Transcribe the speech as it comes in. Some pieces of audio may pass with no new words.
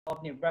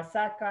of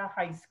Nebraska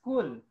High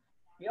School.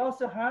 We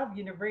also have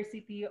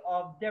University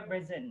of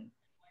Debrecen.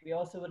 We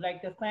also would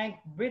like to thank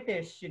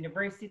British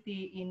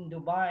University in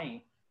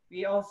Dubai.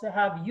 We also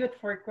have Youth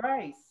for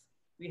Christ.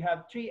 We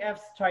have 3F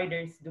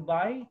Striders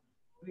Dubai.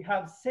 We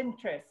have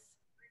Centres.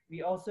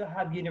 We also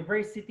have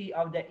University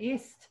of the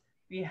East.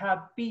 We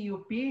have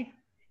PUP.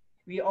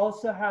 We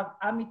also have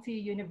Amity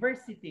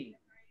University.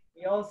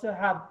 We also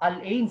have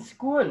Al Ain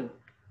School.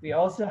 We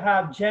also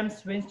have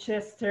James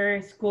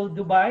Winchester School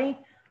Dubai.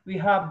 We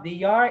have the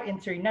YAR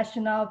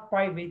International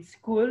Private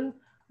School.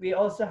 We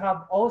also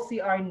have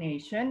OCR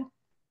Nation.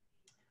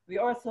 We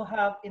also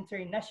have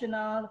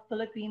International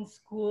Philippine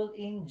School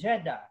in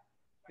Jeddah.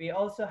 We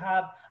also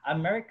have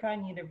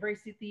American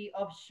University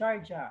of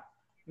Sharjah.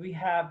 We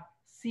have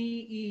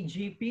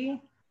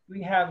CEGP.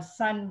 We have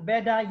San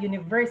Beda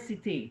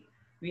University.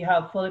 We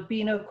have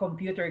Filipino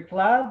Computer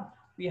Club.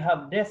 We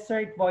have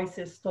Desert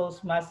Voices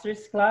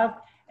Toastmasters Club.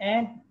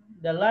 And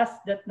the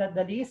last but not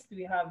the least,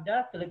 we have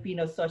the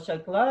Filipino Social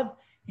Club,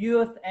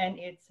 Youth and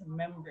its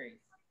members.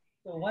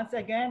 So once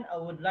again, I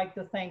would like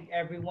to thank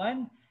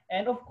everyone.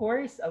 And of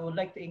course, I would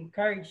like to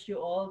encourage you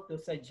all to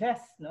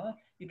suggest, no?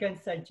 You can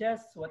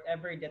suggest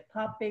whatever the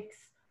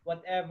topics,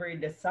 whatever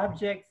the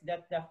subjects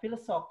that the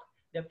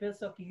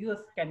FilSoc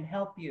youth can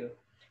help you.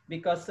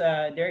 Because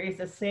there is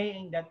a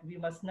saying that we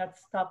must not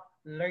stop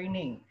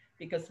learning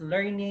because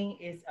learning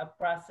is a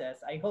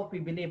process. I hope we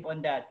believe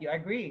on that. You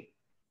agree,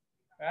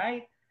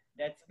 right?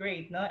 That's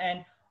great, no?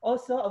 And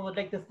also, I would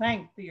like to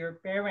thank to your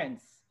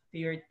parents, to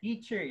your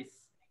teachers,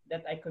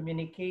 that I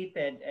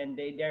communicated, and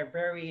they're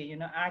very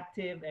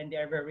active, and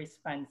they're very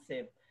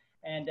responsive.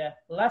 And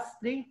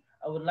lastly,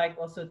 I would like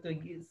also to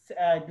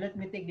let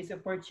me take this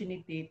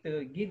opportunity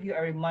to give you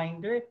a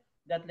reminder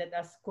that let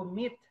us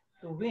commit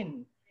to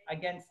win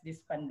against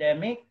this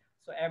pandemic.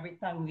 So every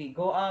time we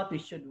go out, we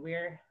should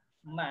wear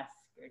mask.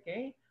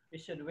 Okay, we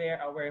should wear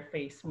our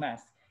face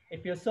mask.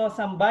 If you saw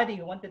somebody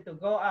who wanted to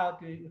go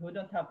out who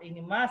don't have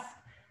any mask,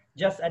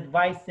 just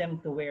advise them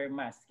to wear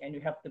mask, and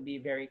you have to be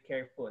very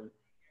careful.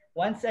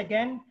 Once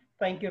again,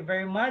 thank you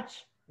very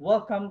much.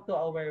 Welcome to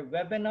our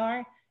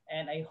webinar,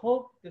 and I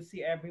hope to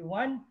see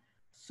everyone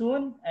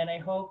soon, and I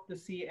hope to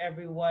see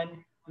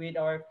everyone with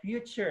our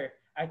future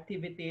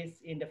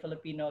activities in the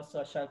Filipino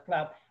Social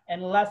Club.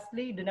 And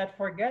lastly, do not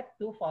forget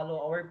to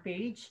follow our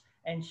page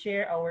and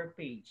share our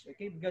page,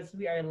 okay? Because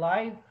we are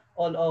live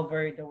all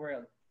over the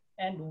world.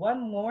 And one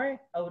more,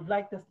 I would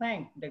like to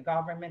thank the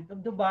government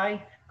of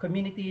Dubai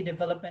Community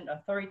Development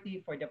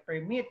Authority for the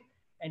permit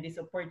and this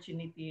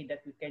opportunity that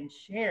we can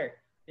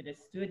share to the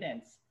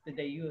students, to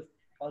the youth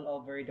all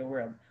over the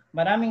world.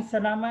 Maraming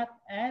salamat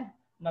and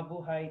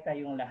mabuhay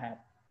tayong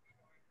lahat.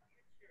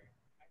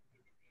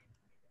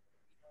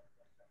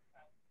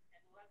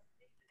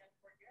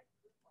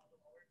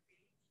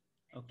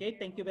 Okay,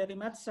 thank you very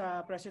much,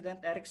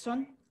 President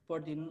Erickson, for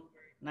the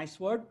nice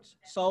words.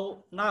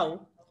 So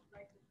now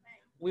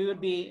we will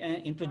be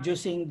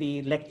introducing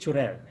the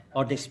lecturer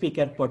or the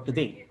speaker for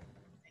today.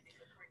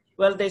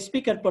 Well, the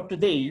speaker for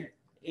today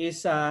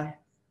is an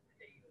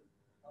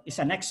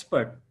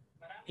expert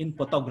in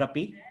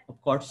photography,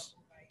 of course.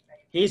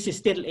 He is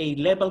still a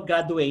level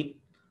graduate,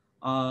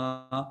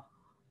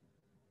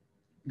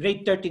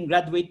 grade 13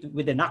 graduate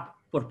with a knack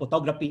for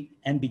photography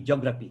and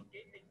videography.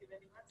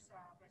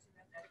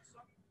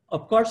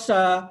 Of course,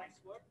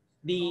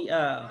 he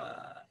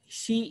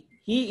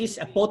is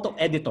a photo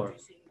editor.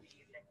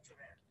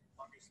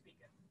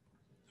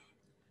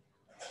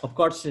 Of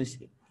course,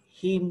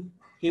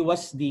 he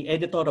was the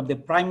editor of the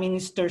Prime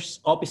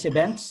Minister's Office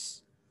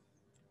events,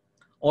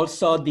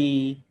 also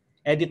the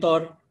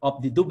editor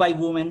of the Dubai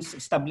Women's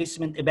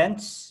Establishment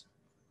events.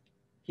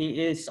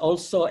 He is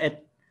also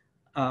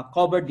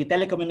covered the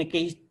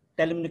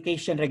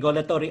telecommunication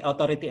regulatory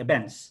authority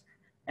events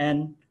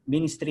and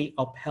Ministry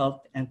of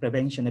Health and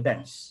Prevention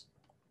events.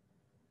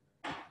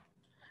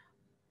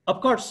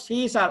 Of course,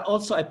 he is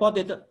also a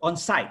photo on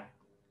site.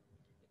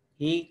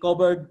 He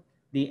covered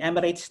the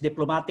Emirates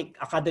Diplomatic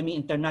Academy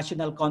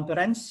International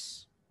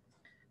Conference,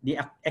 the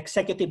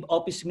Executive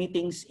Office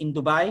meetings in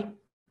Dubai,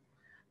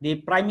 the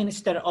Prime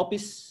Minister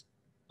Office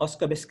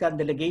Uzbekistan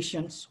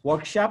Delegations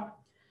Workshop,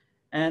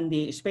 and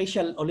the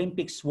Special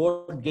Olympics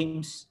World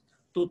Games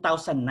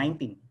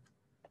 2019.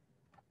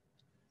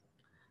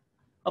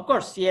 Of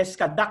course, he has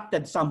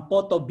conducted some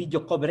photo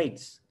video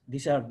coverage.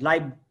 These are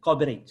live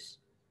coverage.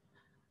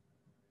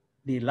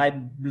 The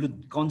Live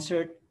Blood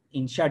concert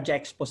in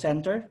Sharjah Expo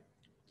Center,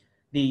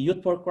 the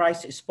Youth for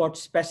Christ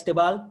Sports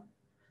Festival,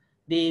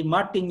 the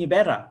Martin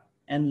Rivera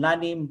and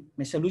Lani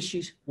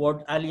Mesalushi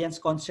World Alliance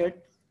concert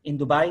in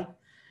Dubai.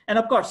 And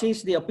of course,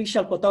 he's the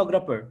official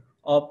photographer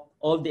of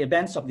all the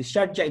events of the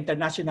Sharjah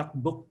International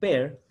Book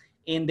Fair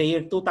in the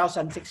year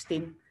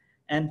 2016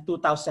 and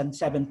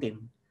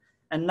 2017.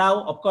 And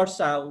now, of course,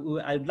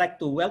 I'd like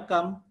to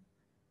welcome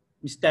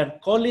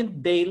Mr.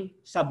 Collin Dayle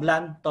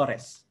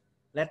Torres.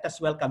 Let us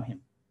welcome him.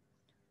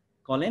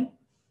 Collin?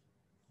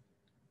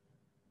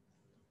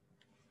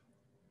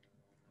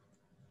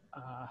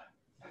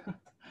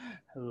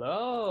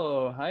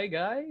 Hello, hi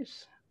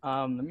guys.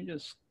 Let me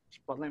just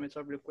spotlight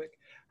myself real quick.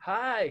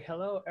 Hi,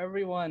 hello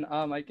everyone.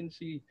 I can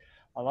see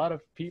a lot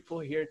of people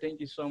here. Thank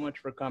you so much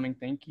for coming.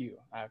 Thank you,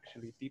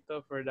 actually,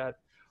 Tito, for that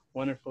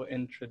wonderful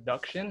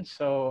introduction.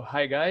 So,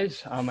 hi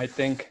guys. I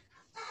think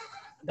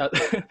that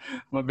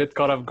I'm a bit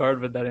caught off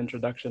guard with that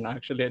introduction.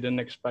 Actually, I didn't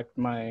expect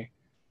my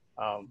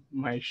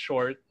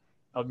short,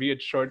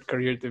 albeit short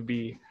career to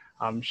be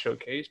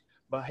showcased.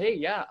 But hey,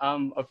 yeah,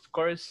 of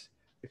course,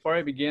 before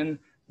I begin,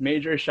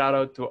 major shout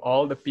out to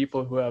all the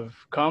people who have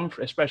come,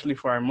 especially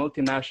for our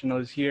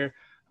multinationals here.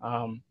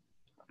 Um,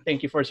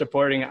 Thank you for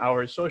supporting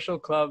our social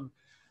club.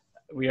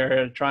 We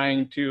are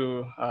trying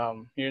to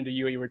here in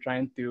the UAE. We're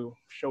trying to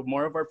show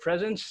more of our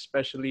presence,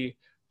 especially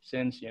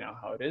since you know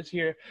how it is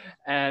here.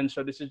 And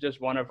so this is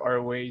just one of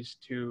our ways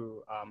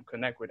to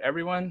connect with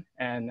everyone.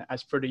 And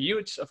as for the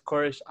youths, of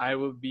course, I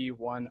will be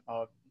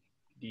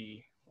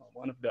the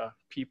one of the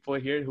people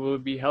here who will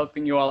be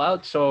helping you all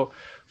out. So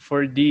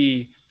for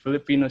the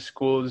Filipino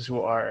schools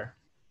who are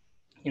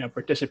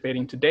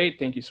participating today,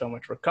 thank you so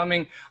much for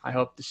coming. I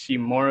hope to see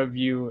more of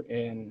you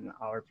in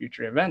our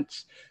future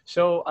events.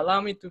 So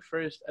allow me to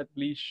first at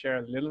least share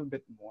a little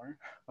bit more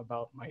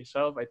about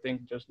myself. I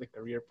think just the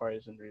career part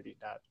isn't really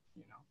that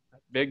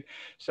big.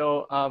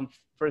 So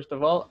first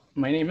of all,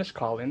 my name is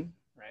Collin,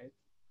 right?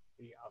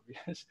 Pretty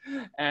obvious.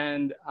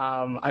 And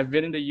I've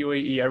been in the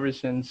UAE ever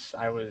since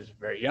I was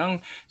very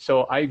young.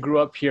 So I grew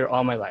up here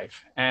all my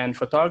life. And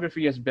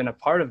photography has been a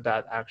part of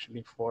that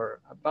actually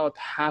for about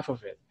half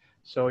of it.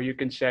 So you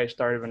can say I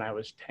started when I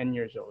was 10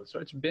 years old. So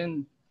I've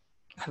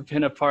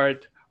been a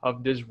part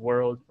of this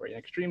world for an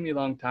extremely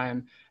long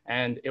time.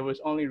 And it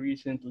was only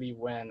recently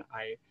when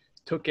I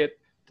took it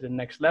to the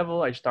next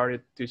level, I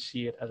started to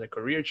see it as a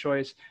career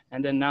choice.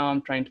 And then now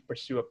I'm trying to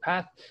pursue a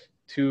path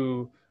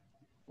to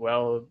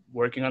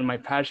working on my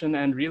passion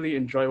and really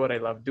enjoy what I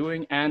love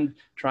doing and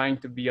trying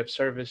to be of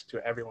service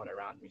to everyone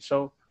around me.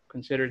 So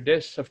consider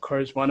this, of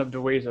course, one of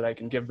the ways that I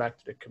can give back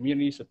to the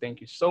community. So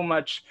thank you so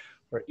much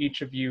for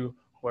each of you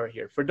who are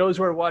here. For those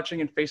who are watching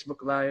in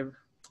Facebook Live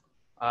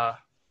uh,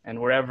 and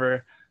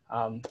wherever,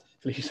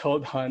 please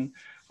hold on.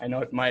 I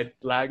know it might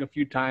lag a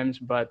few times,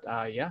 but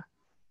yeah.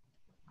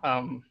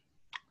 Um,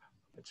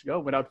 let's go.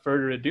 Without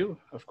further ado,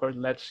 of course,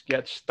 let's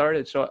get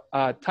started. So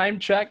time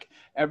check,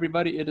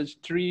 everybody, it is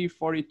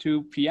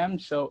 3:42 p.m.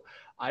 So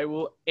I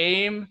will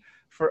aim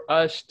for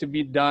us to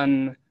be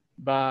done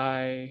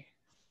by,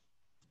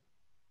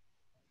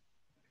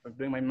 if I'm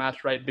doing my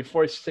math right,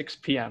 before 6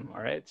 p.m.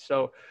 All right.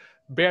 So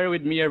bear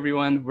with me,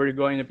 everyone. We're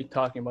going to be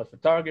talking about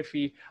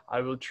photography.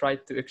 I will try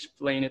to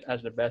explain it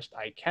as the best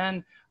I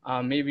can.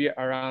 Maybe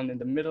around in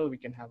the middle, we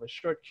can have a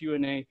short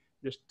Q&A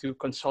just to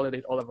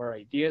consolidate all of our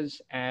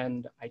ideas,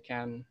 and I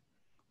can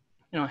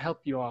help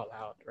you all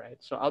out, right?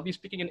 So I'll be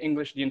speaking in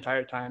English the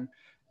entire time.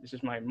 This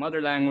is my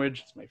mother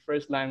language. It's my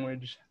first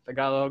language,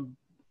 Tagalog,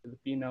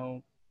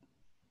 Filipino.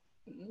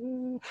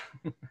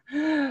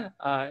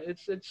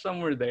 It's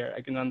somewhere there.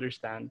 I can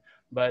understand,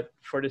 but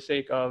for the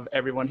sake of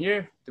everyone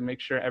here, to make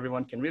sure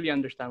everyone can really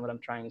understand what I'm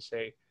trying to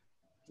say,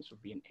 this will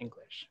be in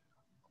English.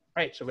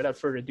 All right. So without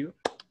further ado,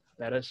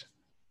 let us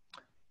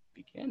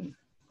begin.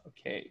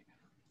 Okay.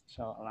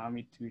 So allow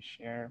me to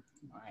share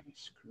my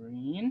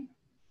screen.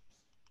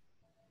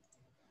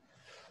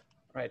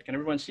 All right. Can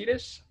everyone see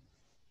this?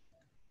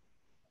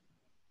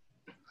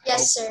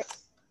 Yes, sir.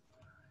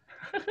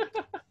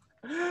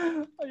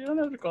 You don't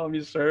have to call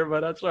me sir, but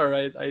that's all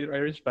right. I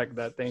respect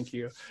that. Thank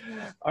you.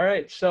 All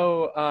right.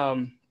 So,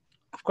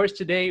 of course,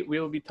 today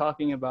we'll be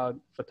talking about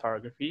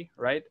photography,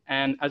 right?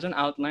 And as an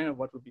outline of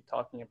what we'll be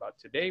talking about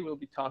today, we'll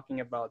be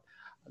talking about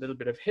a little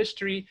bit of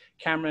history,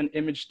 camera and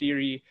image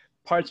theory,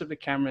 parts of the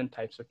camera and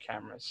types of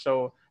cameras.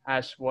 So,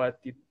 as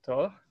what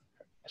Tito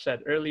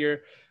said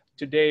earlier,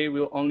 today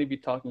we'll only be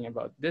talking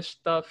about this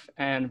stuff,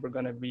 and we're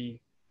going to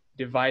be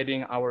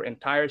dividing our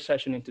entire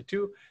session into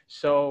two.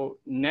 So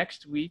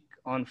next week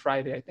on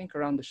Friday, I think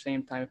around the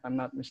same time, if I'm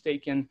not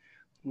mistaken,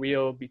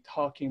 we'll be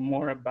talking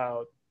more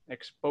about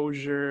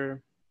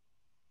exposure,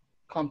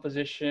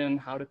 composition,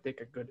 how to take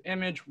a good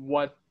image,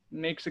 what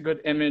makes a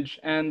good image,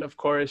 and of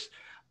course,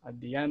 at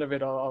the end of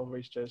it all,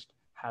 always just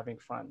having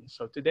fun.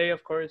 So today,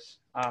 of course,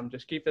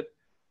 just keep it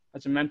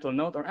as a mental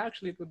note, or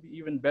actually it would be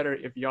even better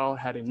if y'all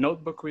had a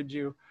notebook with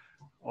you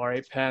or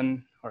a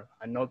pen, or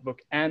a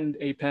notebook and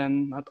a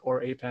pen, not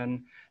or a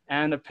pen,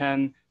 and a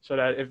pen, so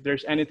that if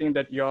there's anything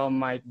that y'all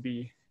might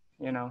be,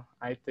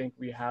 I think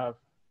we have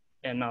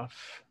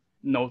enough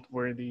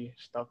noteworthy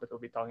stuff that we'll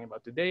be talking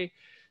about today.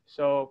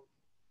 So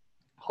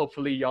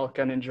hopefully y'all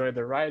can enjoy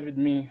the ride with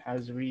me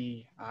as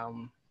we,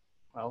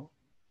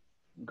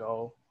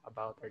 go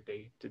about our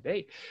day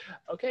today.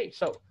 Okay,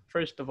 so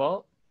first of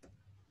all,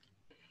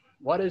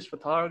 what is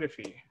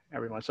photography,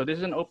 everyone? So this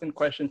is an open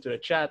question to the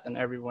chat and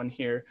everyone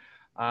here.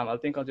 I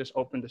think I'll just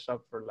open this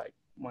up for like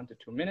 1 to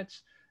 2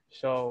 minutes.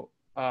 So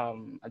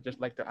I'd just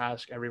like to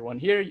ask everyone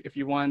here, if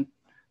you want,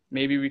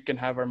 maybe we can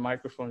have our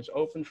microphones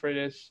open for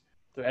this.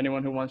 To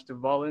anyone who wants to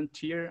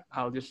volunteer,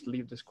 I'll just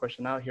leave this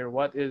question out here.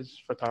 What is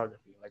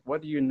photography? Like,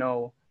 what do you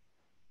know,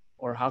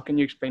 or how can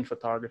you explain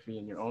photography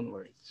in your own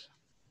words?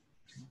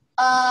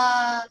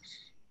 Uh,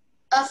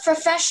 A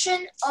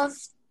profession of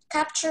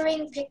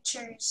capturing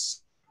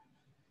pictures.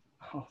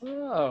 Oh,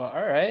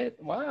 all right.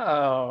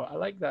 Wow, I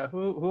like that.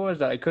 Who was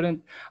that? I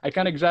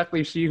can't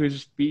exactly see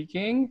who's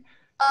speaking.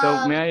 So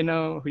Um, may I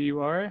know who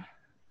you are?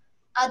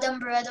 Adam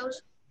Bredos.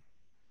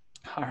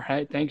 All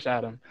right, thanks,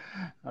 Adam.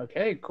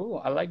 Okay,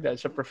 cool. I like that.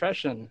 It's a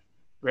profession.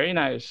 Very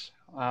nice.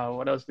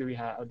 What else do we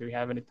have? Do we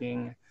have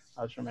anything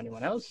else from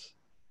anyone else?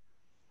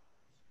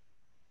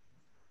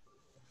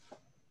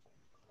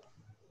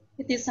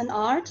 It is an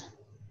art,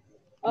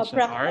 It's an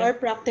art. or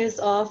practice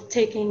of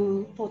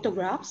taking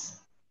photographs.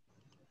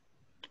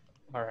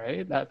 All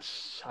right,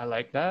 I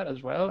like that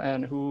as well.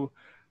 And who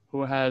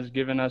has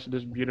given us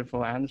this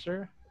beautiful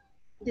answer?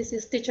 This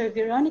is teacher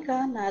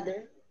Veronica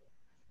Nader.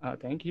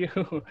 Thank you.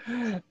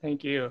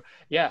 Thank you.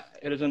 Yeah,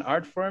 it is an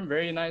art form.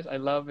 Very nice. I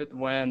love it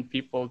when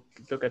people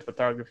look at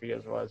photography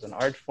as well as an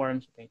art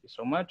form. So thank you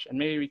so much. And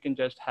maybe we can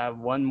just have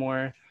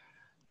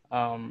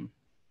um,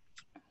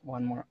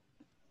 one more,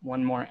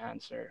 one more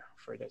answer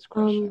for this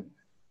question.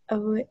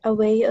 A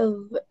way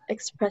of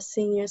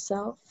expressing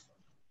yourself.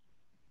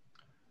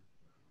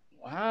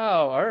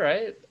 Wow. All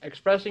right.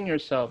 Expressing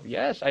yourself.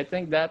 Yes, I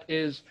think that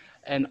is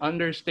an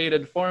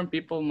understated form.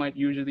 People might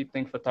usually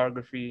think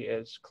photography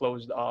is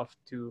closed off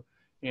to,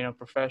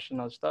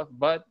 professional stuff.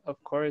 But of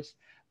course,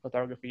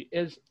 photography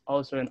is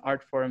also an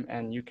art form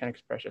and you can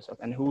express yourself.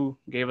 And who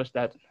gave us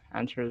that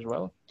answer as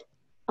well?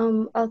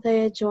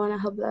 Althea Joanna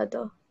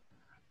Hablado.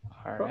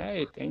 All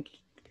right. Thank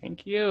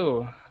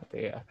you.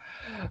 Althea.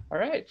 All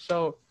right.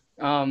 So,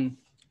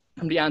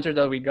 the answer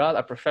that we got,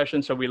 a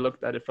profession. So we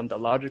looked at it from the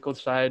logical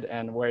side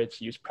and where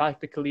it's used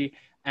practically,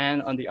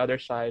 and on the other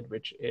side,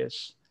 which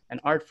is an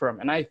art form.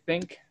 And I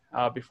think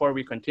before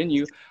we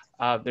continue,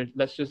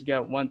 let's just get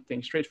one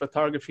thing straight.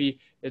 Photography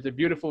is a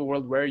beautiful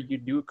world where you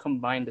do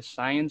combine the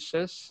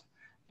sciences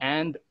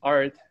and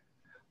art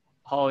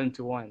all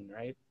into one,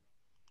 right?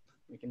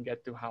 We can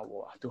get to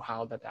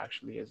how that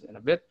actually is in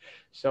a bit.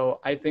 So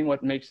I think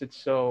what makes it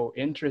so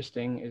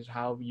interesting is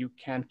how you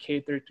can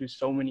cater to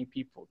so many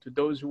people, to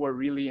those who are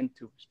really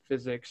into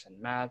physics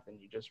and math and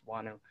you just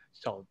want to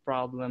solve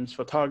problems.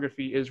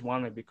 Photography is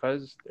one way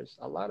because there's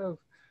a lot of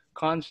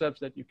concepts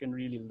that you can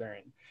really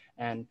learn.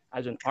 And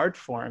as an art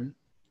form,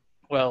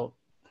 well,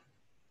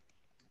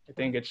 I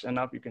think it's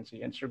enough. You can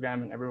see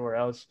Instagram and everywhere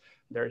else.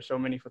 There are so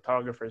many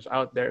photographers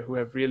out there who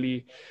have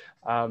really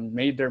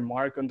made their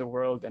mark on the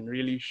world and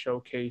really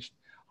showcased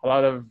a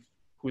lot of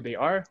who they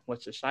are,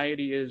 what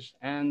society is,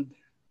 and,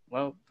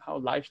 well, how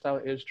lifestyle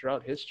is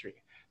throughout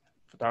history.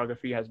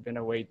 Photography has been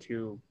a way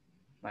to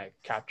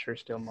capture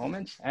still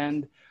moments.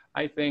 And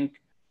I think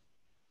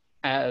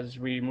as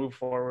we move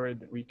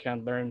forward, we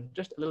can learn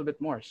just a little bit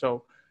more.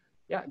 So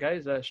yeah,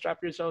 guys,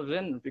 strap yourselves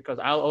in because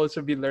I'll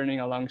also be learning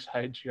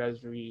alongside you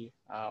as we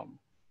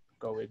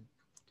go with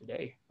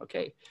today.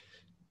 Okay,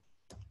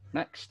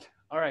 next.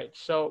 All right,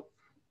 so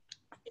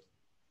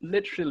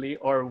literally,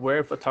 or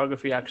where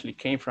photography actually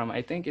came from,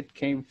 I think it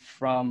came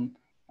from,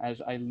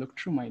 as I look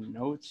through my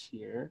notes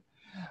here,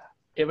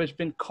 it was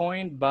been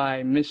coined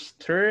by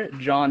Mr.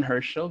 John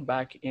Herschel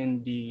back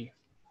in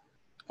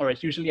or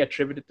it's usually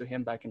attributed to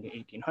him back in the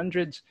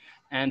 1800s.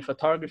 And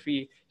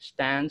photography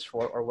stands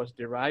for, or was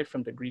derived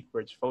from the Greek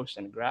words phos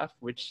and graph,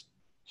 which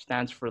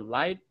stands for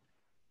light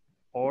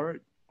or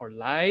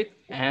light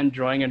and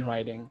drawing and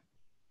writing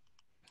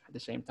at the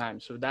same time.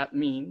 So that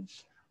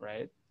means,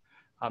 right,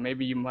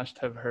 maybe you must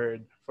have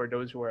heard, for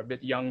those who are a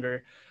bit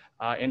younger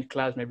in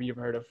class, maybe you've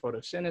heard of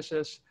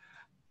photosynthesis,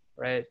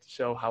 right?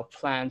 So how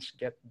plants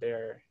get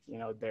their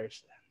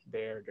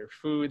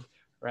food,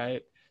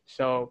 right?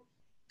 So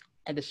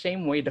in the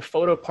same way, the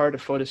photo part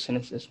of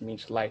photosynthesis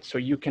means light. So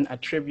you can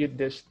attribute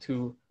this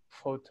to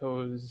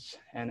photos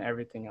and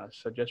everything else.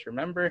 So just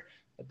remember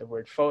that the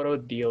word photo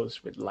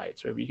deals with light.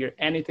 So if you hear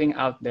anything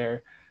out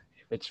there,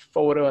 if it's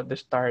photo at the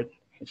start,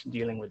 it's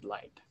dealing with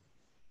light.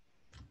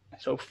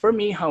 So for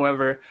me,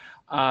 however,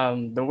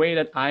 the way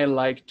that I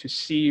like to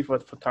see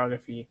what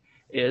photography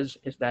is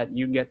that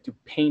you get to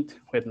paint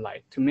with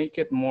light to make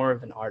it more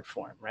of an art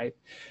form, right?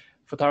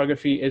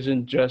 Photography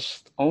isn't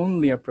just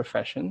only a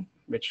profession,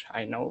 which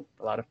I know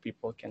a lot of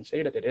people can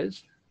say that it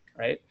is,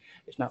 right?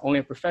 It's not only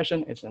a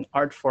profession, it's an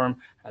art form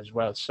as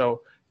well.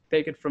 So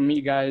take it from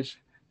me, guys,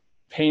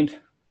 paint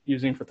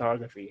using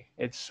photography.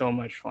 It's so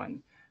much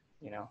fun,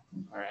 all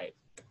right.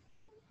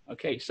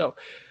 Okay, so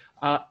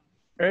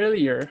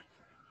earlier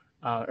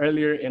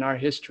in our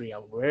history,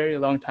 a very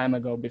long time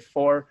ago,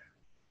 before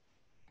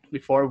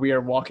we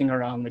are walking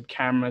around with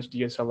cameras,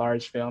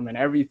 DSLRs, film, and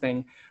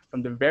everything,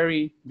 from the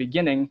very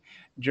beginning,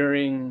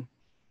 during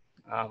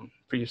I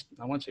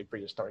won't say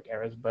prehistoric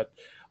eras, but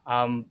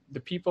the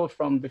people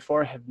from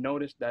before have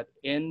noticed that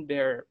in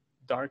their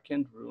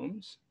darkened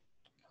rooms,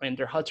 in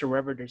their huts or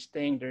wherever they're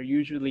staying, there are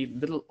usually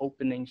little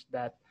openings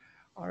that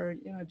are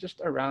just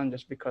around,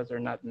 just because they're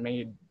not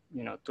made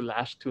to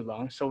last too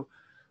long. So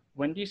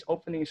when these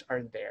openings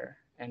are there,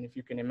 and if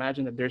you can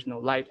imagine that there's no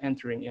light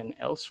entering in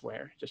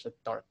elsewhere, just a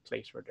dark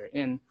place where they're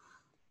in,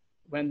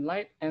 when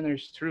light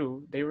enters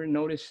through, they were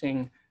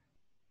noticing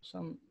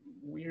some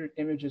weird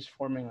images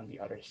forming on the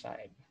other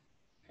side.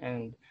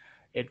 And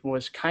it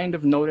was kind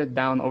of noted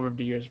down over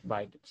the years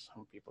by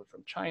some people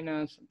from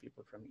China, some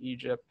people from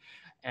Egypt,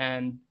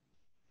 and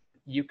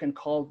you can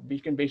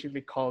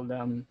basically call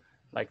them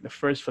like the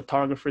first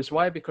photographers.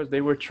 Why? Because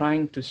they were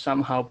trying to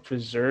somehow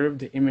preserve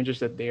the images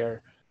that they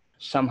are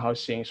somehow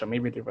seeing. So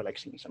maybe they were like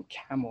seeing some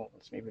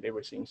camels, maybe they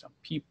were seeing some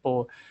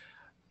people,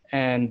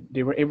 and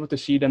they were able to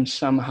see them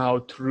somehow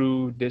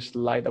through this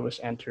light that was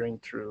entering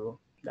through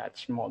that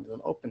small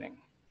little opening,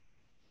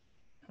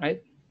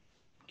 right?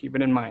 Keep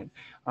it in mind.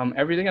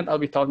 Everything that I'll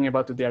be talking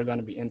about today are going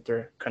to be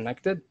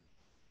interconnected.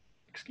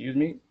 Excuse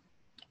me.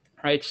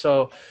 Right.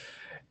 So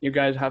you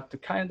guys have to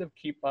kind of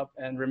keep up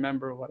and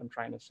remember what I'm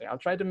trying to say. I'll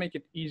try to make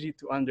it easy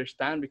to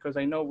understand because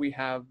I know we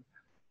have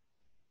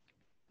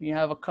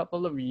a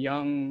couple of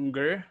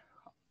younger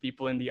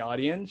people in the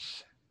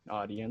audience,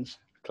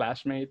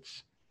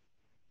 classmates,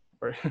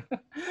 or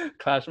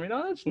classmates.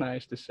 Oh, that's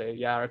nice to say.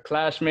 Yeah, our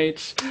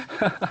classmates.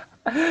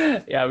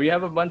 Yeah, we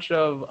have a bunch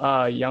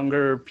of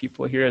younger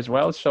people here as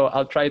well. So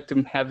I'll try to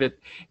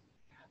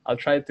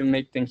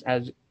make things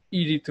as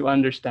easy to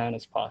understand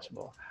as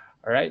possible.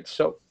 All right.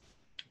 So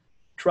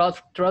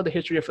throughout the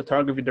history of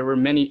photography, there were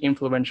many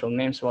influential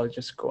names. So I'll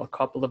just go a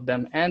couple of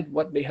them and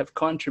what they have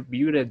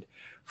contributed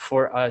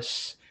for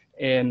us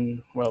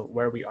in, well,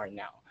 where we are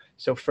now.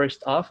 So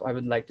first off, I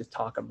would like to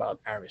talk about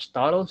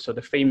Aristotle. So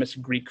the famous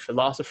Greek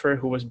philosopher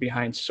who was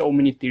behind so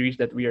many theories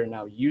that we are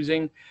now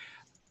using,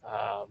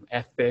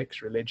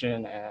 ethics,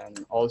 religion,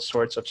 and all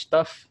sorts of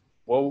stuff.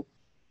 Whoa,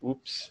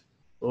 oops,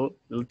 oh,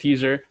 little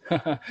teaser.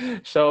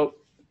 So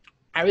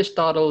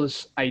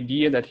Aristotle's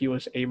idea that he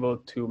was able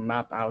to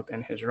map out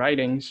in his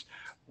writings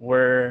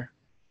were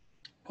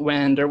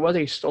when there was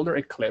a solar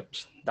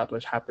eclipse that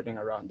was happening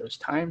around those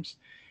times,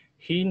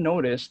 he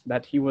noticed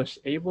that he was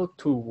able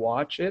to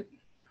watch it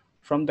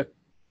from the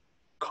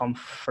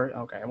comfort,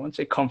 okay, I won't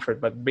say comfort,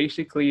 but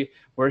basically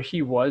where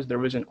he was, there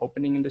was an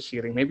opening in the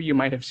ceiling. Maybe you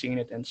might have seen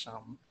it in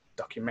some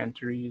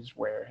documentaries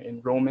where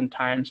in Roman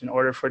times, in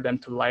order for them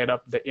to light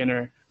up the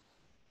inner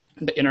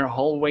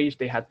hallways,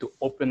 they had to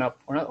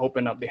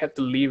they had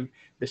to leave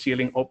the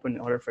ceiling open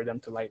in order for them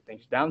to light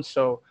things down.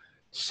 So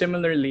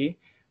similarly,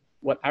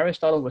 what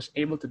Aristotle was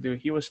able to do,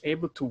 he was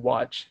able to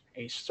watch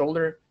a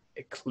solar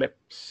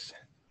eclipse.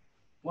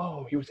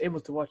 Whoa, he was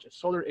able to watch a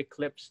solar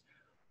eclipse,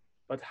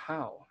 but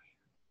how?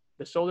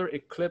 The solar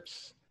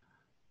eclipse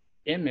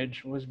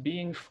image was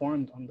being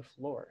formed on the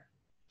floor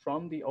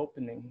from the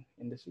opening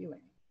in the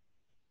ceiling.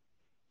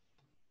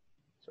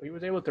 So he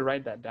was able to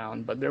write that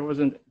down, but there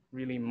wasn't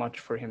really much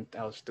for him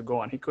else to go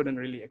on. He couldn't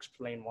really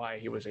explain why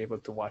he was able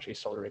to watch a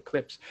solar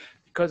eclipse.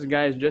 Because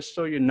guys, just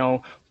so you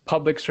know,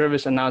 public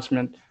service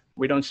announcement,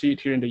 we don't see it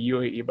here in the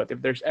UAE, but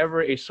if there's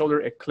ever a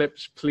solar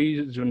eclipse,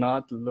 please do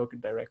not look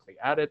directly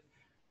at it.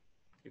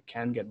 You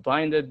can get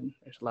blinded.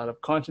 There's a lot of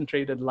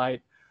concentrated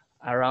light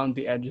around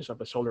the edges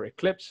of a solar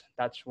eclipse.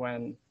 That's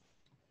when,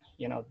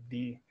 you know,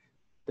 the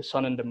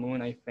sun and the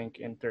moon, I think,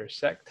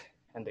 intersect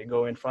and they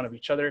go in front of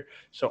each other.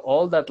 So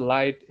all that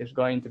light is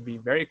going to be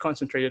very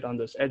concentrated on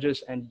those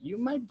edges and you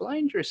might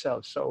blind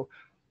yourself. So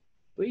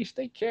please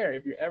take care.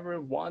 If you ever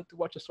want to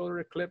watch a solar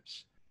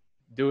eclipse,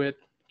 do it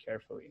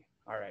carefully.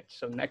 All right,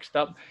 so next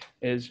up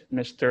is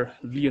Mr.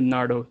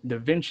 Leonardo da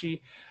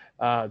Vinci,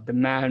 the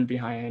man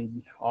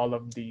behind all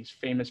of these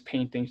famous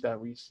paintings that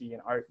we see in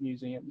art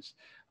museums.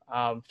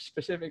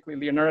 Specifically,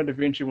 Leonardo da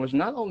Vinci was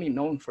not only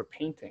known for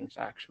paintings,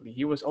 actually,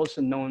 he was also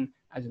known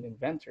as an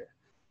inventor,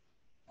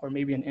 or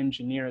maybe an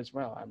engineer as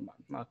well. I'm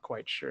not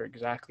quite sure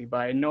exactly,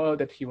 but I know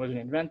that he was an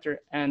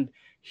inventor and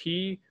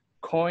he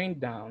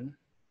coined down,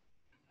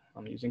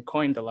 I'm using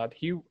coined a lot,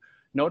 he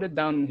noted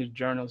down in his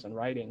journals and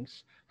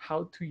writings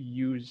how to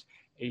use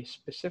a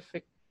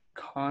specific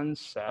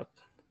concept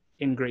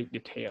in great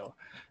detail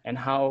and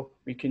how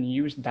we can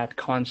use that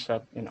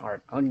concept in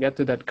art. I'll get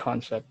to that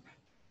concept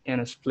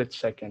in a split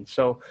second.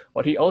 So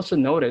what he also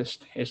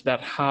noticed is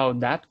that how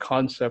that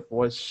concept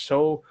was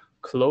so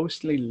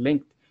closely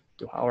linked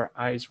to how our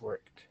eyes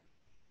worked.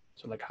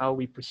 So like how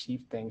we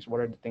perceive things,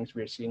 what are the things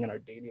we are seeing in our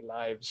daily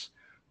lives,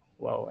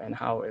 well, and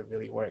how it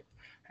really worked.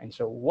 And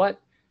so what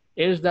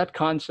is that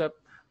concept?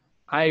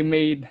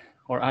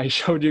 I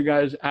showed you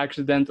guys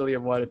accidentally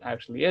of what it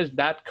actually is.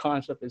 That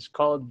concept is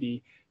called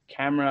the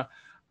camera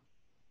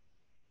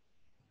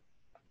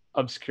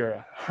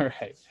obscura. All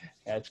right,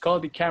 yeah, it's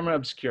called the camera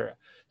obscura.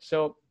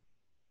 So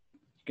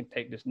you can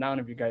take this down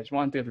if you guys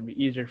want to. It'll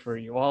be easier for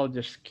you all.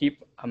 Just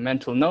keep a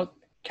mental note,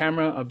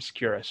 camera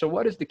obscura. So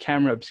what is the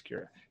camera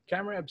obscura?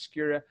 Camera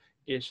obscura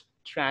is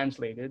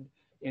translated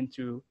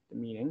into the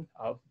meaning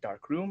of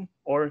dark room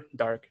or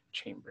dark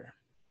chamber.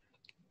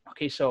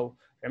 Okay, so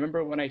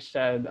remember when I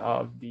said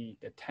of the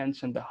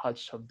tents and the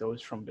huts of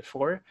those from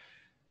before,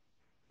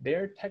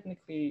 they're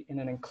technically in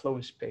an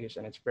enclosed space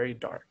and it's very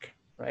dark,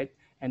 right?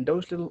 And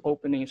those little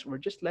openings were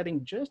just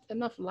letting just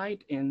enough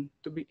light in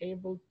to be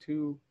able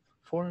to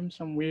form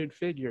some weird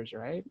figures,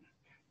 right?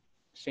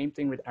 Same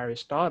thing with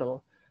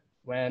Aristotle.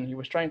 When he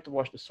was trying to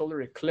watch the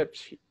solar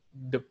eclipse,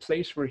 the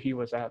place where he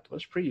was at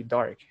was pretty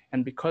dark.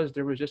 And because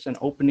there was just an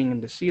opening in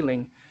the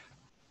ceiling,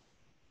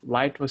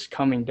 light was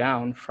coming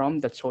down from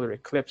that solar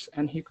eclipse,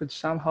 and he could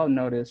somehow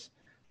notice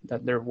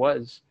that there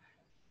was,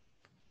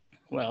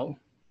 well,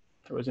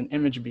 there was an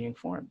image being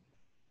formed,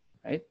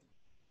 right?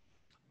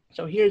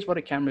 So here's what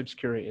a camera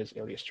obscura is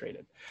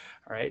illustrated,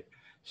 all right?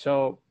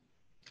 So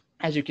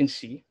as you can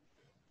see,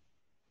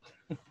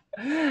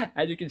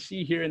 as you can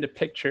see here in the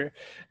picture,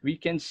 we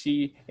can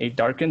see a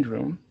darkened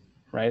room,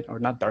 right? Or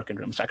not darkened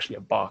room, it's actually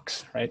a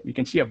box, right? We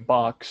can see a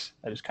box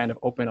that is kind of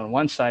open on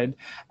one side,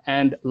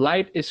 and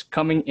light is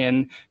coming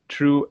in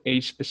through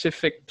a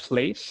specific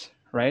place,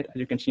 right? As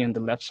you can see on the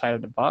left side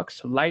of the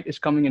box, so light is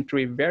coming in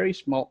through a very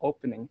small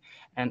opening,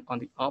 and on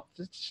the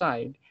opposite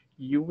side,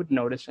 you would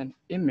notice an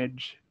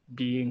image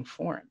being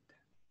formed,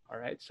 all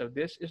right? So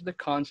this is the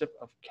concept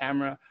of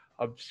camera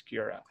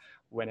obscura,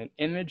 when an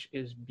image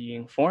is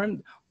being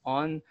formed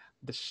on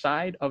the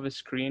side of a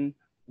screen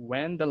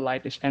when the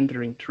light is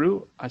entering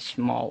through a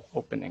small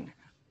opening.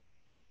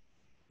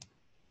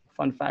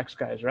 Fun facts,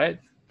 guys, right?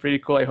 Pretty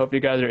cool. I hope you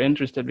guys are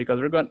interested, because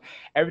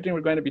everything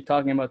we're going to be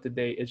talking about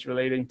today is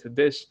relating to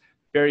this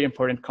very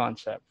important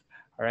concept.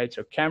 All right,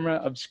 so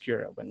camera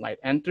obscura, when light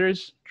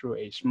enters through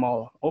a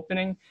small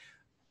opening,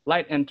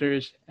 light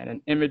enters and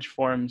an image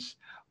forms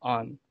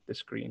on the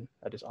screen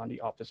that is on the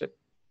opposite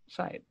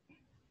side.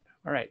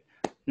 All right,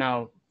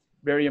 now,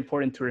 very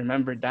important to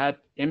remember that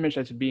image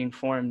that's being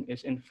formed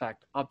is in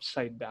fact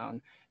upside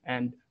down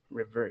and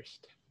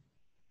reversed.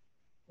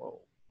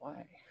 Whoa,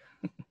 why?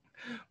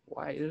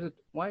 Why is it,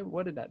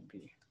 what did that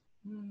be?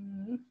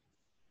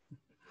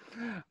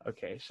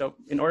 Okay, so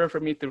in order for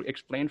me to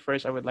explain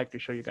first, I would like to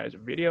show you guys a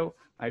video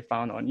I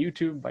found on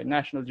YouTube by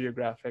National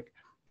Geographic.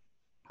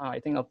 I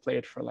think I'll play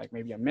it for like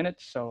maybe a minute.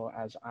 So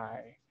as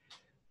I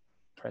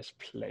press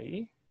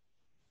play,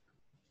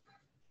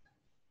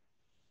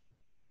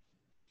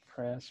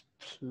 I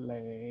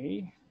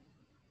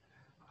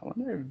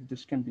wonder if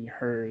this can be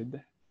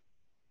heard.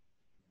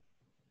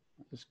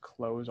 Just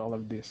close all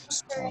of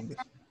this.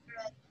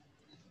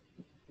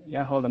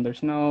 Yeah, hold on.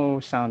 There's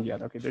no sound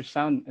yet. Okay, there's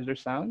sound. Is there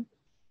sound?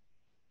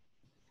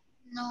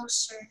 No,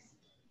 sir.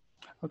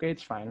 Okay,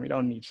 it's fine. We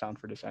don't need sound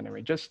for this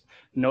anyway. Just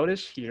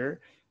notice here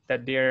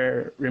that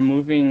they're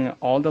removing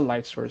all the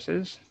light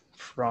sources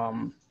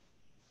from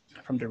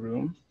the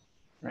room,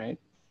 right?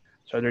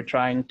 So they're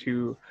trying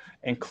to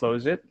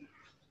enclose it,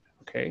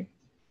 okay?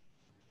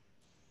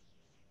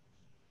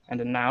 And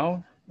then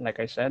now, like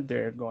I said,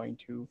 they're going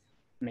to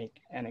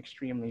make an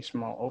extremely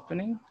small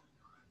opening.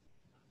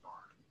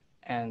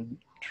 And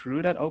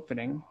through that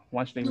opening,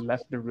 once they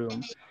left the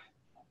room,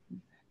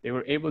 they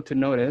were able to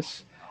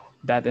notice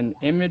that an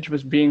image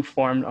was being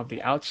formed of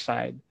the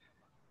outside,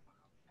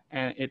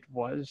 and it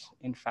was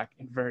in fact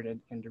inverted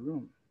in the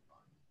room.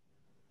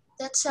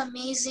 That's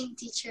amazing,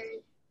 teacher.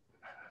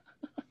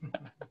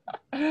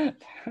 Oh,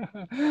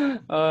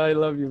 I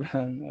love you,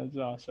 man. That's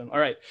awesome. All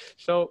right.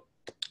 So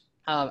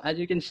as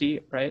you can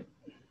see, right,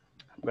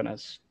 I'm going to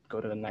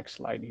go to the next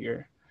slide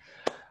here.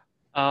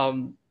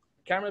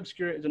 Camera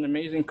obscura is an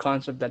amazing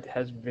concept that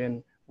has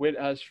been with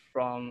us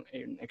from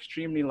an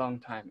extremely long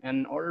time. And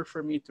in order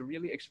for me to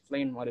really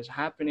explain what is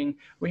happening,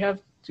 we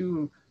have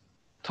to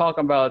talk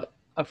about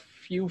a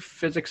few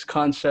physics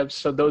concepts.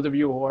 So those of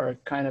you who are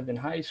kind of in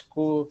high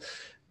school,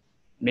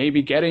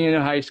 maybe getting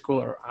into high school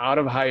or out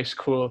of high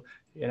school,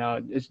 you know,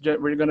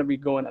 we're going to be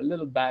going a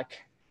little back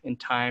in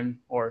time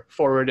or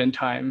forward in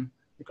time,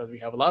 because we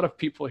have a lot of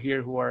people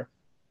here who are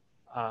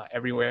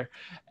everywhere.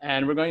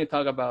 And we're going to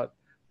talk about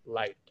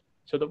light.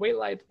 So the way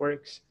light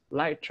works,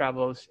 light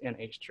travels in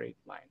a straight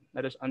line.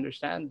 Let us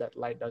understand that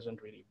light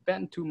doesn't really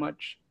bend too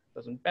much,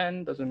 doesn't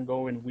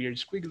go in weird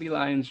squiggly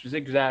lines,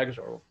 zigzags,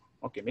 or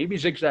okay, maybe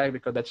zigzag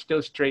because that's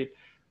still straight,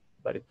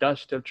 but it does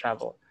still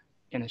travel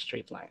in a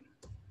straight line.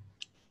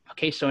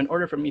 Okay, so in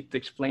order for me to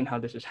explain how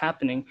this is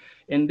happening,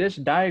 in this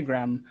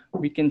diagram,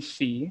 we can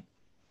see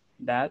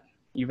that,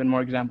 even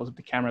more examples of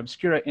the camera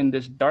obscura, in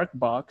this dark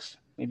box,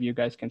 maybe you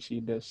guys can see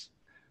this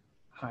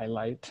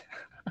highlight.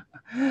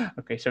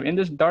 Okay, so in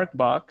this dark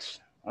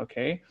box,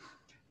 okay,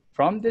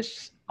 from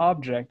this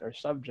object or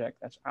subject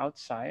that's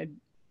outside,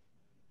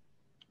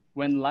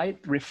 when light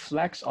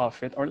reflects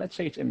off it, or let's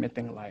say it's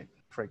emitting light,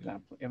 for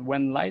example, and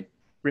when light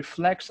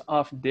reflects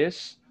off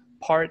this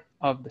part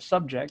of the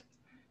subject,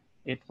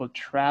 it will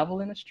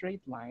travel in a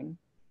straight line,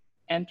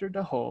 enter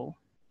the hole,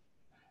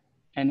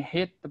 and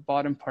hit the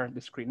bottom part of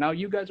the screen. Now,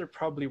 you guys are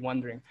probably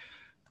wondering,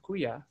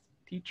 Kuya,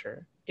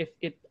 teacher, if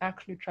it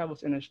actually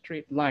travels in a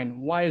straight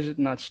line, why is it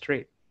not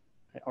straight?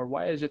 Or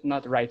why is it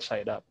not right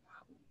side up?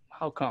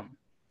 How come?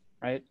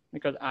 Right?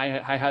 Because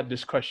I had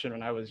this question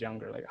when I was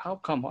younger, like, how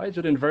come? Why is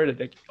it inverted?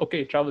 Like,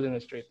 okay, it travels in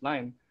a straight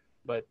line,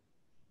 but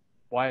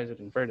why is it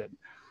inverted?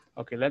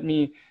 Okay, let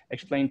me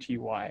explain to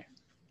you why.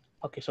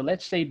 Okay, so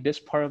let's say this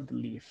part of the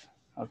leaf,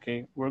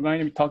 okay? We're going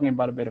to be talking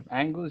about a bit of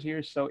angles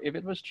here. So if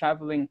it was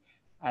traveling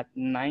at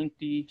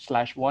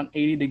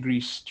 90/180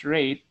 degrees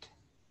straight,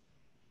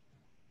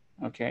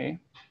 okay,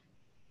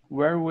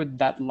 where would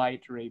that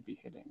light ray be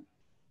hitting?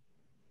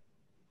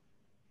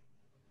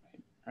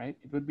 Right?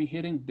 It would be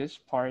hitting this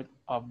part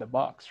of the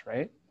box,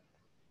 right?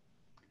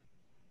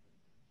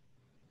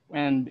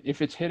 And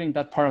if it's hitting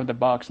that part of the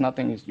box,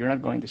 you're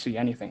not going to see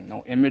anything.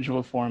 No image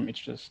will form. It's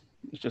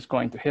just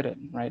going to hit it,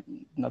 right?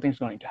 Nothing's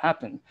going to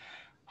happen.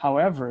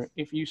 However,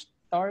 if you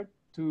start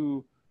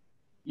to,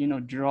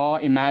 draw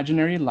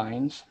imaginary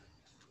lines,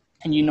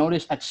 and you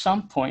notice at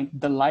some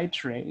point the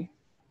light ray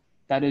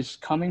that is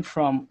coming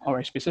from, or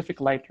a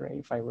specific light ray,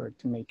 if I were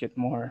to make it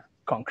more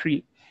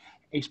concrete,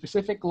 a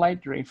specific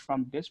light ray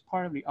from this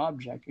part of the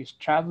object is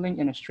traveling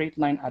in a straight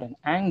line at an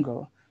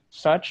angle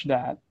such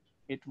that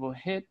it will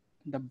hit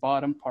the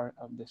bottom part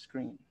of the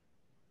screen.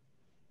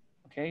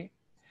 Okay,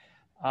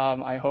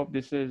 I hope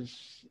this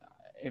is,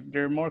 if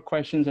there are more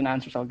questions and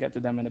answers, I'll get to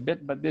them in a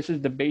bit, but this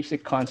is the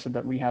basic concept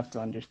that we have to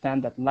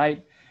understand, that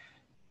light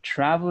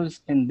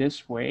travels in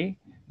this way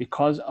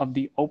because of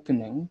the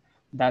opening,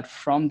 that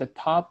from the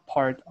top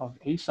part of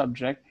a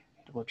subject,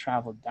 it will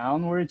travel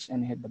downwards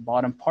and hit the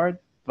bottom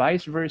part,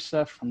 vice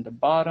versa from the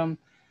bottom.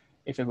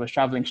 If it was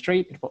traveling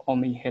straight, it will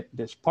only hit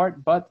this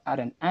part, but at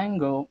an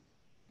angle,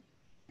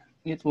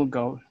 it will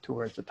go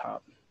towards the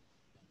top.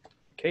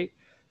 Okay,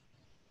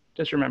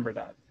 just remember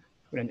that.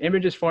 When an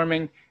image is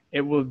forming,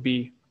 it will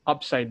be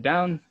upside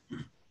down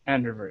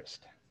and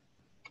reversed.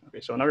 Okay,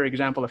 so another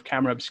example of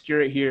camera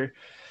obscura here.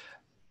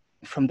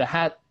 From the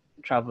hat,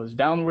 travels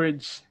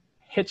downwards,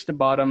 hits the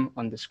bottom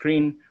on the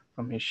screen.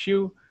 From his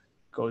shoe,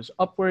 goes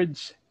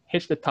upwards,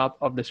 hits the top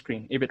of the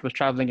screen. If it was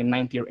traveling in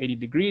 90 or 80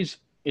 degrees,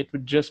 it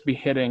would just be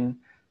hitting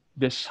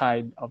this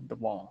side of the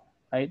wall,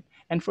 right?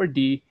 And for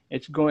D,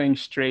 it's going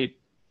straight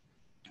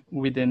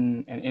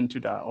within and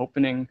into the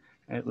opening,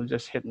 and it will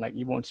just hit, like,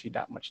 you won't see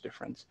that much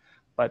difference.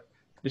 But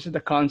this is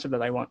the concept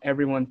that I want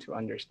everyone to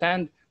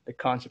understand, the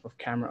concept of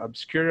camera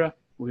obscura.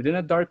 Within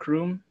a dark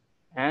room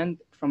and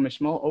from a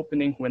small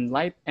opening, when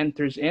light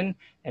enters in,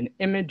 an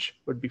image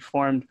would be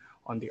formed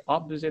on the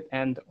opposite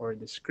end or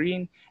the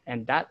screen,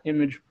 and that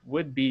image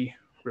would be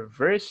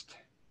reversed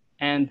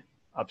and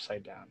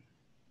upside down.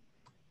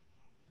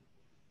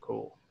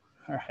 Cool.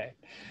 All right.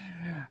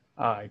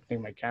 I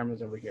think my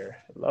camera's over here.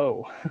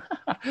 Hello.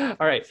 All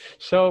right.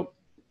 So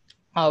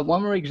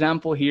one more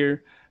example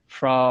here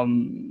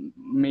from,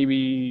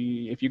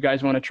 maybe if you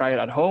guys want to try it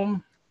at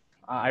home.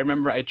 I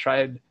remember I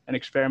tried an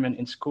experiment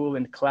in school,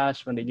 in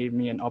class, when they gave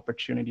me an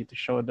opportunity to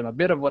show them a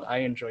bit of what I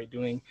enjoy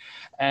doing.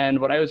 And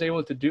what I was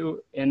able to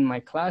do in my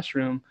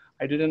classroom,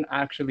 I didn't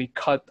actually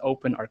cut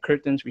open our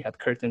curtains. We had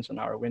curtains on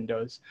our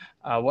windows.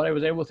 What I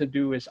was able to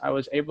do is I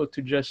was able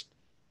to just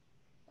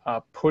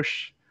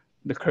push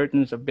the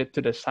curtains a bit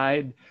to the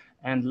side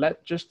and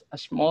let just a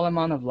small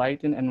amount of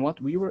light in. And what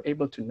we were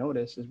able to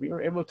notice is we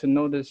were able to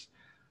notice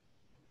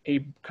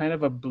a kind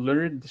of a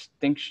blurred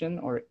distinction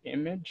or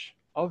image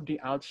of the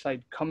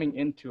outside coming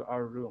into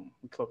our room.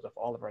 We closed off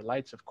all of our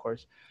lights, of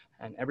course,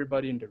 and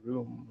everybody in the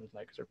room was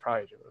like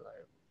surprised. They were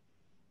like,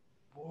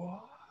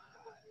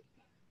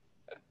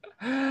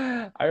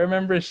 what? I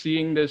remember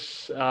seeing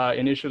this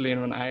initially,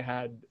 and when I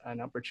had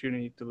an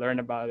opportunity to learn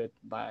about it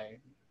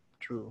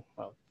through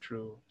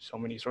so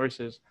many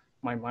sources,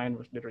 my mind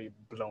was literally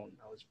blown.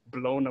 I was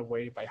blown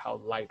away by how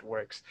light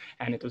works.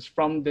 And it was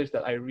from this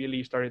that I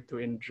really started to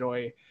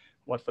enjoy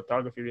what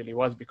photography really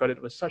was, because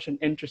it was such an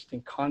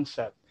interesting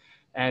concept.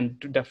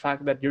 And the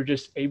fact that you're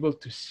just able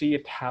to see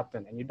it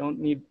happen, and you don't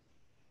need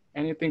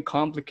anything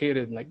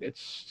complicated. Like,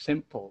 it's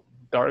simple.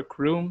 Dark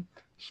room,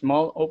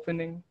 small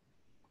opening,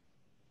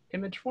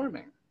 image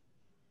forming,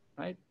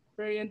 right?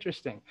 Very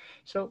interesting.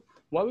 So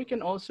what we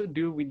can also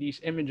do with these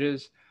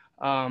images,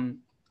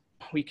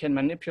 we can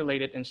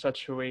manipulate it in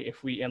such a way,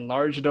 if we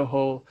enlarge the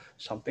hole,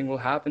 something will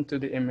happen to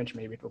the image.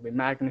 Maybe it will be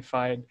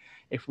magnified.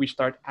 If we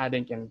start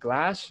adding in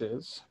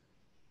glasses,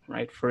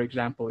 right? For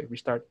example, if we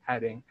start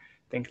adding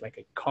things like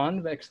a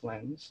convex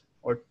lens,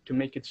 or to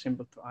make it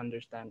simple to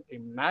understand, a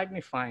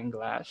magnifying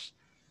glass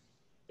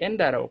in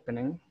that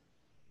opening,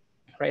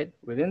 right?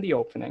 Within the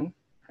opening,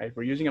 right?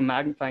 We're using a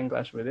magnifying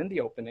glass within the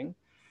opening.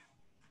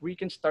 We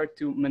can start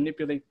to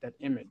manipulate that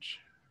image,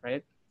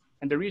 right?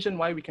 And the reason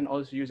why we can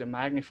also use a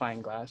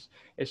magnifying glass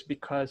is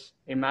because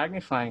a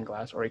magnifying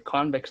glass, or a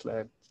convex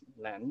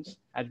lens,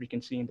 as we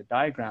can see in the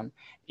diagram,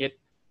 it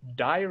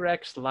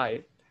directs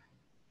light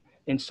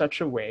in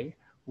such a way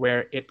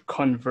where it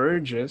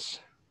converge, okay,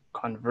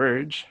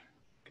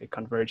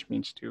 converge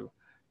means to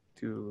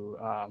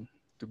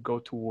go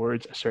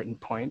towards a certain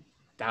point,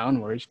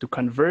 downwards, to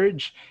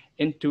converge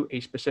into a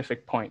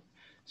specific point.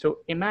 So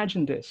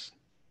imagine this.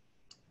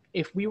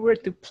 If we were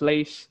to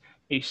place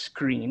a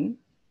screen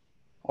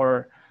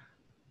or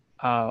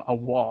a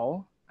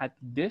wall at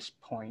this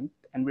point,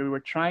 and we were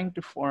trying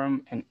to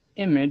form an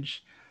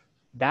image,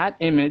 that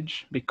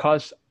image,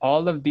 because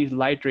all of these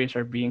light rays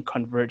are being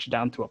converged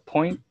down to a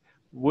point,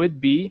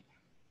 would be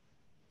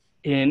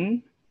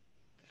in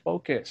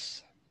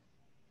focus.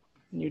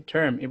 New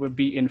term, it would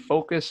be in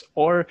focus,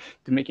 or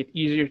to make it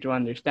easier to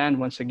understand,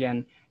 once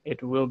again,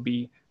 it will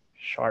be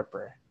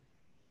sharper.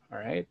 All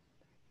right.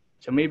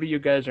 So maybe you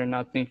guys are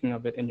not thinking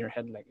of it in your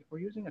head like, if we're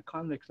using a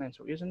convex lens,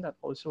 so isn't that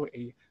also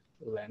a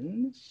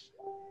lens?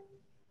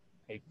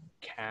 A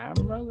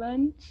camera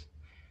lens?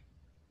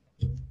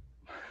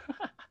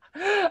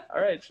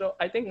 All right, so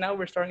I think now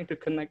we're starting to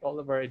connect all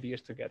of our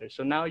ideas together.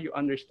 So now you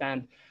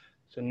understand.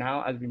 So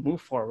now as we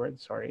move forward,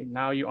 sorry,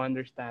 now you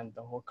understand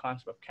the whole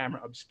concept of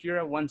camera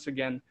obscura. Once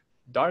again,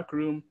 dark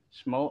room,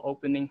 small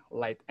opening,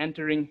 light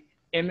entering,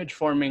 image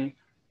forming,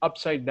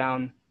 upside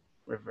down,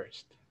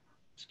 reversed.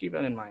 Just keep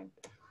that in mind.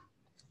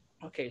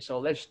 Okay, so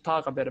let's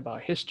talk a bit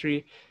about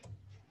history.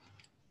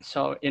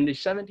 So in the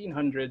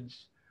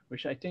 1700s,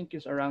 which I think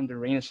is around the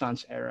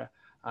Renaissance era,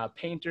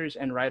 painters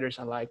and writers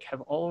alike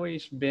have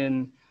always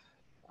been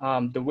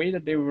the way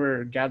that they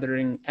were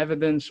gathering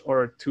evidence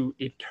or to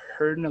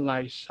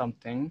eternalize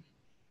something,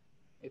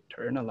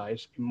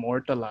 eternalize,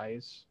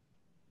 immortalize,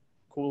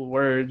 cool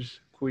words,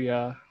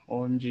 kuya,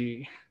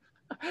 OMG.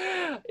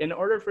 In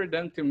order for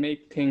them to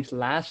make things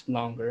last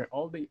longer,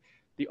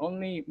 the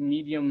only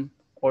medium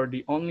or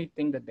the only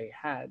thing that they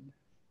had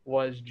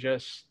was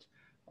just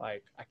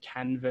like a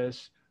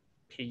canvas,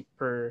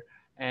 paper,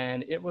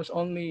 and it was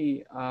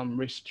only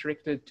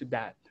restricted to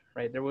that,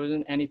 right? There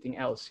wasn't anything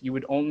else. You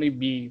would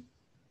only,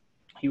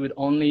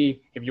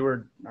 if you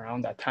were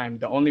around that time,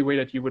 the only way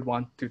that you would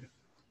want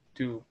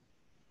to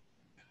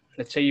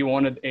let's say you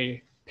wanted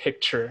a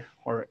picture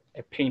or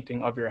a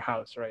painting of your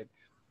house, right?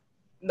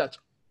 That's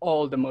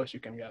all the most you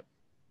can get,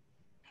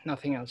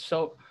 nothing else.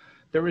 So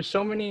there were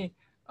so many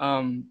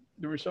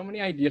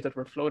ideas that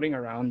were floating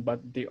around, but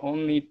the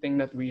only thing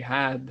that we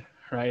had,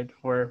 right,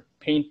 were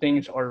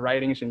paintings or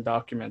writings in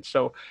documents.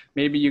 So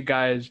maybe you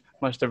guys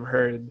must have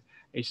heard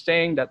a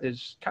saying that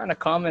is kind of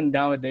common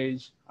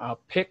nowadays,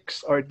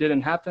 pics or it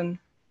didn't happen.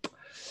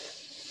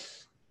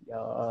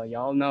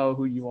 Y'all know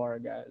who you are,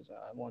 guys.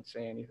 I won't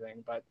say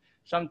anything, but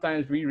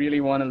sometimes we really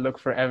want to look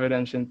for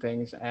evidence in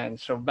things. And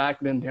so back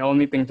then, the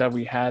only things that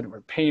we had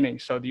were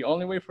paintings. So the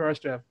only way for us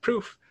to have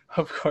proof,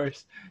 of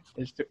course,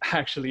 is to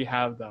actually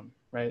have them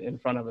right in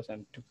front of us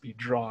and to be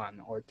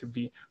drawn or to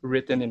be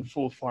written in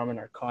full form in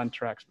our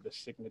contracts with a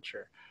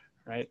signature,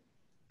 right?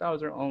 That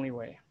was our only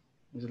way.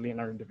 It was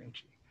Leonardo da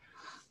Vinci.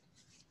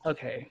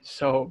 Okay,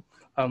 so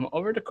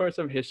over the course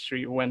of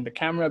history, when the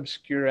camera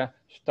obscura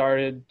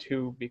started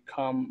to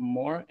become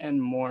more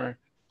and more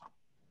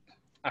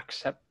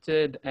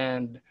accepted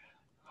and,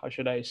 how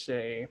should I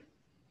say,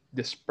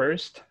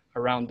 dispersed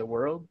around the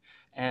world,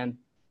 and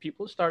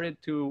people started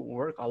to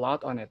work a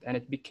lot on it, and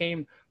it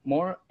became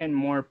more and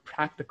more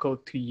practical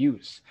to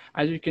use.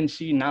 As you can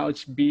see now,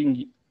 it's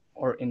being,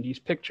 or in these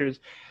pictures,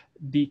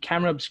 the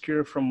camera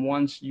obscura from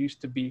once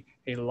used to be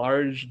a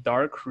large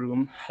dark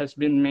room has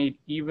been made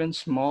even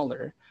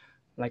smaller.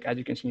 Like as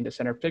you can see in the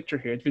center picture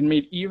here, it's been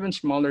made even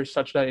smaller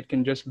such that it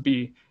can just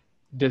be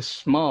this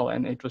small,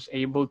 and it was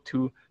able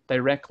to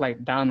direct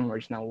light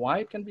downwards. Now, why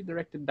it can be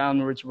directed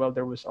downwards? Well,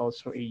 there was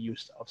also a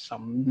use of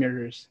some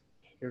mirrors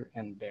here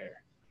and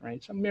there,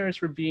 right? Some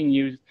mirrors were being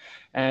used,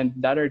 and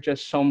that are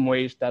just some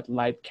ways that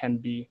light can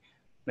be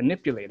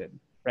manipulated,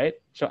 right?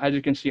 So as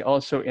you can see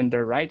also in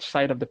the right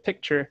side of the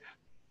picture,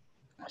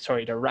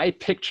 sorry, the right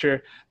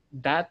picture,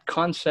 that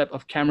concept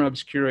of camera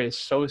obscura is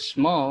so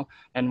small.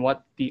 And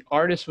what the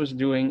artist was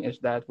doing is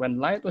that when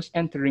light was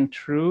entering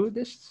through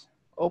this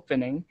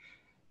opening,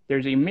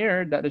 there's a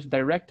mirror that is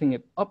directing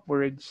it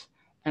upwards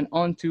and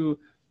onto,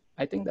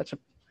 I think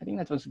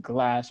that was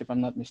glass, if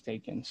I'm not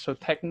mistaken. So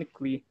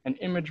technically an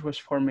image was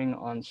forming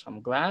on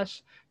some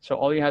glass. So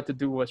all you had to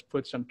do was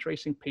put some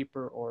tracing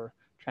paper or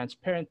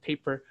transparent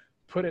paper,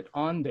 put it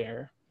on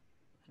there,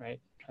 right?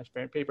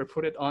 Transparent paper,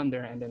 put it on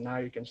there, and then now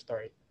you can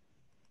start.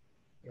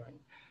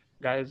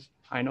 Guys,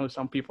 I know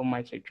some people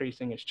might say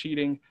tracing is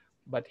cheating,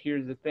 but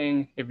here's the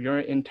thing. If your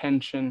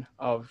intention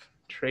of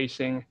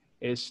tracing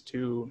is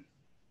to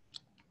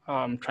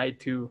try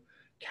to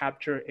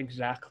capture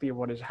exactly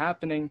what is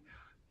happening,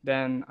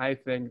 then I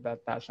think that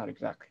that's not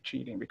exactly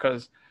cheating,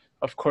 because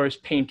of course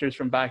painters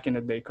from back in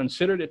the day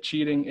considered it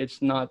cheating.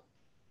 It's not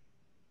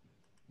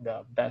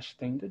the best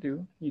thing to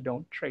do. You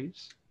don't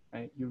trace,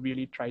 right? You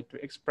really try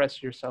to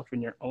express yourself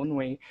in your own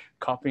way.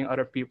 Copying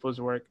other people's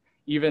work,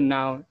 even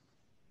now,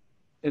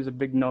 is a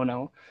big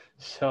no-no.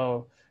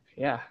 So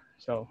yeah,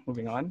 so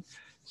moving on.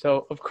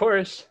 So of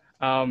course,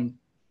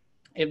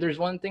 if there's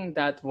one thing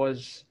that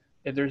was,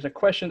 if there's a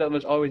question that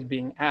was always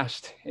being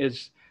asked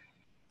is,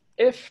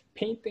 if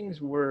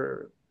paintings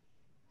were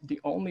the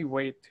only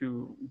way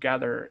to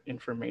gather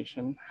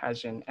information,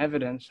 as in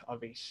evidence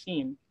of a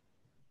scene,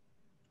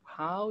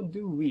 how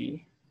do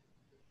we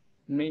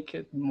make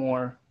it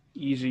more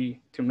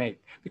easy to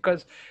make?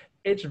 Because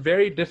it's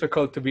very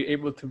difficult to be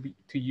able to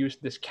use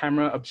this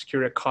camera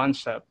obscura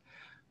concept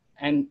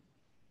and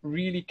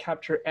really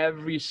capture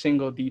every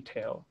single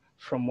detail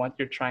from what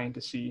you're trying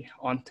to see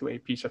onto a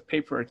piece of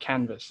paper or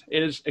canvas.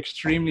 It is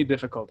extremely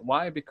difficult.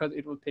 Why? Because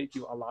it will take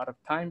you a lot of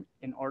time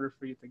in order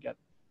for you to get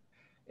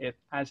it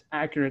as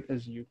accurate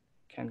as you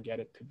can get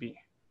it to be,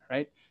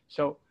 right?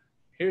 So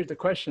here's the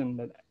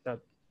question that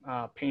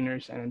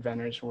painters and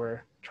inventors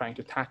were trying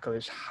to tackle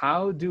is,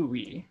 how do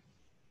we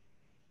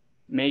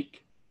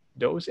make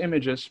those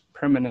images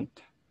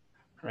permanent,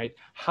 right?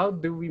 How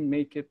do we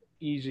make it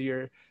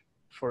easier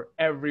for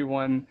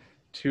everyone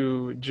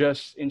to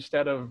just,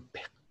 instead of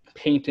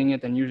painting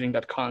it and using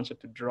that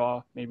concept to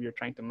draw. Maybe you're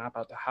trying to map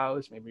out the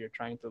house. Maybe you're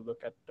trying to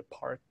look at the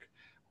park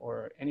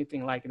or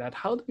anything like that.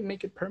 How do we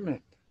make it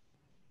permanent?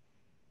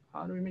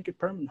 How do we make it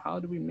permanent? How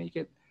do we make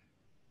it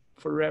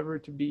forever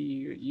to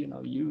be,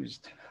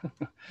 used?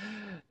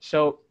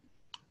 So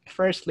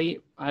firstly,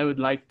 I would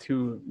like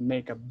to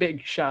make a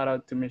big shout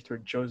out to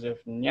Mr. Joseph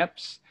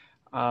Niepce.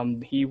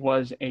 He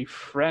was a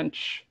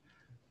French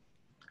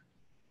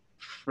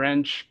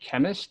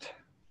chemist,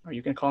 or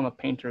you can call him a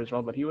painter as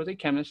well, but he was a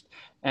chemist.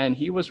 And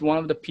he was one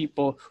of the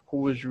people who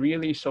was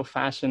really so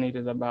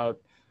fascinated about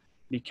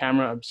the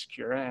camera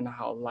obscura and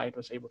how light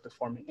was able to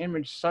form an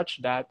image, such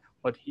that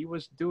what he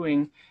was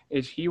doing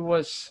is he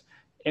was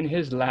in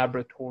his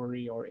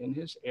laboratory or in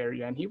his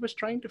area, and he was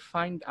trying to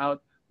find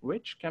out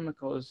which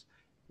chemicals,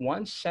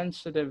 once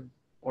sensitive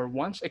or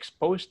once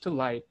exposed to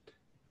light,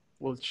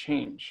 will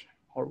change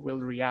or will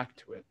react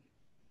to it.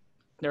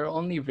 There are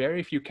only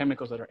very few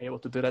chemicals that are able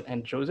to do that,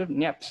 and Joseph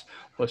Niepce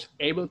was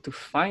able to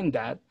find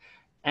that.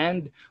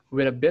 And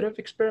with a bit of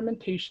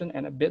experimentation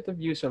and a bit of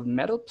use of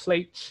metal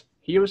plates,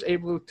 he was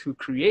able to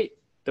create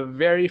the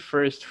very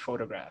first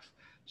photograph.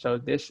 So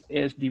this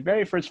is the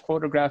very first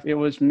photograph. It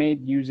was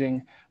made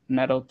using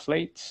metal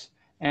plates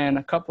and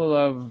a couple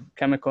of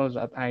chemicals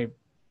that I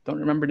don't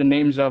remember the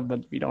names of,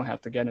 but we don't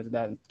have to get into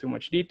that in too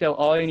much detail.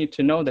 All you need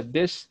to know that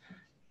this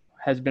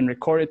has been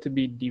recorded to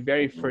be the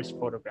very first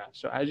photograph.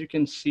 So as you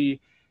can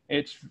see,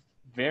 it's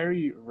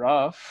very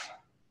rough,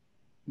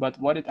 but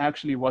what it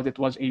actually was, it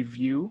was a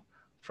view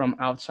from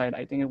outside.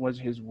 I think it was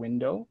his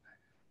window,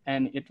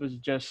 and it was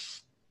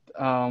just,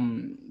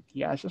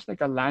 it's just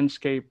like a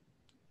landscape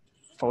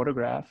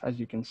photograph, as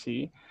you can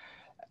see.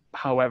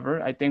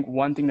 However, I think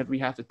one thing that we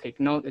have to take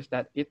note is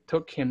that it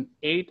took him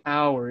 8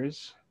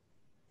 hours.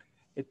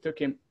 It took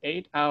him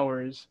 8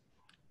 hours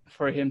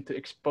for him to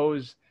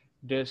expose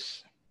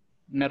this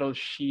metal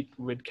sheet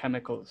with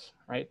chemicals,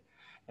 right?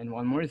 And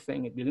one more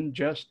thing, it didn't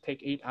just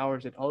take 8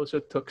 hours, it also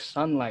took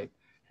sunlight.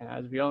 And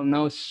as we all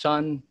know,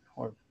 the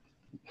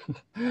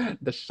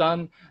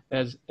sun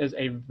is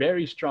a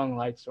very strong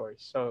light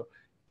source. So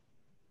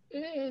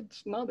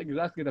it's not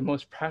exactly the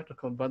most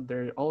practical, but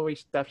there are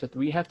always steps that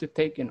we have to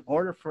take in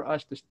order for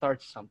us to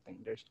start something.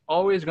 There's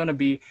always going to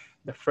be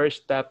the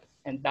first step,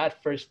 and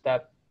that first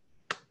step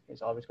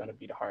is always going to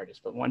be the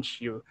hardest. But once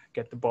you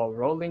get the ball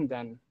rolling,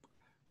 then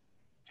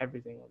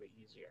everything will be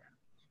easier,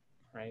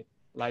 right?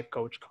 Life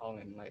coach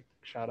Collin, like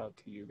shout out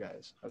to you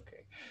guys.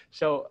 Okay,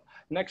 so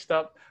next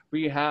up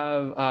we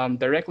have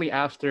directly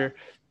after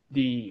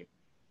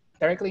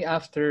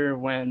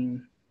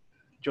when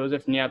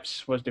Joseph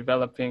Niepce was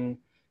developing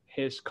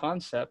his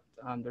concept,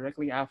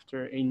 directly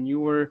after, a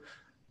newer,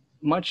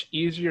 much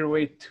easier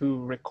way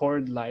to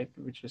record light,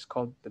 which is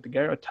called the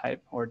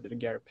daguerreotype or the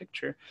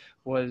daguerreopicture,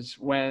 was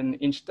when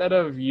instead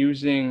of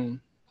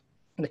using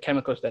the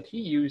chemicals that he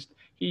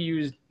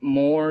used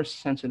more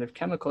sensitive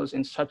chemicals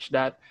in such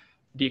that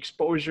the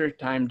exposure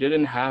time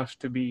didn't have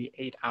to be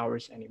 8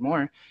 hours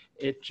anymore.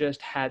 It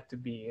just had to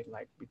be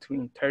like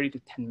between 30 to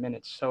 10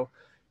 minutes. So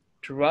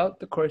throughout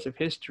the course of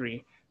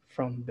history,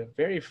 from the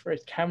very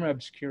first camera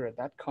obscura,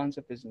 that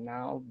concept is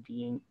now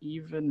being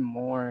even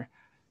more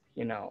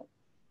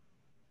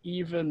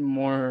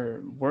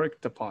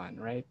worked upon,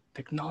 right?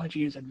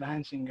 Technology is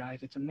advancing,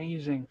 guys. It's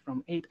amazing.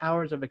 From 8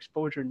 hours of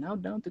exposure now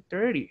down to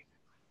 30,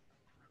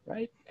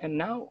 right? And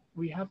now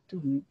we have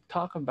to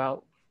talk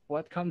about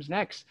what comes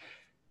next.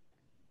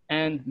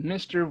 And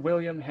Mr.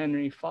 William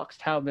Henry Fox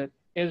Talbot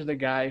is the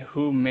guy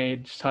who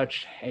made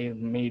such a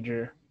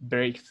major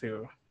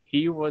breakthrough.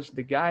 He was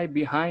the guy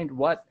behind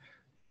what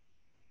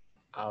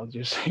I'll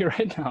just say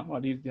right now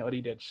what he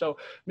did. So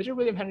Mr.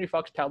 William Henry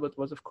Fox Talbot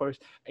was, of course,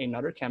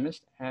 another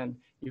chemist, and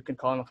you can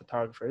call him a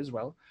photographer as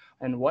well.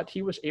 And what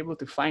he was able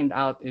to find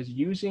out is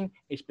using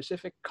a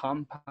specific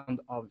compound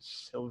of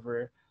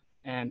silver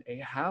and a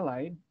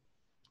halide,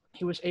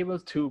 he was able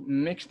to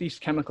mix these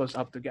chemicals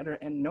up together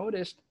and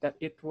noticed that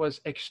it was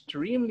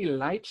extremely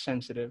light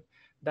sensitive,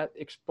 that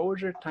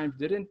exposure time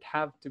didn't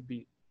have to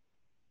be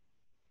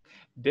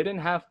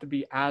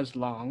as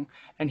long,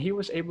 and he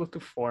was able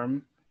to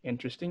form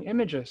interesting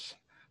images.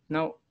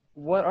 Now,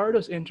 what are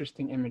those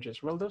interesting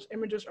images? Well, those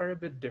images are a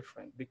bit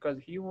different because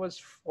he was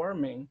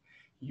forming,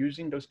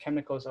 using those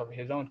chemicals of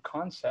his own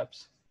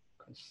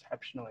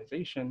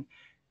conceptualization,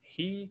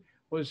 he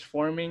was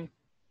forming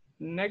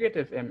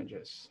negative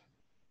images.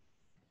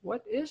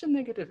 What is a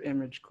negative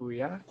image,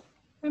 Kuya?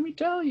 Let me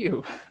tell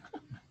you.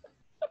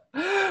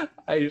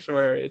 I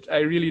swear, I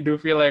really do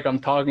feel like I'm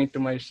talking to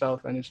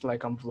myself and it's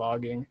like I'm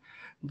vlogging,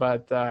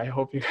 but I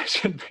hope you guys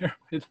can bear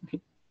with me.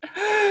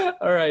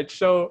 All right,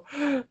 so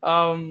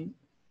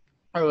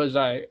where was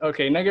I?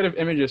 Okay, negative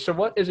images. So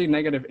what is a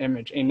negative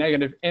image? A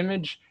negative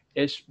image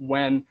is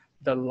when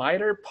the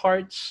lighter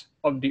parts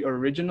of the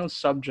original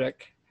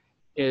subject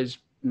is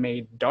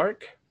made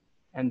dark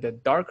and the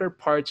darker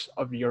parts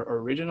of your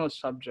original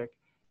subject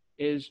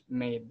is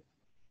made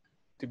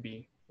to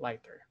be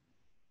lighter.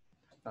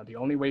 Now, the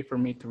only way for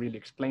me to really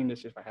explain this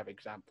is if I have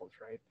examples,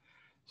 right?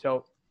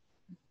 So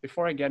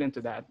before I get into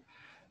that,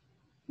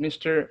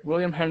 Mr.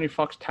 William Henry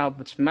Fox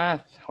Talbot's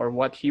math, or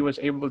what he was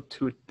able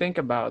to think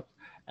about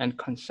and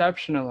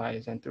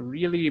conceptualize and to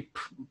really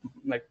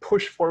like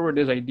push forward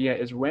his idea,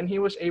 is when he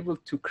was able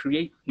to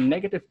create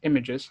negative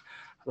images.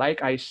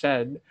 Like I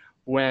said,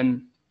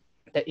 when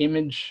the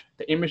image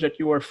that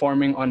you were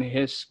forming on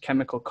his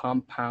chemical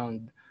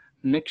compound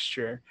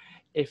mixture,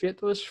 if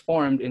it was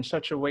formed in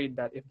such a way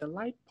that if the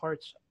light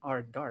parts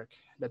are dark,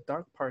 the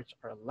dark parts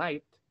are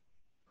light,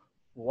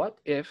 what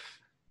if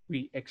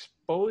we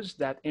expose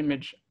that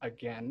image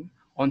again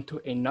onto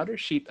another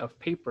sheet of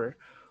paper?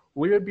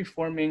 We would be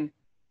forming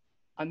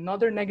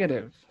another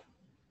negative.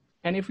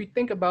 And if we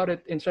think about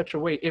it in such a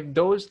way, if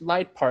those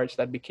light parts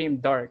that became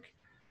dark,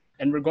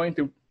 and we're going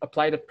to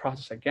apply that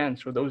process again,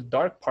 so those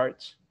dark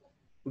parts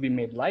will be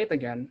made light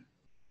again,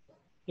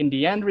 in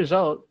the end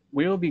result,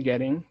 we will be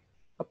getting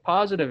a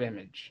positive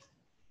image.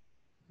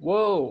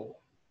 Whoa,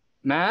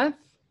 math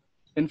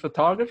in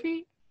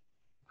photography?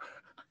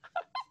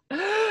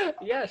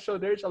 Yeah, so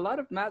there's a lot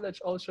of math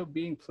that's also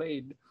being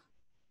played.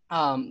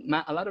 A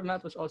lot of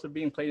math was also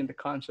being played in the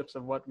concepts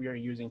of what we are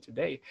using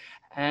today.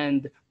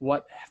 And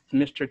what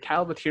Mr.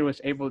 Talbot here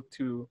was able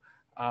to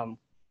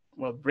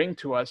bring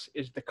to us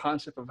is the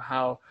concept of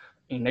how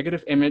a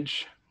negative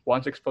image,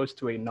 once exposed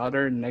to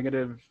another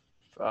negative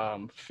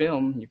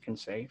film, you can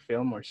say,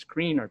 film or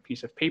screen or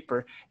piece of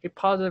paper, a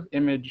positive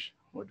image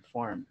would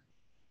form.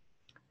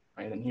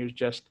 Right? And here's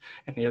just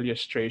an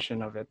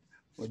illustration of it.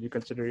 Would you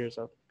consider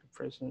yourself a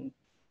person?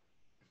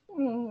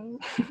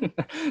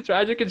 So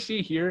as you can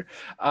see here,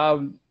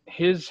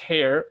 his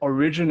hair,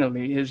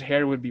 originally, his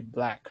hair would be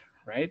black,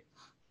 right?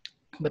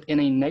 But in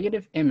a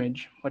negative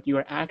image, what you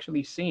are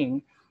actually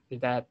seeing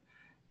is that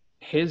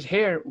his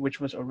hair,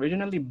 which was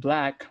originally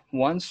black,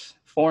 once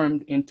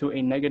formed into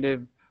a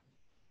negative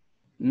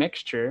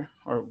mixture,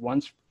 or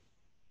once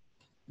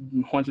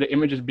the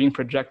image is being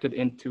projected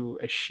into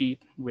a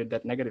sheet with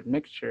that negative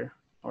mixture,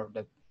 or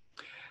that,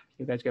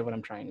 you guys get what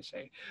I'm trying to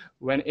say.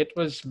 When it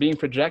was being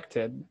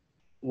projected,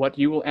 what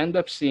you will end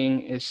up seeing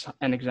is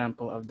an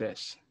example of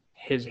this.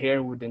 His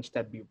hair would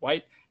instead be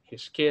white,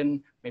 his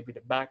skin, maybe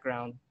the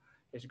background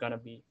is gonna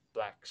be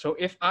black. So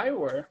if I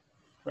were,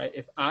 right,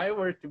 if I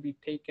were to be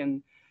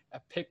taken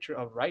a picture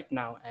of right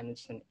now and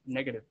it's a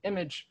negative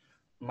image,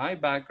 my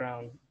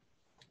background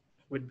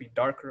would be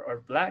darker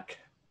or black.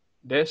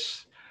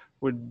 This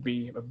would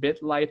be a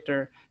bit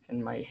lighter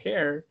and my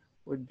hair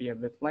would be a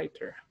bit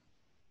lighter,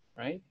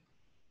 right?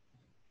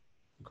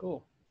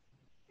 Cool.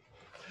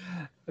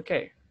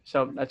 Okay,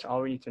 so that's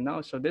all we need to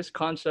know. So this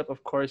concept,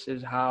 of course,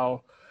 is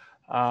how,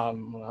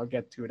 I'll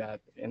get to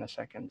that in a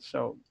second.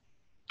 So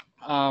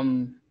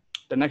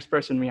the next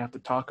person we have to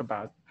talk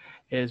about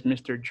is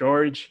Mr.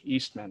 George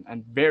Eastman,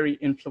 and very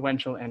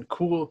influential and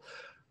cool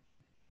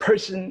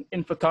person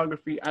in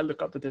photography. I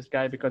look up to this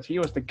guy because he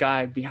was the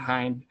guy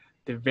behind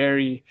the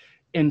very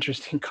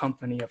interesting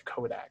company of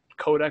Kodak.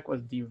 Kodak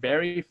was the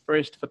very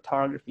first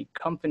photography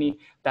company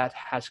that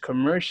has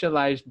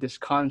commercialized this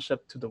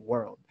concept to the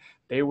world.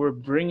 They were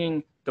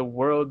bringing the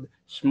world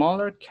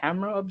smaller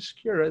camera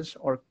obscuras,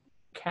 or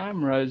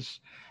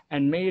cameras,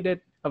 and made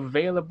it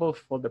available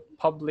for the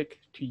public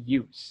to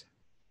use.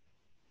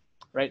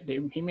 Right?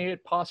 He made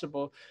it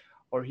possible,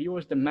 or he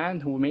was the man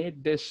who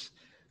made this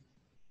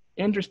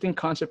interesting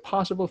concept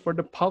possible for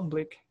the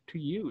public to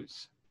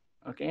use.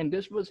 Okay, and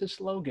this was his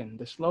slogan.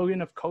 The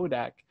slogan of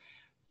Kodak: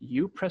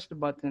 you press the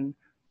button,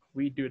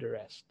 we do the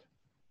rest.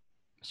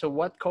 So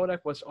what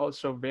Kodak was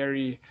also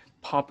very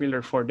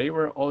popular for, they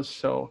were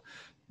also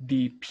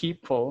the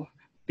people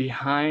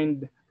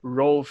behind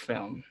roll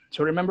film.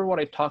 So remember what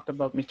I talked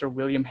about Mr.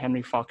 William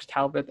Henry Fox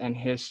Talbot and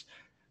his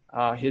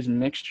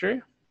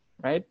mixture,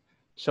 right?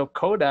 So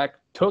Kodak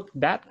took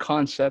that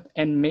concept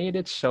and made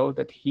it so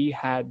that he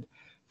had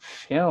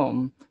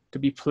film to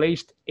be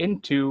placed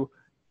into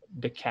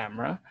the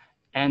camera,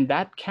 and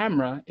that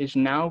camera is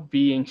now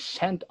being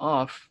sent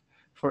off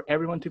for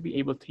everyone to be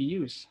able to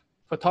use.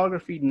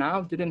 Photography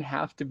now didn't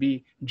have to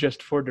be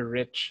just for the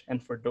rich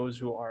and for those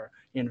who are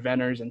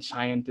inventors and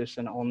scientists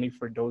and only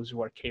for those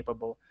who are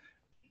capable.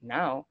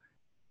 Now,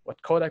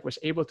 what Kodak was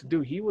able to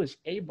do, they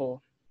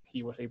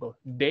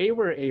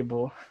were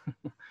able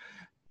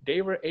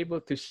they were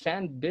able to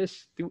send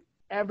this to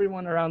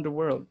everyone around the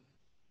world,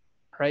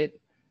 right?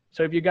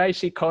 So if you guys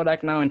see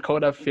Kodak now and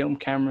Kodak film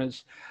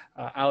cameras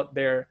out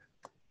there,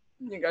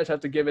 you guys have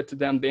to give it to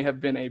them. They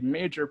have been a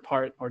major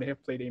part, or they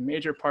have played a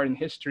major part in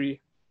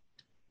history,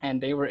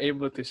 and they were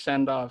able to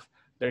send off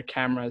their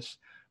cameras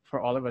for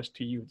all of us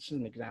to use. This is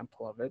an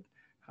example of it.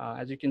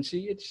 As you can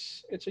see,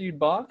 it's a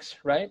box,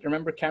 right?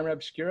 Remember camera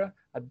obscura,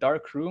 a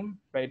dark room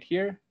right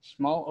here,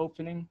 small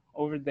opening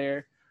over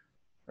there,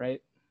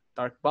 right?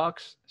 Dark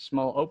box,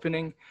 small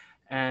opening.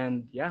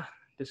 And yeah,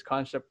 this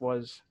concept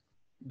was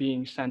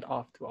being sent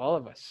off to all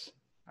of us,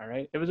 all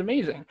right? It was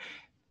amazing.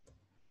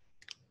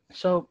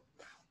 So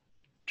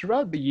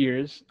throughout the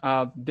years,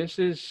 this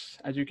is,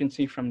 as you can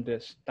see from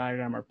this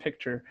diagram or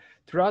picture,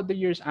 throughout the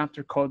years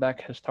after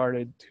Kodak has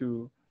started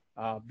to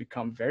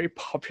become very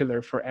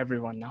popular for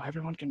everyone. Now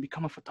everyone can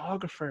become a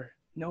photographer,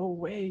 No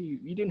way.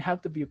 You didn't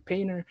have to be a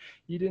painter.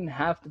 You didn't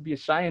have to be a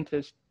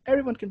scientist.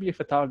 Everyone can be a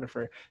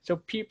photographer. So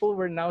people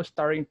were now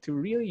starting to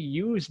really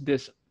use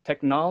this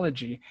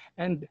technology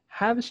and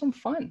have some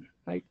fun.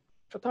 Like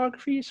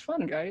photography is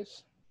fun,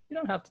 guys. You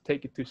don't have to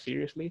take it too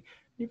seriously.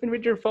 Even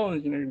with your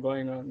phones, you're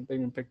going on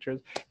taking pictures.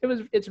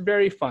 It's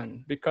very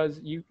fun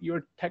because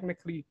you're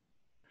technically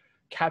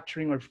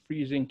capturing or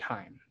freezing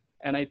time.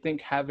 And I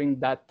think having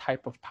that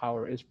type of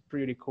power is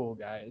pretty cool,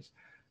 guys.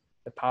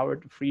 The power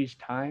to freeze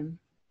time,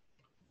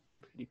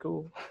 pretty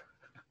cool.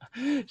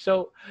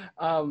 So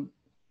um,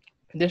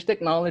 this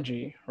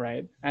technology,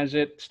 right, as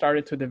it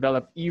started to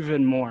develop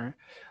even more,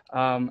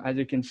 as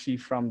you can see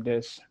from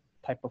this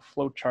type of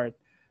flow chart,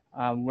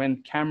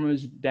 when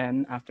cameras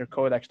then, after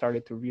Kodak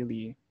started to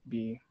really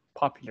be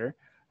popular,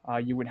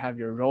 you would have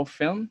your roll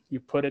film, you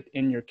put it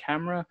in your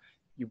camera,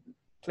 you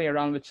play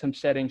around with some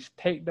settings,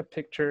 take the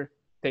picture,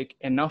 take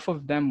enough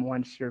of them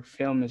once your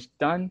film is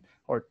done,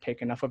 or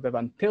take enough of them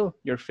until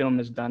your film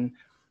is done,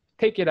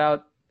 take it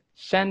out,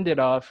 send it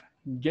off,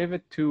 give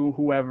it to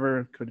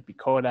whoever, could be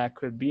Kodak,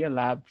 could be a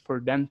lab, for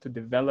them to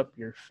develop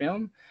your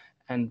film.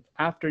 And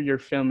after your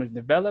film is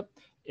developed,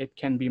 it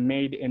can be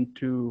made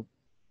into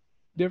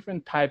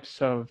different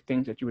types of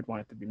things that you would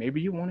want it to be.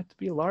 Maybe you want it to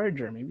be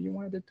larger, maybe you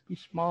wanted it to be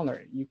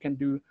smaller. You can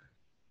do,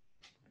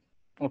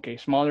 okay,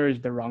 smaller is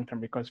the wrong term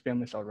because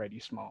film is already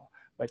small,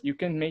 but you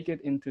can make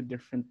it into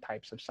different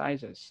types of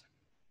sizes.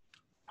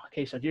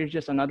 Okay, so here's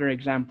just another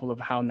example of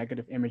how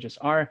negative images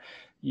are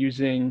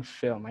using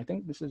film. I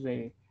think this is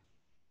a,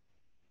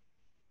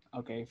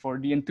 okay, for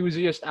the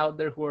enthusiasts out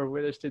there who are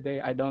with us today,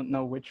 I don't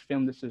know which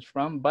film this is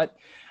from, but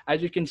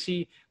as you can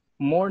see,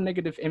 more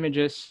negative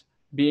images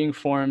being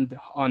formed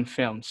on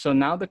film. So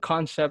now the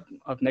concept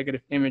of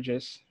negative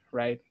images,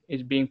 right,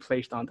 is being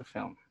placed onto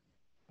film.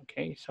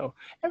 Okay, so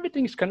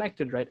everything is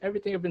connected, right?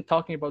 Everything I've been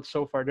talking about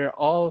so far, they're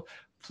all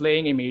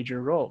playing a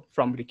major role,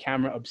 from the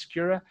camera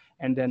obscura,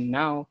 and then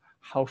now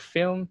how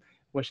film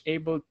was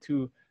able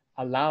to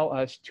allow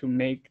us to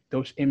make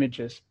those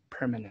images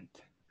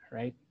permanent,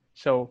 right?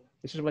 So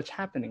this is what's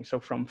happening. So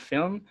from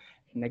film,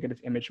 a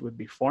negative image would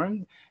be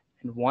formed.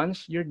 And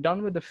once you're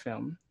done with the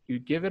film, you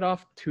give it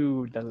off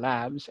to the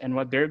labs, and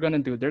what they're going to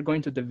do, they're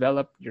going to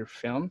develop your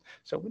film.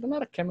 So with a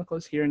lot of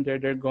chemicals here and there,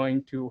 they're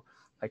going to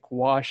like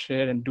wash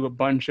it and do a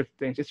bunch of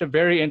things. It's a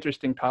very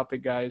interesting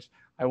topic, guys.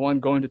 I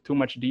won't go into too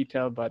much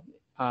detail, but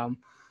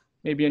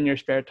maybe in your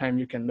spare time,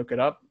 you can look it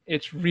up.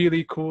 It's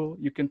really cool.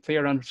 You can play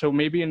around. So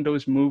maybe in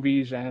those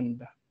movies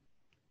and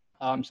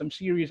some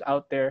series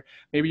out there,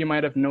 maybe you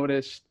might have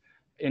noticed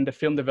in the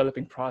film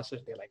developing process,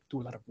 they like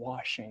do a lot of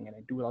washing and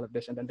they do a lot of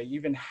this, and then they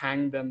even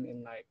hang them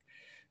in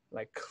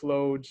like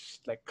clothes,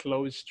 like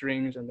clothes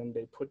strings, and then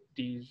they put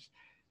these,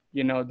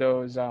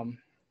 those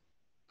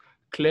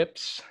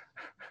clips.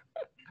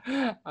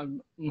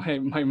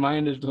 My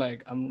mind is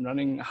like, I'm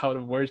running out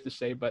of words to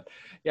say, but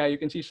yeah, you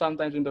can see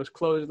sometimes in those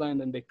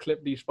clotheslines and they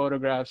clip these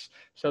photographs.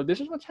 So this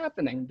is what's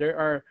happening. There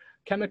are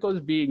chemicals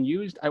being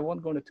used. I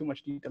won't go into too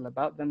much detail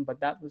about them, but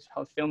that was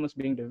how film was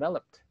being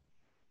developed.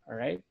 All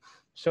right.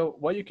 So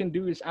what you can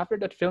do is, after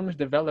that film is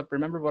developed,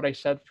 remember what I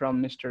said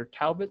from Mr.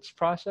 Talbot's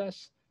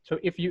process. So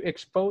if you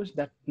expose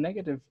that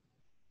negative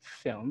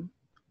film,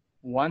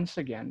 once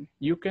again,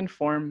 you can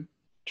form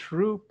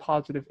true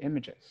positive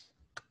images.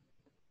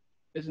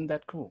 Isn't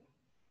that cool,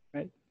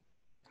 right?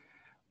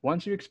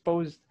 Once you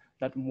expose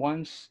that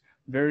once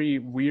very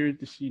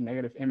weird to see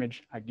negative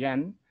image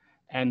again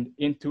and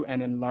into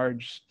an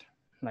enlarged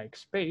like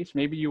space,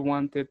 maybe you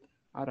want it,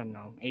 I don't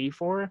know,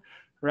 A4,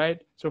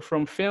 right? So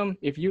from film,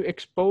 if you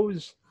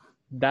expose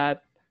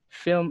that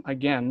film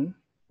again,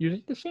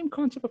 using the same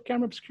concept of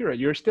camera obscura,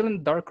 you're still in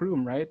the dark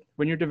room, right?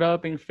 When you're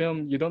developing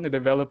film, you don't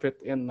develop it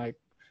in like,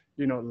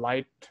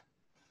 light,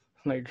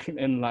 like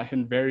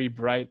in very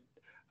bright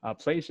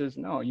places.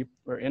 No, you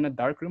are in a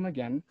dark room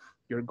again.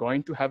 You're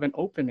going to have an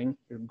opening.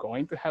 You're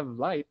going to have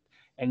light,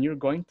 and you're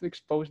going to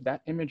expose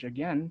that image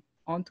again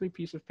onto a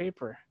piece of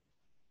paper,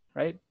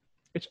 right?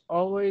 It's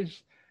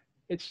always,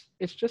 it's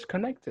just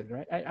connected,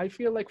 right? I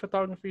feel like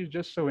photography is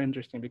just so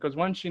interesting because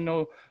once you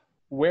know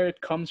where it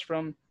comes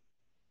from,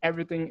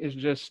 everything is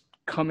just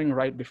coming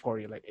right before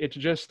you. Like it's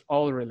just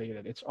all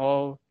related. It's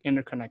all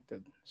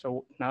interconnected.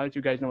 So now that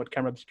you guys know what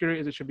camera obscura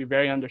is, it should be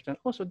very understand.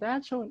 Oh, so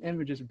that's how an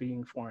image is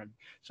being formed.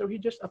 So he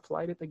just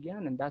applied it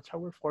again, and that's how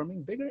we're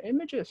forming bigger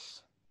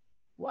images.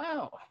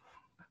 Wow.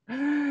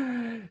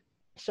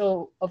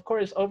 So of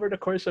course, over the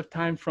course of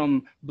time,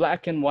 from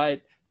black and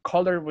white,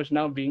 color was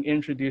now being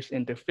introduced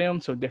into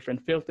film. So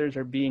different filters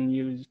are being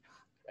used,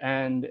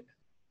 and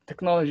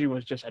technology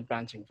was just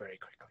advancing very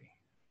quickly,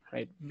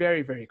 right?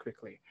 Very, very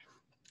quickly.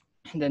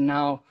 And then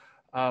now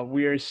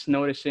we're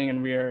noticing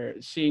and we're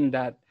seeing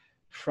that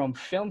from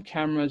film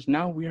cameras,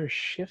 now we are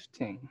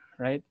shifting,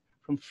 right?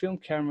 From film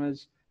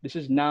cameras, this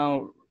is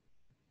now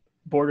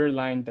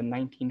borderline the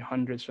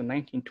 1900s, so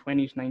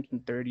 1920s,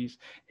 1930s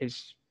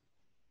is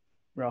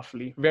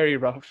roughly, very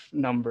rough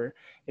number,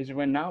 is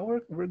when now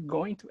we're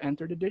going to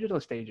enter the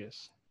digital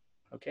stages,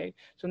 okay?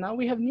 So now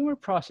we have newer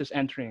process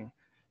entering,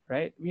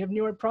 right? We have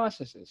newer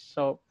processes.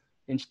 So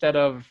instead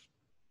of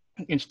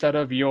instead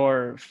of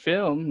your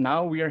film,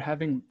 now we are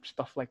having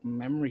stuff like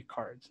memory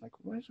cards. Like,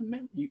 what is a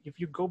memory? If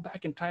you go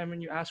back in time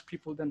and you ask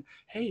people, then,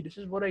 hey, this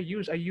is what I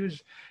use. I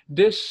use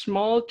this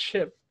small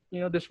chip.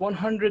 You know, this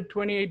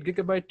 128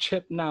 gigabyte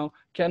chip now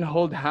can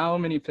hold how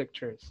many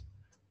pictures,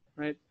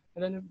 right?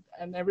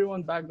 And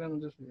everyone back then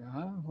was just,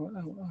 huh?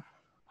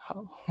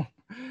 How?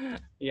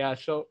 Yeah,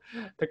 so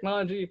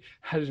technology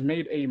has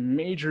made a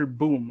major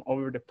boom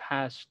over the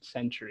past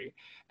century.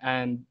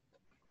 And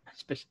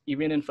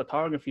even in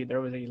photography,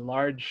 there was a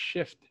large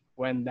shift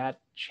when that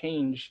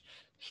change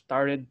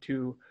started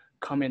to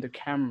come into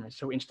cameras.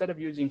 So instead of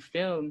using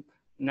film,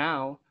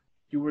 now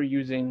you were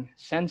using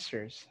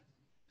sensors,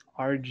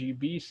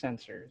 RGB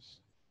sensors,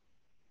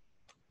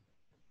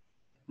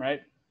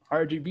 right?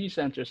 RGB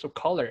sensors, so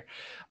color.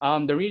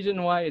 The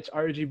reason why it's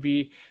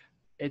RGB,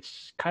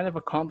 it's kind of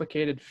a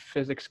complicated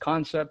physics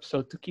concept.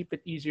 So to keep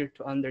it easier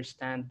to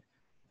understand,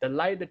 the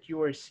light that you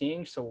are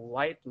seeing, so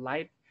white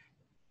light,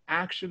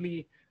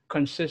 actually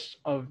consists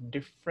of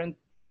different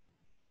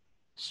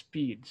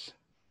speeds.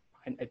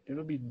 And it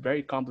will be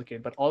very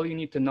complicated, but all you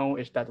need to know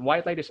is that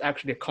white light is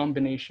actually a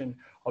combination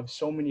of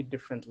so many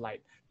different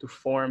light to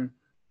form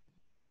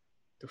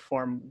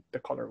the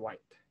color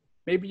white.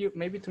 Maybe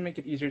to make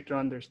it easier to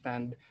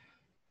understand,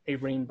 a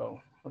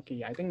rainbow. Okay,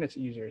 yeah, I think that's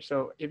easier.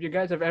 So if you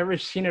guys have ever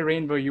seen a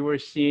rainbow, you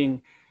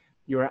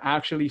are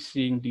actually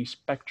seeing the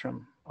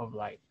spectrum of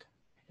light.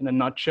 In a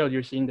nutshell,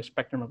 you're seeing the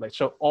spectrum of light.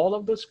 So all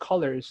of those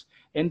colors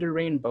in the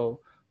rainbow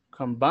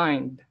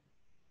combined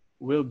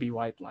will be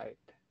white light.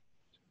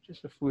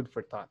 Just a food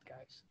for thought,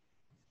 guys.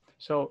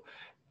 So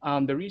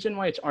the reason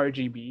why it's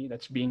RGB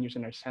that's being used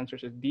in our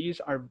sensors is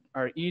these are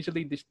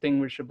easily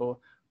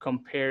distinguishable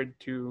compared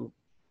to,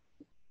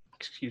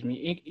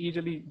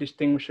 easily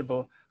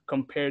distinguishable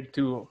compared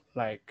to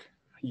like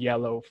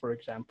yellow, for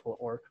example,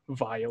 or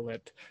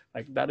violet.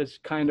 Like that is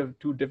kind of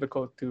too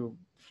difficult to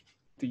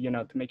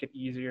make it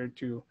easier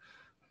to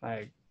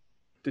like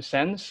to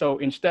sense. So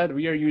instead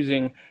we are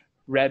using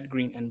red,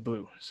 green, and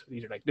blue. So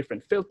these are like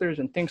different filters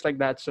and things like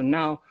that. So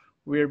now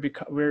we're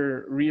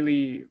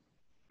really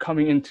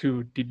coming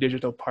into the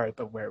digital part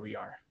of where we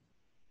are,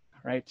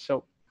 right?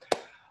 So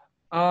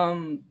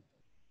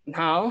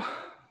now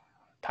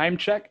time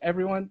check,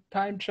 everyone,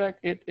 time check.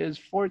 It is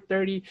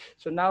 4:30.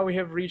 So now we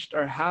have reached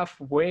our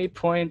halfway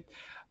point.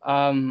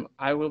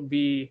 I will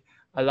be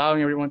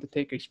allowing everyone to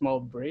take a small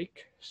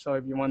break. So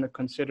if you want to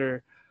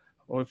consider,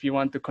 or if you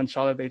want to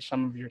consolidate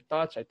some of your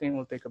thoughts, I think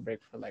we'll take a break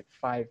for like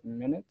 5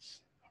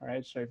 minutes. All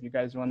right. So if you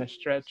guys want to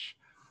stretch,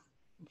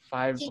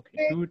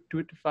 Teacher,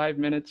 2 to 5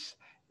 minutes.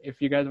 If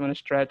you guys want to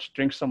stretch,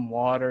 drink some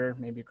water,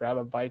 maybe grab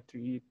a bite to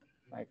eat.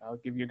 Like I'll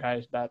give you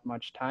guys that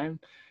much time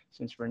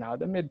since we're now at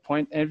the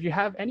midpoint. And if you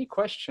have any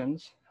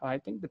questions, I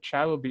think the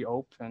chat will be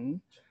open,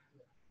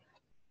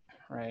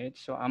 right?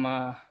 So I'm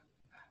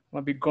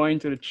gonna be going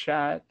to the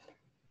chat.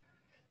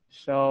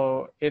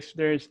 So if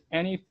there's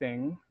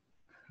anything,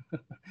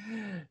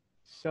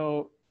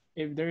 so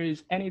if there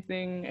is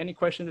anything, any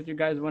question that you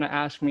guys want to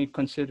ask me,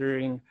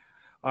 considering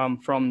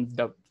from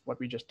what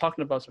we just talked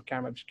about, so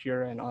camera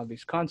obscura and all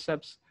these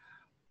concepts,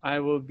 I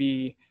will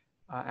be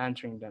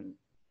answering them.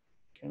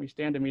 Can we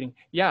stay in the meeting?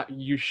 Yeah,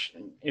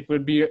 it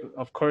would be,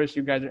 of course,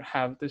 you guys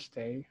have to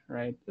stay,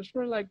 right? Just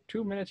for like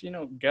 2 minutes,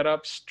 get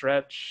up,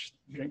 stretch,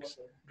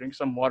 drink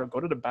some water, go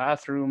to the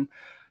bathroom.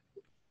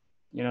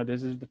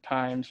 This is the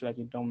time so that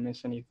you don't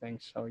miss anything.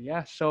 So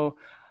yeah, so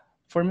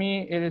for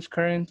me, it is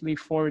currently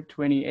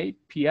 4:28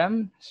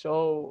 p.m.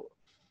 So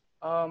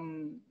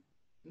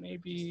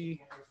maybe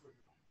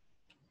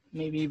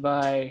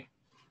by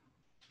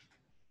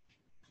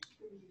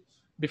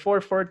before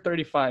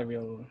 4:35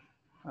 we'll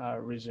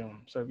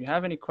resume. So if you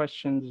have any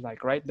questions,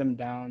 like write them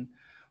down,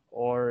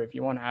 or if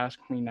you want to ask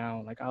me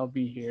now, like I'll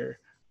be here.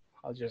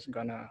 I'll just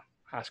gonna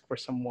ask for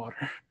some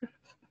water.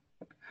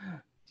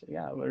 So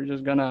yeah, we're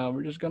just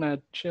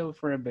gonna chill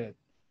for a bit.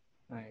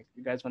 Like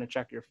you guys want to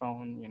check your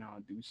phone,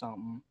 do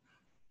something.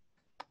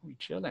 We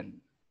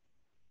chilling.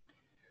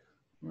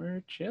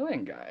 We're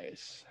chilling,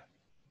 guys.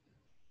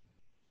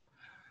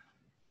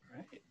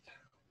 Right.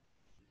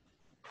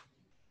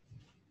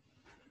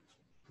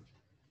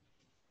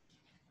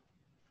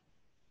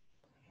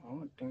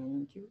 Oh,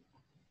 thank you.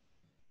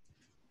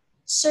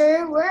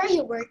 sir, where are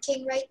you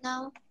working right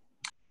now?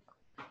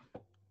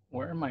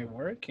 Where am I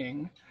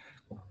working?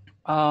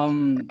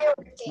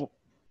 Working.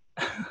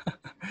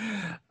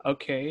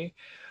 Okay.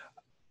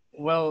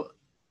 Well,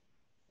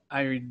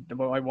 I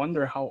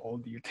wonder how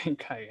old do you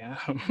think I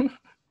am?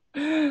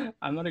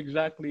 I'm not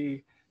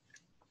exactly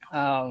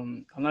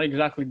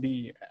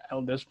the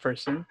eldest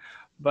person,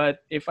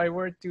 but if I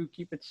were to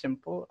keep it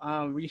simple,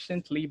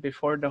 recently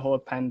before the whole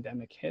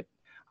pandemic hit,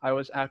 I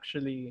was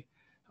actually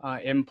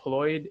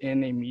employed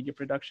in a media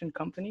production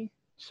company.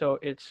 So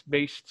it's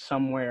based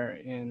somewhere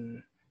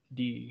in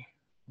the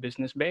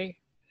Business Bay.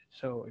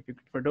 So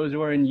for those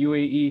who are in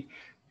UAE,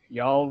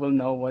 y'all will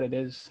know what it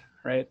is,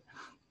 right?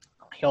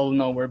 Y'all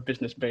know where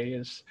Business Bay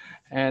is.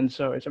 And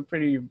so it's a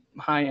pretty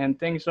high end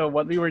thing. So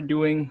what we were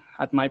doing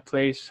at my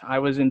place, I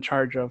was in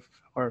charge of,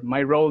 or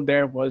my role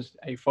there was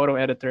a photo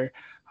editor.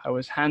 I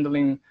was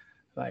handling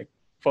like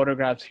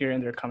photographs here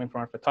and there coming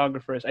from our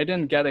photographers. I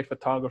didn't get a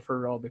photographer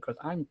role because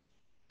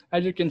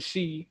as you can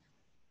see,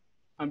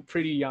 I'm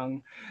pretty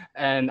young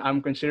and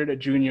I'm considered a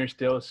junior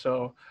still.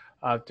 So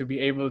to be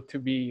able to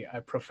be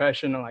a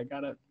professional, I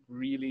gotta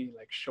really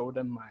like show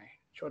them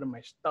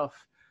my stuff.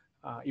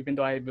 Even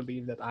though I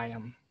believe that I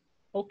am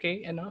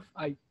okay enough,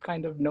 I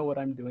kind of know what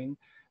I'm doing.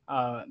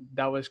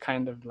 That was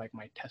kind of like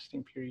my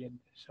testing period.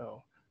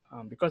 So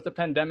because the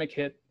pandemic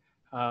hit,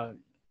 uh,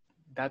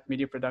 that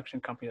media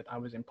production company that I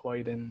was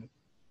employed in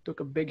took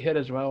a big hit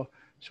as well.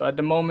 So at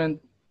the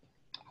moment,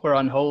 we're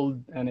on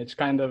hold and it's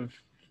kind of,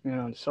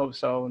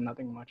 so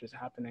nothing much is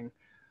happening.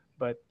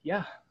 But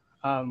yeah,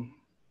 um,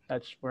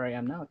 that's where I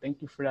am now.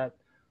 Thank you for that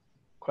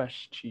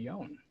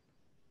question.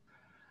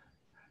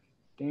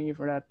 Thank you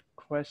for that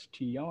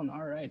question.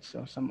 All right,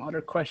 so some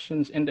other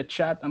questions in the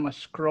chat. I'm gonna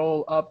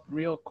scroll up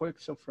real quick.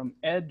 So from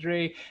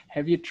Edre,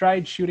 have you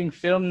tried shooting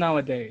film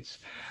nowadays?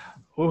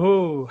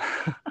 Woohoo!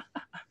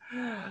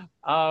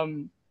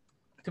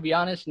 To be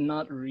honest,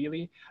 not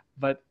really,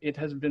 but it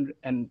has been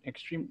an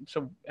extreme.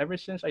 So ever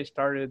since I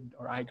started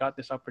or I got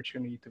this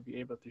opportunity to be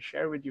able to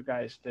share with you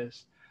guys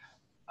this,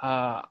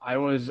 I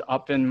was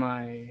up in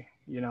my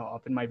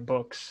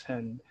books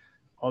and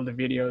all the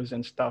videos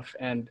and stuff,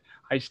 and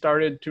I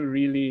started to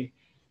really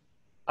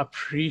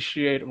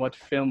appreciate what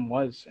film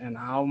was and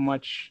how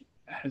much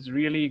has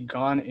really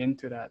gone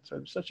into that. So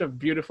it's such a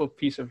beautiful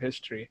piece of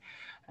history,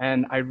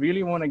 and I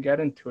really want to get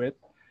into it.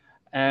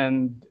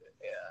 And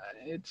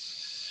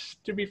it's,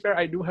 to be fair,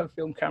 I do have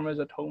film cameras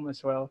at home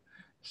as well,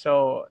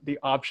 so the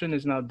option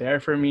is now there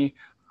for me.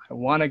 I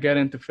want to get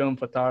into film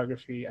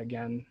photography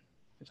again,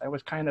 because I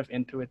was kind of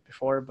into it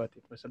before, but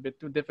it was a bit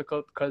too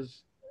difficult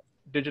because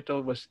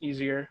digital was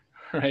easier.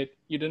 Right?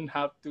 You didn't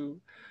have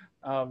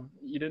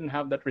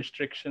that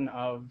restriction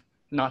of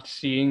not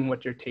seeing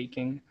what you're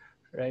taking,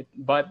 right?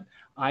 But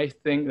I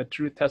think the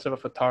true test of a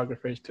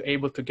photographer is to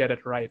able to get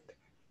it right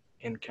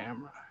in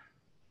camera.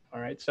 All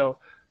right, so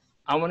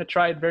I want to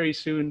try it very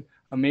soon.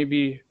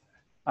 Maybe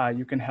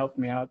you can help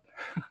me out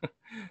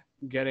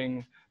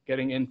getting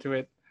into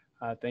it.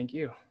 Thank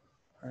you.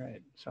 All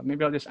right, so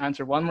maybe I'll just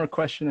answer one more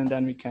question and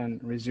then we can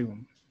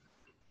resume.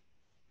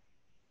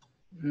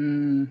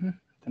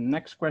 The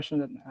next question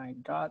that I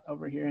got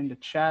over here in the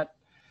chat: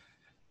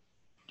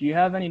 do you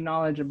have any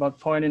knowledge about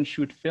point and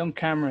shoot film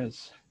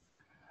cameras?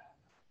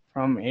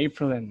 From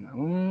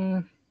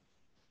Aprilin.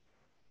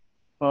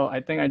 Well,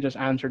 I think I just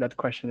answered that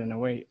question in a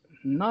way.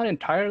 Not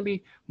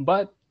entirely,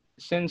 but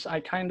since I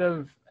kind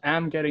of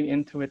am getting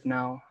into it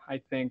now, I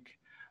think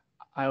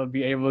I'll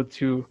be able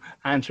to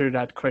answer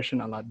that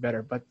question a lot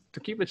better. But to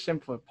keep it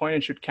simple, point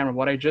and shoot camera,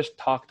 what I just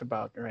talked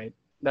about, right?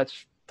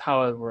 That's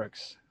how it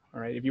works. All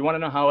right. If you want to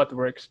know how it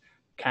works,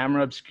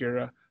 camera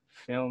obscura,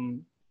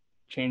 film,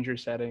 change your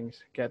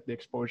settings, get the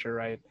exposure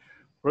right.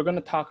 We're going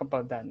to talk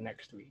about that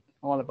next week,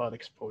 all about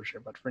exposure.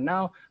 But for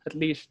now, at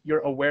least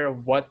you're aware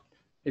of what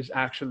is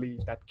actually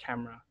that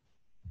camera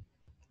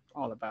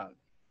all about.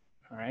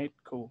 All right,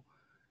 cool.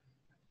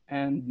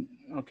 And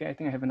okay, I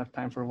think I have enough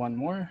time for one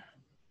more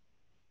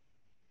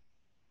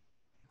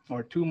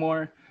or two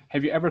more.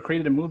 Have you ever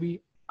created a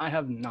movie? I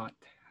have not.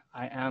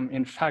 I am,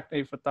 in fact,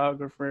 a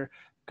photographer,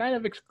 kind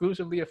of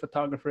exclusively a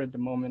photographer at the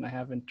moment. I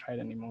haven't tried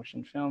any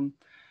motion film.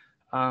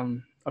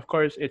 Of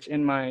course, it's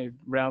in my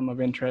realm of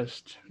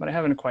interest, but I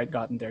haven't quite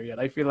gotten there yet.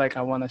 I feel like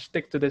I want to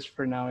stick to this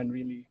for now and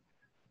really,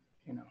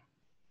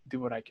 do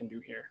what I can do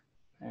here.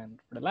 And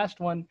for the last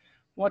one,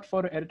 what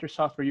photo editor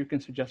software you can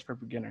suggest for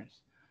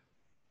beginners?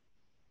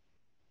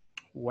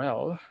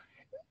 Well,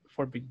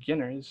 for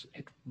beginners,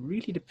 it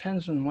really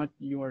depends on what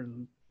you are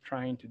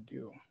trying to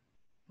do,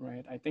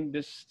 right? I think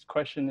this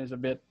question is a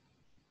bit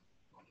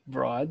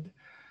broad.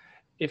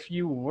 If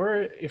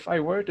I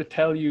were to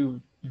tell you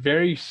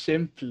very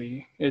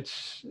simply,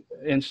 it's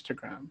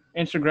Instagram.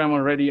 Instagram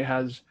already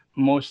has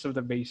most of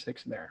the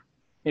basics there.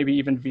 Maybe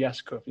even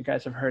Viasco. If you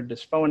guys have heard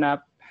this phone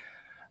app,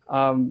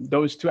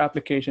 those two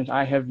applications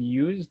I have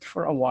used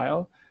for a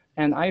while,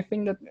 and I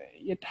think that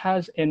it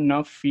has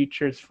enough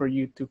features for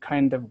you to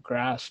kind of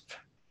grasp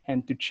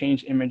and to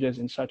change images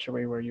in such a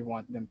way where you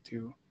want them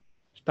to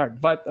start.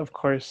 But of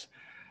course,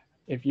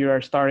 if you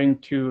are starting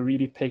to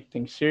really take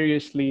things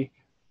seriously,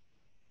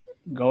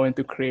 go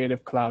into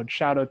Creative Cloud.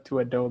 Shout out to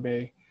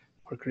Adobe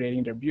for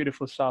creating their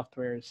beautiful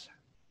softwares.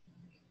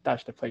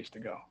 That's the place to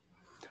go.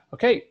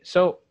 Okay,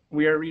 so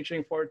we are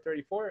reaching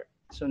 4:34.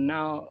 So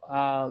now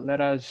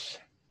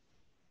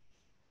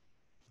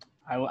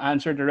I will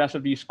answer the rest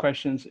of these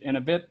questions in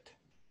a bit.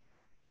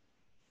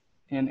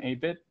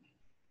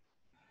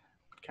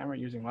 Camera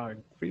using, wow,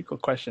 pretty cool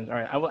questions. All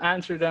right, I will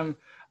answer them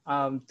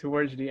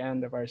towards the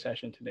end of our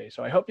session today.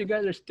 So I hope you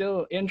guys are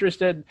still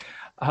interested.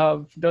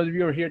 Those of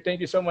you who are here, thank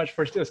you so much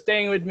for still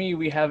staying with me.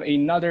 We have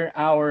another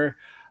hour.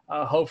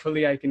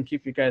 Hopefully I can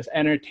keep you guys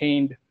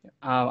entertained.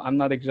 I'm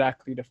not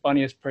exactly the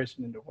funniest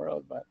person in the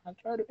world, but I'll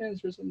try to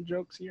answer some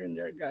jokes here and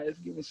there, guys.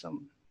 Give me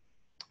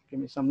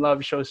some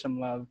love, show some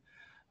love.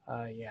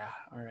 Yeah,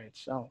 all right,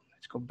 so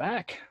let's go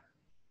back.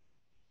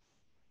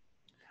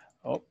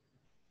 Oh,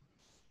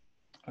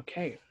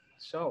 Okay,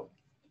 so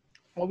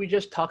what we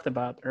just talked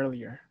about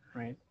earlier,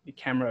 right? The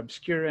camera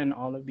obscura and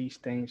all of these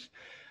things.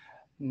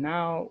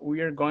 Now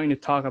we are going to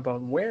talk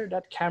about where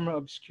that camera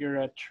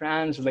obscura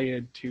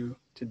translated to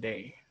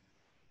today.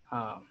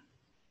 All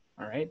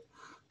right.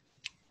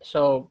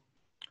 So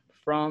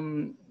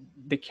from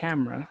the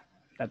camera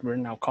that we're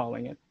now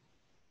calling it,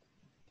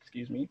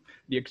 excuse me,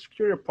 the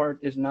obscura part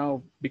is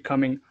now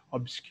becoming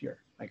obscure.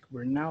 Like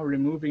we're now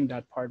removing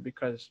that part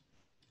because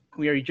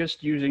we are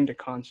just using the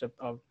concept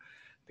of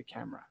the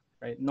camera,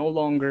 right? No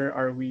longer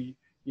are we,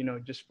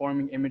 just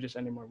forming images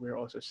anymore. We're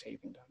also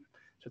saving them.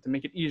 So to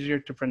make it easier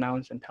to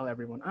pronounce and tell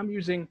everyone, I'm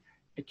using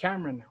a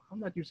camera now. I'm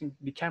not using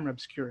the camera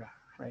obscura,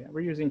 right?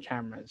 We're using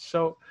cameras.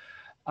 So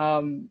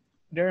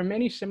there are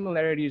many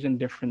similarities and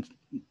difference.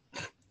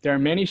 There are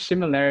many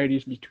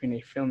similarities between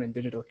a film and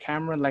digital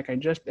camera. Like I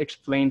just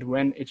explained,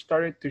 when it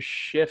started to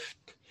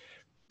shift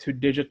to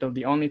digital,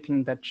 the only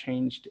thing that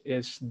changed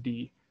is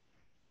the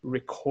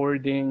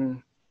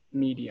recording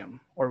medium,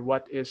 or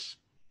what is,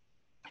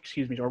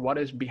 or what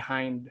is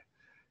behind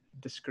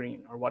the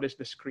screen, or what is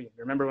the screen.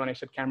 Remember when I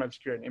said camera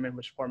obscura, an image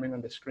was forming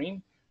on the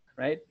screen,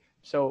 right?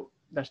 So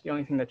that's the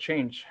only thing that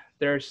changed.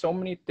 There are so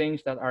many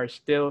things that are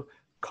still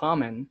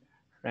common,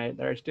 right?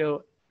 That are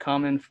still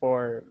common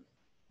for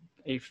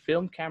a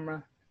film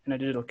camera and a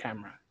digital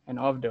camera. And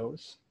of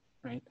those,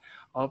 right,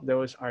 of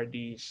those are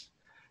these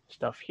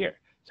stuff here.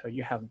 So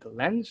you have the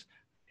lens,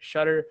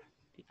 shutter,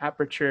 the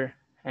aperture,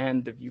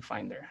 and the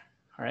viewfinder.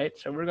 All right,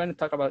 so we're going to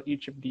talk about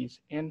each of these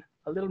in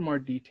a little more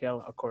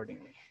detail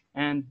accordingly.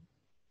 And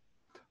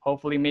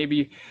hopefully,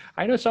 maybe,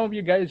 I know some of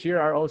you guys here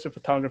are also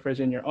photographers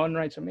in your own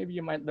right, so maybe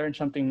you might learn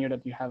something new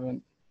that you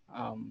haven't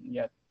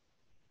yet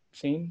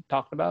seen,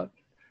 talked about.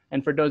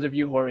 And for those of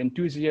you who are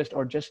enthusiasts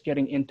or just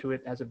getting into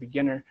it as a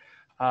beginner,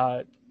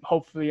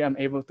 hopefully I'm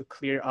able to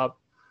clear up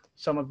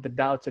some of the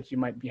doubts that you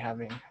might be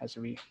having as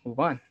we move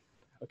on.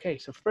 Okay,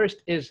 so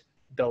first is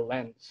the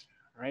lens,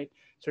 right?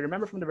 So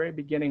remember from the very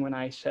beginning when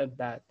I said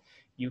that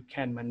you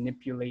can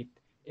manipulate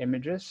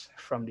images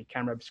from the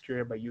camera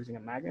obscura by using a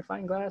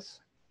magnifying glass,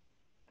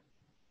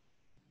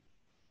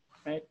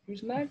 right?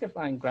 Use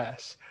magnifying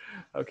glass,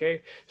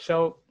 okay?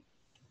 So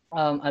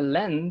a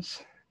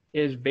lens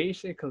is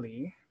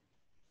basically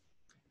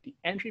the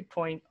entry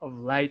point of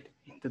light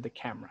into the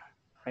camera,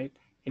 right?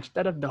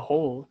 Instead of the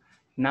hole,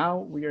 now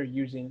we are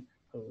using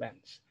a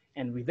lens.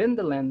 And within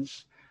the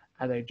lens,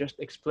 as I just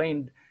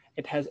explained,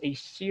 it has a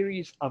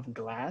series of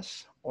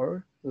glass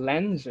or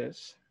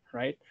lenses,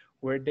 right?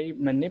 Where they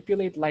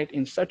manipulate light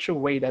in such a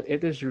way that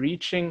it is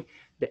reaching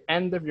the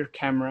end of your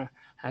camera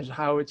as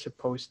how it's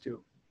supposed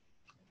to.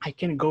 I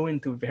can go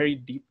into very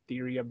deep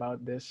theory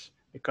about this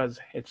because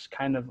it's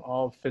kind of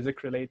all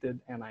physics related,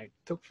 and I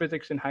took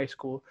physics in high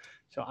school,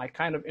 so I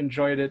kind of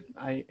enjoyed it.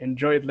 I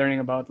enjoyed learning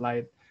about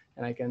light,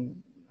 and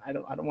I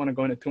don't want to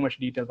go into too much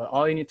detail, but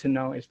all you need to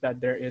know is that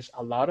there is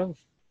a lot of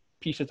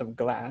pieces of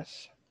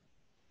glass,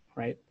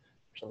 right?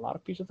 There's a lot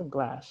of pieces of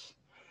glass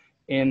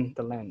in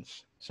the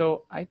lens.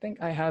 So I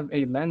think I have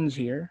a lens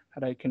here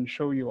that I can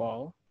show you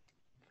all.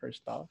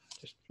 First off,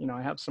 just,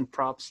 I have some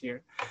props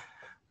here,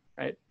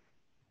 right?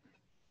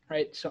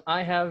 Right, so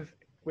I have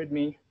with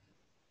me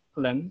a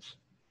lens.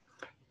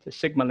 It's a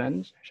Sigma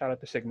lens. Shout out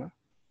to Sigma.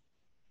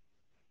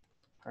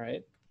 All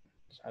right,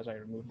 so as I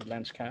remove the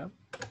lens cap.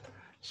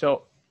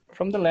 So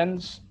from the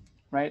lens,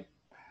 right,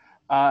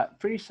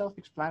 pretty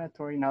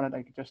self-explanatory now that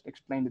I just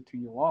explained it to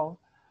you all.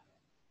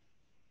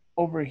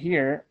 Over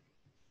here,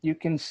 you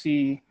can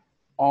see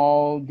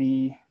all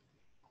the,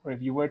 or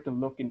if you were to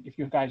look in, if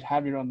you guys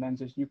have your own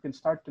lenses, you can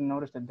start to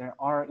notice that there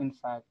are, in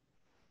fact,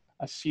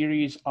 a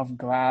series of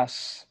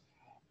glass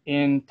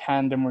in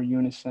tandem or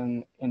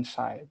unison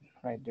inside,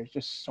 right? There's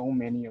just so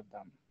many of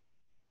them.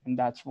 And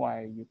that's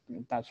why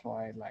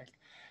like,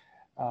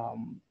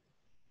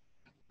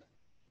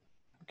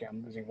 okay,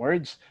 I'm losing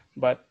words,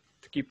 but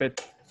to keep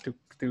it,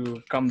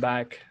 to come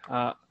back,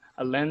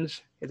 a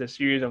lens is a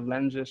series of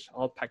lenses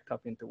all packed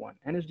up into one,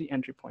 and is the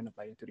entry point of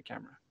light into the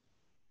camera.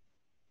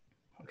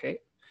 Okay,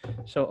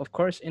 so of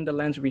course in the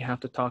lens, we have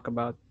to talk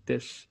about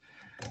this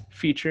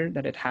feature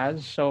that it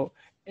has. So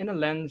in a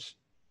lens,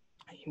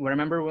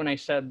 remember when I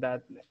said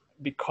that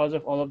because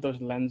of all of those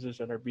lenses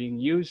that are being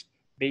used,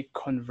 they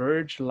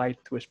converge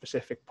light to a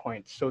specific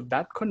point. So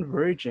that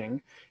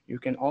converging, you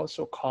can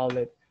also call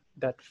it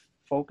that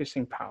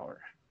focusing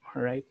power,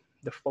 all right?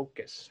 The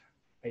focus,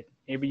 right?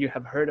 Maybe you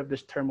have heard of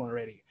this term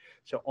already.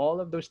 So all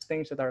of those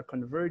things that are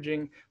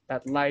converging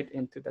that light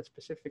into that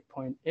specific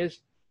point is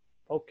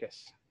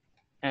focus.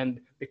 And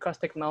because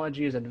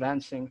technology is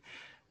advancing,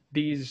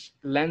 these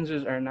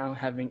lenses are now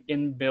having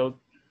inbuilt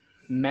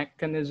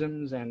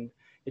mechanisms, and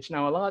it's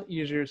now a lot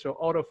easier. So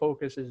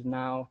autofocus is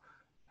now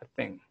a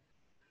thing,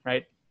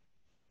 right?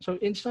 So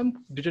in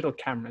some digital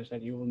cameras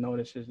that you will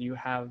notice is you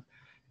have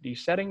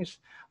these settings.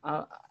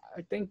 I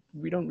think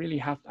I don't really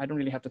have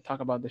to talk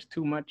about this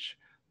too much,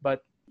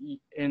 but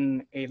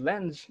in a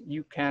lens,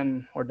 you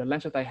can, or the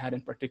lens that I had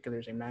in particular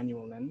is a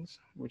manual lens,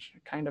 which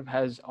kind of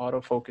has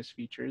autofocus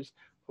features.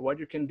 But what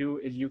you can do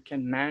is you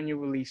can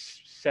manually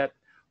set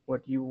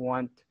what you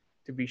want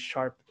to be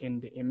sharp in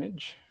the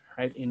image,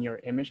 right? In your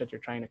image that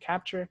you're trying to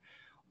capture.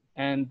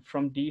 And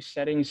from these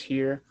settings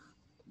here,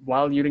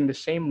 while using the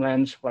same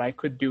lens, what I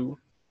could do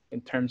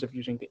in terms of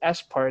using the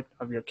S part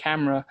of your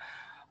camera,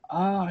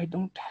 I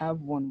don't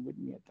have one with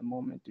me at the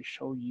moment to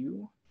show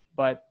you,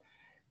 but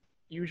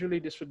usually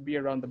this would be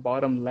around the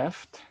bottom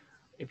left.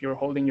 If you're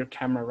holding your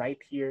camera right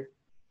here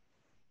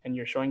and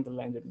you're showing the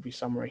lens, it would be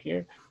somewhere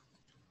here.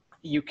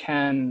 You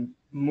can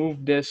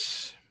move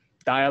this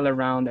dial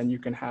around and you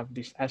can have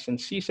these S and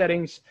C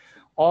settings.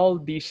 All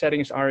these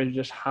settings are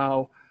just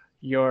how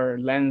your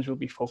lens will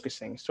be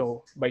focusing.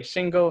 So by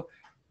single,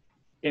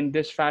 in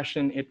this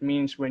fashion, it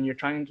means when you're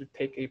trying to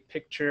take a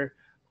picture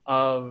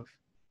of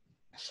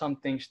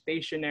something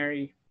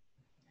stationary,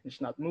 it's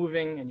not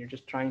moving, and you're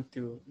just trying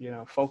to,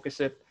 focus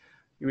it,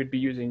 you would be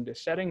using the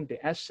setting,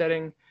 the S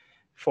setting.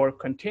 For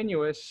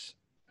continuous,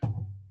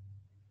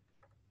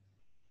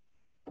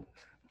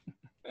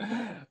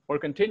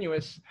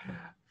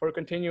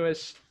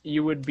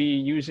 you would be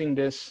using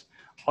this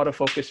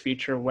autofocus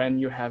feature when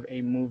you have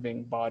a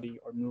moving body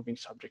or moving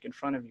subject in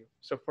front of you.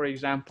 So for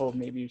example,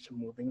 maybe it's a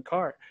moving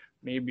car,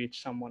 maybe it's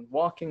someone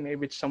walking,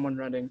 maybe it's someone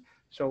running.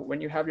 So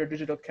when you have your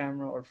digital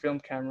camera or film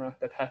camera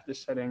that has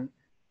this setting,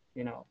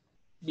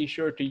 be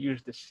sure to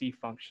use the C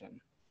function,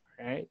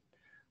 right?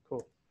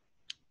 Cool.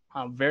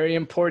 Very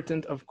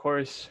important, of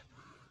course.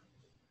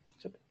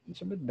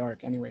 It's a bit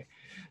dark anyway.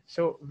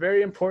 So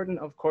very important,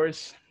 of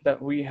course,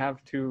 that we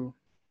have to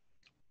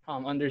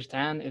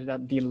understand is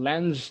that the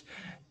lens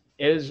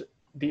is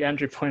the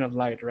entry point of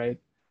light, right?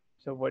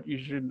 So what you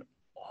should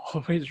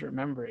always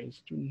remember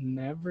is to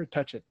never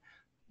touch it.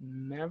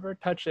 Never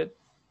touch it.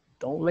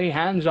 Don't lay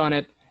hands on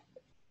it.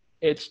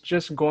 It's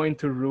just going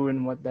to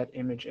ruin what that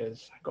image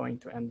is going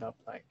to end up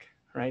like,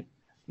 right?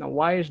 Now,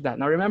 why is that?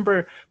 Now,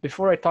 remember,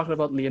 before I talked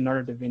about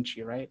Leonardo da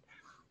Vinci, right?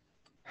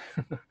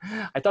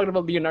 I talked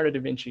about Leonardo da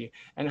Vinci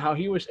and how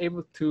he was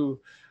able to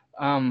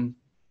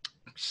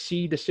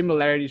see the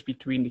similarities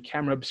between the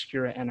camera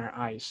obscura and our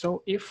eyes.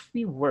 So if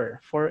we were,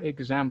 for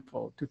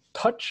example, to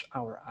touch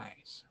our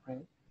eyes,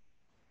 right?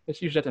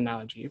 Let's use that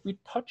analogy. If we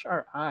touch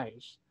our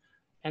eyes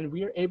and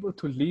we are able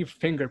to leave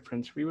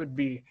fingerprints, we would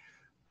be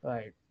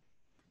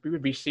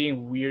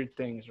seeing weird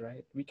things,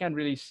 right? We can't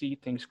really see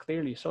things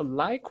clearly. So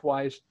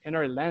likewise, in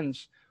our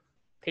lens,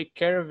 take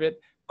care of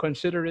it.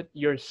 Consider it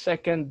your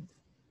second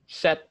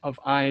set of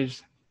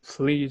eyes.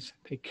 Please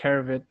take care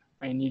of it.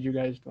 I need you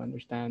guys to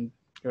understand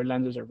your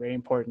lenses are very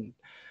important.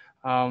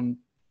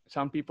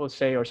 Some people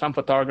say, or some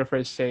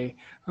photographers say,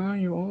 oh,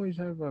 you always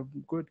have a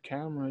good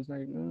camera. It's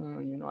like,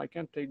 oh, I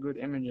can't take good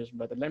images.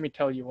 But let me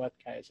tell you what,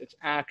 guys, it's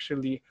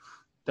actually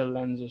the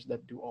lenses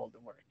that do all the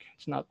work.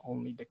 It's not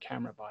only the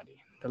camera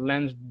body. The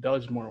lens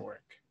does more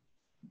work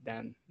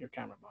than your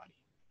camera body.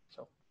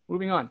 So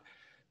moving on.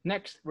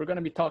 Next, we're going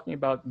to be talking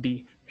about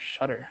the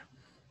shutter.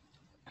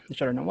 The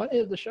shutter. Now, what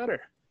is the shutter?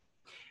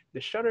 The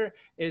shutter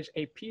is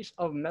a piece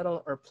of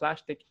metal or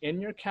plastic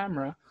in your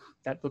camera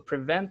that will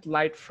prevent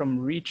light from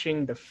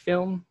reaching the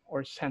film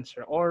or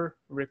sensor or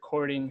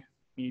recording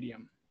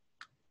medium.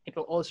 It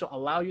will also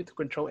allow you to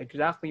control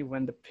exactly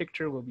when the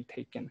picture will be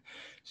taken.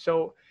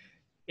 So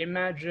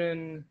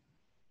imagine,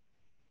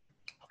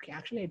 okay,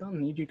 actually I don't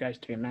need you guys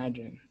to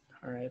imagine,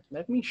 all right?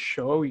 Let me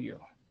show you,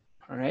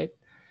 all right?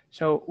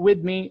 So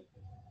with me,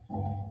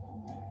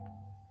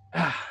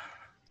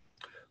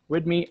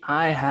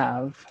 I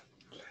have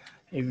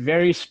a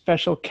very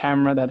special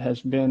camera that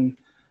has been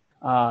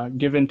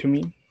given to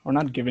me, or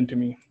not given to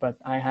me, but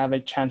I have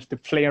a chance to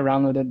play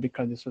around with it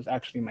because this was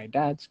actually my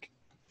dad's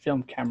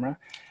film camera.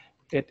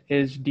 It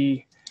is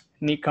the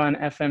Nikon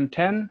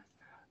FM10.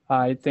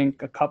 I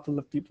think a couple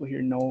of people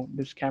here know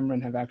this camera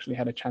and have actually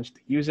had a chance to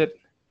use it.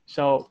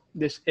 So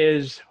this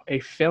is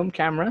a film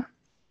camera.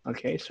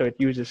 Okay, so it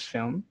uses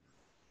film,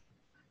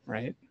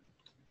 right?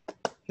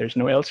 There's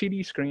no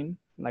LCD screen,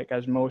 like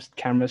as most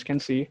cameras can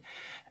see.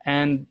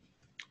 And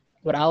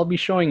what I'll be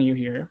showing you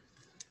here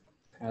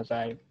as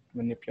I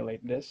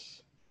manipulate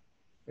this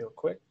real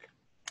quick.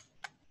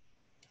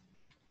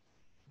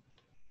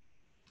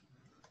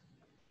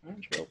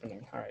 Aren't you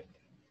opening? All right.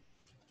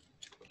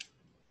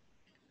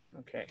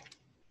 Okay.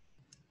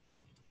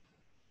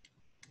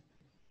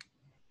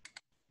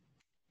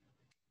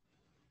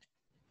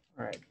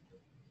 All right.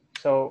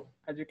 So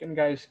as you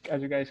guys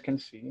can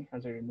see,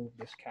 as I remove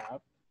this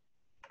cap,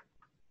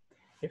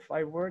 if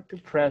I were to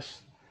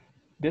press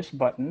this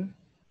button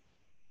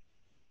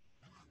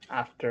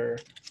after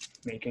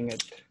making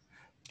it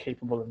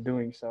capable of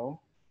doing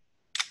so,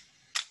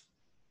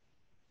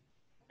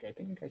 okay, I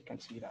think you guys can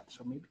see that.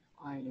 So maybe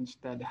I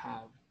instead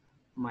have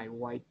my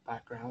white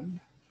background.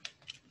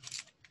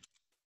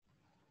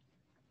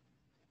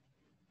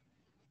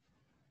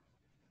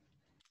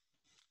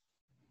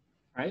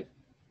 Right?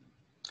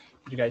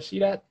 Did you guys see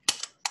that?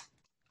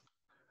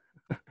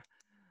 Let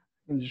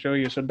me show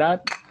you.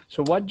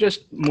 So what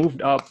just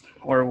moved up,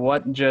 or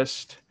what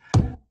just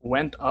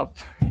went up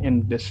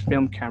in this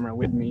film camera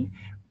with me,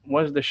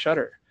 was the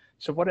shutter.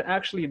 So what it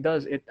actually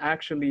does, it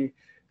actually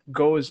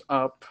goes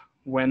up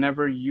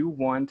whenever you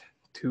want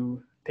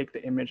to take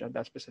the image at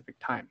that specific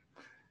time.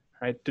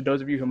 right? To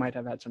those of you who might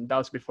have had some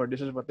doubts before,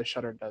 this is what the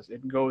shutter does.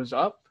 It goes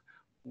up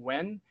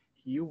when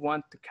you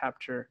want to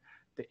capture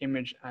the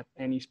image at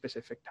any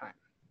specific time,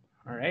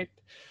 all right?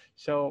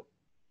 So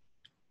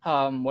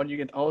what you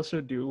can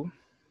also do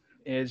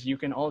is you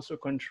can also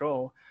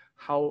control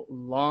how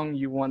long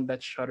you want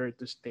that shutter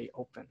to stay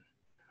open,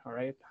 all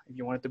right? If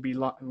you want it to be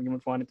long, you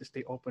want it to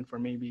stay open for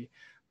maybe,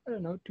 I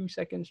don't know, 2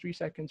 seconds, 3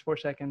 seconds, 4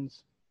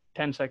 seconds,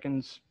 10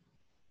 seconds.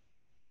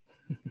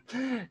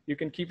 You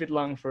can keep it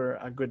long for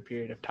a good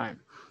period of time.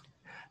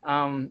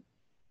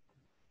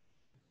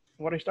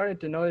 What I started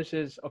to notice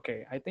is,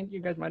 okay, I think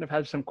you guys might have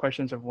had some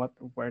questions of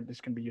where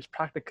this can be used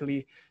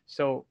practically.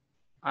 So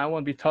I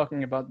won't be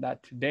talking about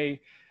that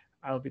today.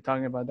 I'll be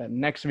talking about that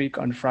next week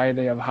on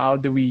Friday of how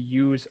do we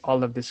use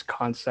all of these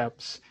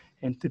concepts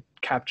into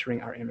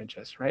capturing our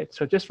images, right?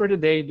 So just for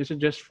today, this is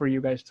just for you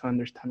guys to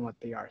understand what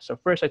they are. So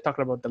first I talked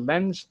about the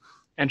lens,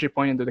 entry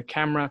point into the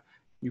camera.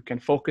 You can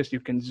focus, you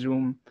can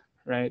zoom,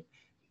 right?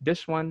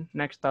 This one,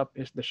 next up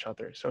is the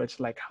shutter. So it's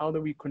like, how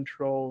do we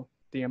control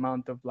the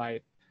amount of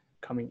light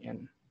coming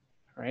in,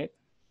 right?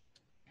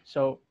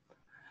 So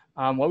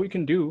what we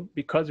can do,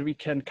 because we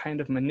can kind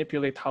of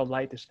manipulate how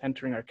light is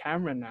entering our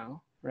camera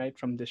now, right?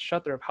 From this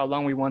shutter of how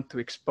long we want to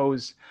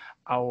expose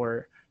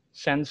our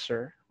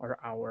sensor or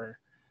our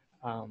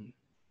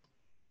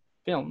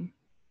film,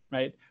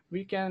 right?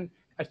 We can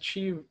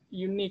achieve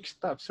unique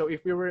stuff. So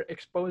if we were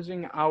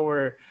exposing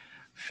our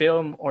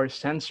film or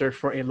sensor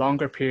for a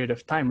longer period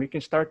of time, we can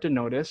start to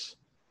notice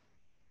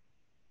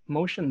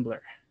motion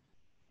blur,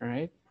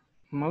 right?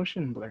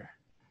 Motion blur.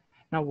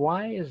 Now,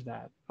 why is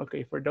that?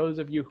 Okay, for those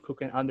of you who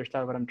can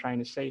understand what I'm trying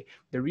to say,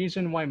 the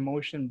reason why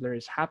motion blur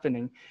is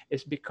happening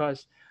is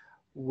because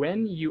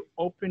when you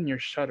open your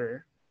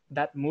shutter,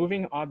 that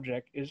moving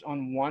object is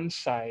on one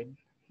side.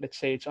 Let's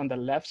say it's on the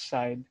left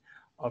side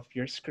of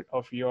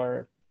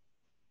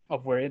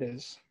where it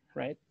is,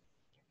 right?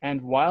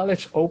 And while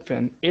it's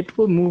open, it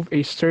will move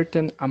a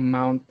certain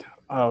amount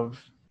of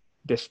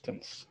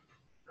distance,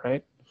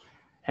 right?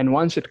 And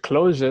once it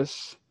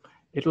closes,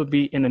 it will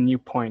be in a new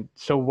point.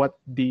 So what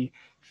the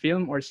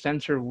film or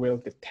sensor will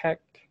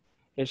detect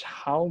is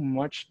how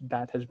much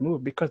that has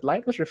moved, because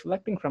light was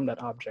reflecting from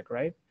that object,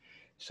 right?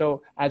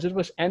 So as it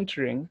was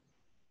entering,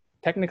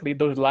 technically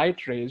those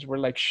light rays were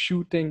like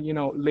shooting,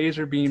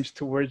 laser beams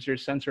towards your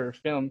sensor or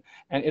film,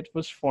 and it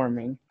was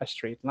forming a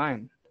straight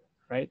line,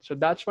 right? So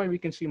that's why we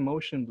can see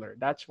motion blur.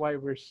 That's why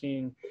we're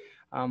seeing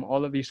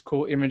all of these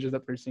cool images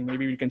that we're seeing.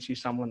 Maybe we can see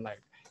someone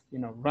like,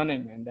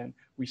 running, and then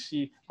we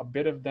see a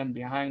bit of them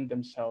behind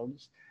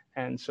themselves.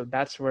 And so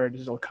that's where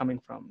this is all coming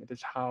from. It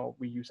is how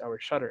we use our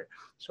shutter.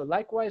 So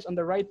likewise, on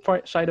the right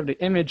side of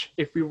the image,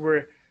 if we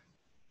were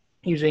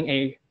using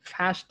a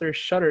faster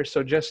shutter,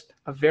 so just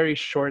a very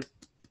short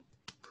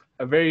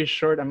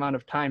amount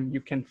of time,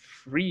 you can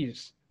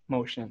freeze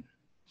motion.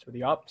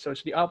 So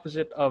it's the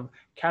opposite of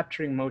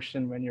capturing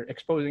motion. When you're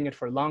exposing it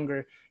for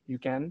longer, you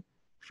can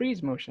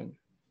freeze motion.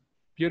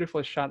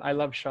 Beautiful shot. I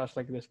love shots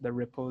like this, the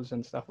ripples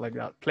and stuff like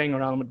that. Playing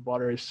around with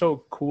water is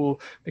so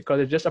cool because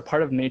it's just a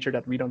part of nature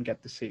that we don't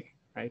get to see,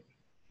 right?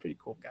 Pretty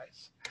cool,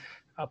 guys.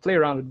 Play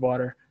around with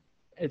water.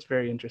 It's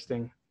very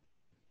interesting.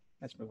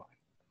 Let's move on.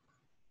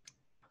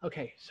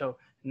 Okay, so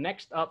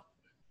next up,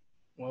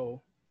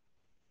 whoa.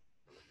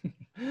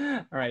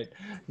 All right,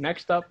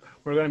 next up,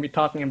 we're going to be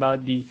talking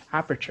about the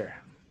aperture.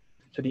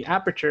 So the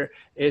aperture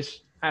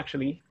is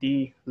actually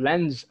the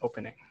lens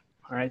opening.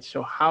 All right,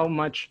 so how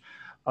much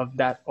of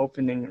that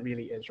opening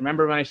really is.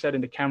 Remember when I said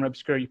in the camera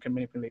obscura, you can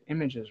manipulate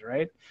images,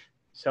 right?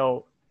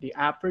 So the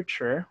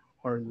aperture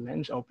or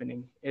lens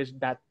opening is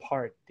that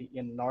part, the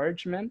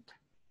enlargement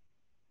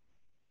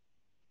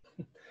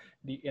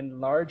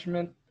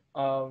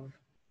of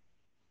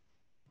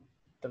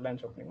the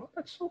lens opening. Oh,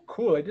 that's so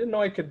cool. I didn't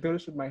know I could do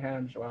this with my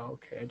hands. Wow,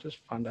 okay, I just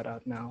found that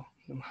out now.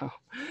 Wow.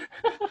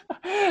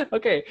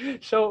 Okay,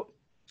 so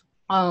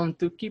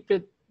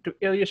to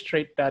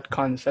illustrate that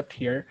concept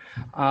here,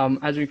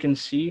 as you can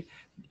see,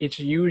 it's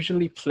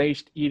usually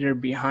placed either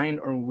behind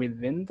or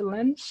within the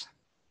lens.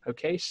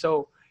 Okay,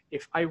 so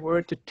if I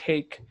were to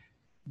take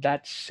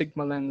that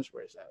Sigma lens,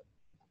 where is that?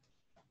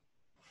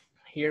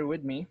 Here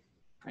with me,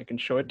 I can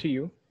show it to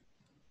you.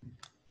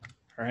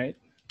 All right,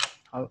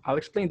 I'll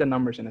explain the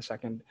numbers in a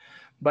second,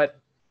 but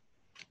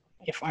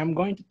if I'm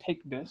going to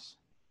take this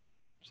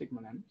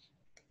Sigma lens,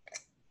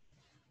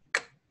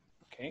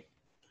 okay,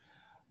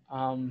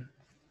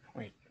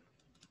 wait,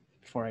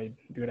 before I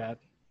do that,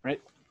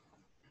 right?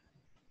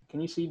 Can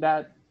you see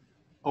that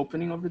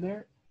opening over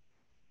there?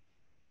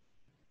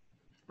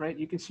 Right,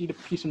 you can see the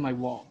piece in my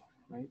wall,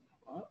 right?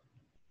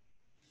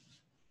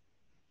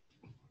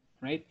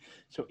 Right,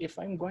 so if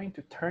I'm going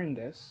to turn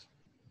this,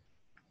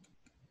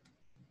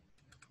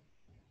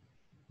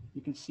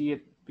 you can see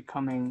it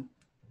becoming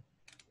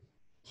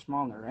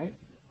smaller, right?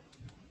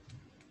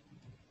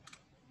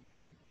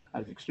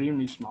 That's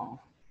extremely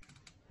small.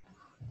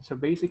 So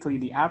basically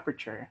the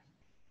aperture,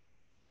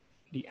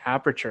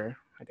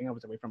 I think I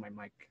was away from my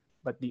mic,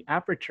 but the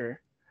aperture,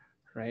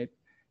 right,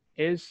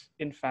 is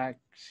in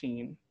fact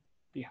seen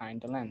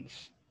behind the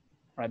lens,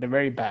 right? The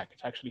very back,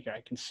 it's actually here. I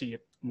can see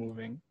it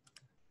moving,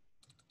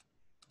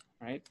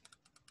 right?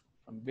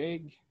 From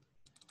big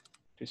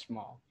to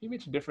small. Maybe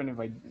it's different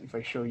if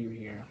I show you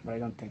here, but I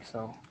don't think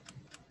so.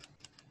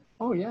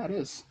 Oh yeah, it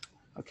is.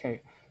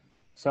 Okay,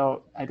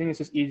 so I think it's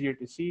just easier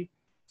to see.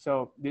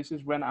 So this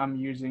is when I'm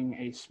using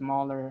a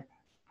smaller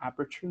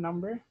aperture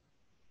number.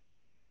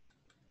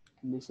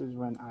 And this is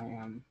when I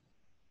am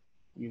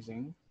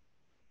using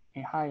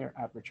a higher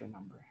aperture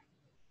number.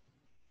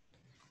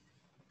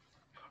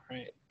 All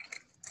right.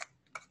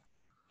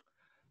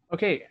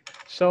 Okay,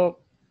 so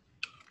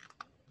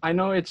I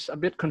know it's a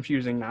bit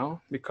confusing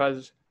now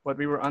because what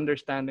we were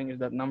understanding is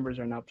that numbers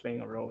are now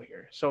playing a role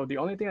here. So the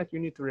only thing that you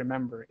need to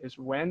remember is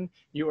when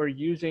you are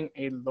using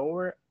a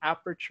lower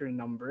aperture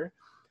number,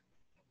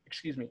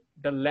 excuse me,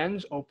 the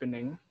lens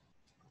opening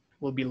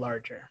will be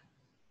larger.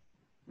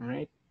 All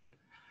right.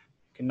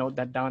 You can note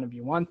that down if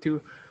you want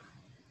to.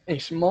 A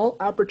small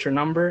aperture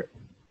number,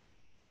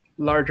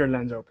 larger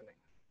lens opening.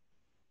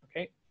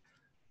 Okay.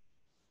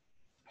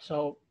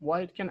 So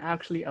what it can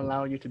actually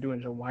allow you to do,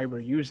 and so why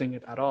we're using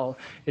it at all,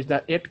 is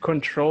that it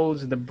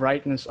controls the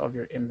brightness of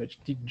your image,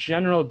 the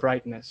general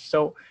brightness.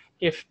 So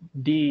if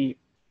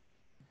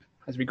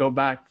as we go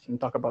back and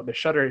talk about the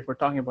shutter, if we're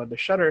talking about the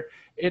shutter,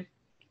 it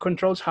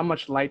controls how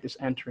much light is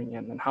entering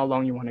in and how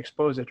long you want to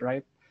expose it,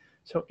 right?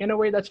 So in a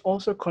way, that's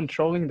also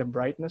controlling the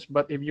brightness.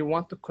 But if you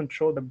want to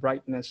control the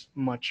brightness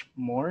much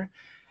more,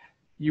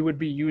 you would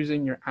be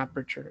using your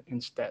aperture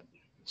instead.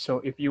 So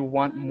if you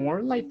want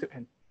more light to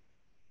enter,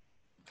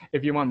 right?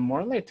 If you want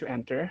more light to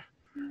enter,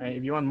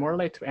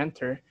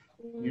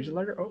 use a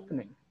larger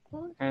opening,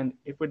 and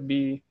it would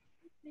be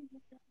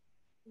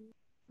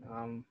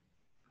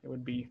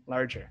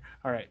larger.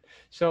 All right.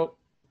 So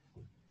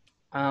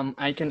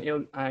I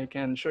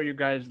can show you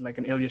guys like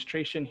an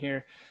illustration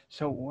here.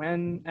 So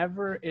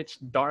whenever it's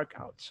dark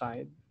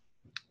outside,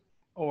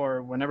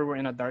 or whenever we're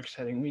in a dark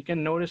setting, we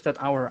can notice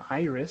that our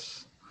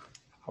eyes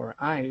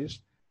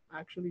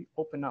actually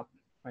open up,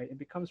 right? It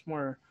becomes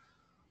more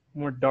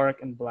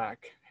dark and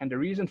black. And the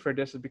reason for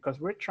this is because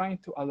we're trying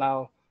to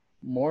allow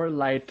more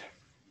light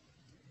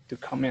to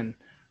come in,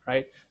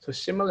 right? So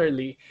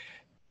similarly,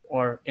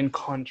 or in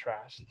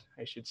contrast,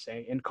 I should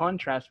say, in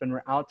contrast, when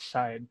we're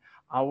outside,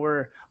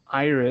 our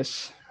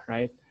iris,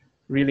 right,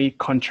 really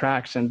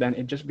contracts, and then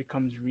it just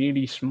becomes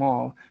really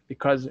small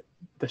because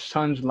the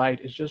sun's light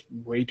is just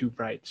way too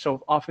bright.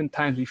 So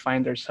oftentimes we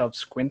find ourselves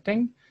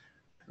squinting,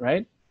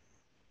 right,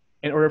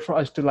 in order for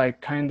us to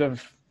like kind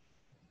of,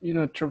 you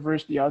know,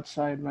 traverse the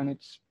outside when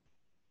it's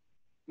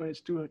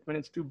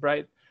too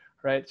bright,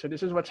 right? So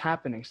this is what's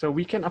happening. So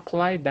we can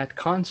apply that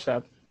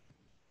concept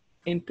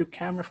into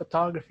camera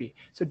photography.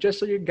 So just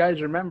so you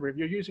guys remember, if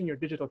you're using your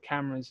digital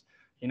cameras,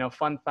 you know,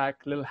 fun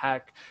fact, little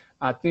hack,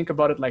 think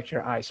about it like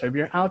your eyes. So if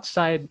you're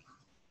outside,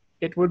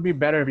 it would be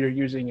better if you're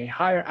using a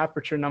higher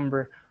aperture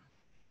number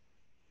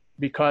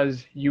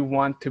because you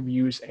want to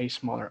use a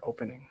smaller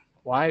opening.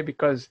 Why?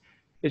 Because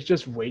it's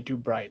just way too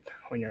bright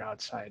when you're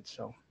outside.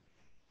 So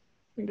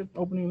I think the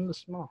opening is a little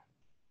small.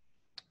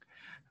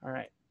 All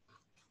right.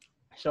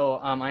 So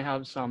I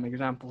have some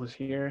examples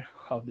here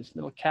of this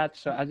little cat.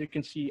 So as you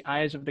can see,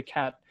 eyes of the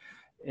cat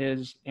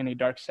is in a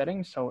dark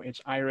setting. So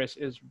its iris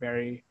is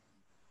very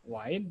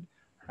wide,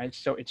 right?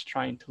 So it's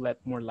trying to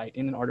let more light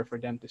in order for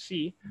them to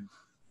see.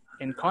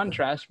 In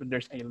contrast, when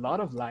there's a lot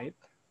of light,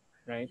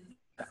 right?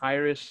 The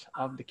iris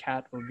of the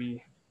cat will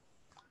be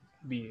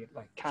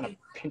like kind of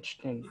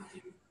pinched in.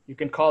 You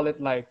can call it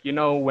like, you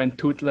know, when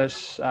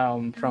Toothless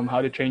from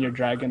How to Train Your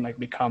Dragon like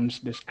becomes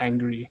this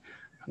angry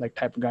like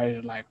type of guy,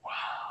 like,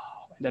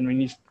 wow. And then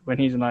when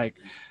he's like,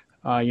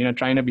 you know,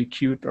 trying to be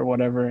cute or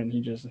whatever, and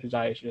his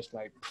eyes just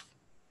like,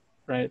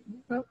 right?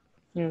 Well,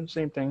 you know,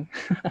 same thing,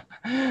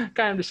 kind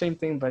of the same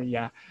thing, but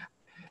yeah.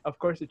 Of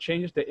course, it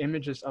changes the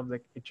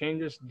it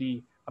changes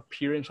the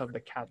appearance of the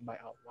cat by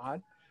a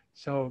lot.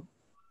 So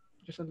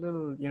just a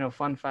little, you know,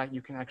 fun fact,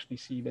 you can actually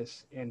see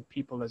this in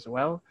people as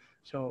well.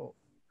 So,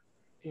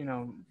 you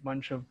know,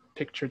 bunch of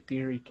picture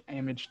theory,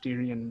 image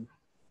theory, and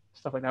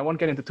stuff like that. I won't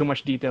get into too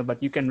much detail,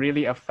 but you can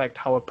really affect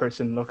how a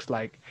person looks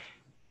like,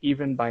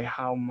 even by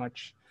how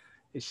much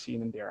is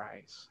seen in their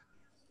eyes.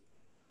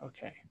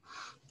 Okay.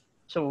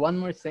 So one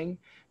more thing,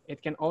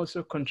 it can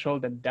also control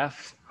the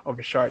depth of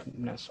the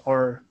sharpness,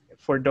 or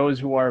for those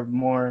who are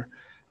more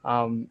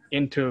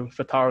into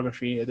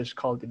photography, it is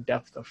called the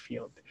depth of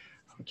field.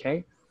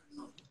 Okay.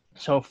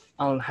 So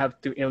I'll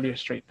have to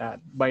illustrate that.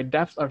 By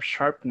depth of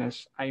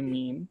sharpness, I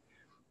mean,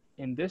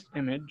 in this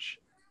image,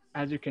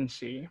 as you can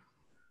see,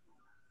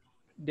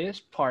 this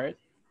part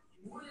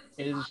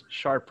is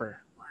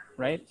sharper,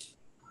 right?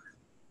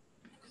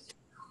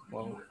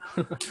 Whoa.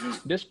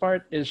 This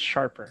part is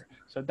sharper.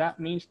 So that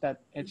means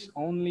that it's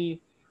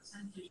only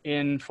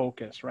in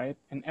focus, right?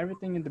 And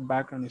everything in the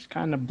background is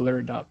kind of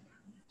blurred up.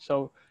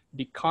 So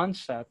the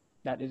concept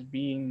that is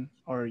being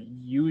or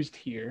used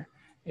here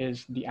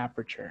is the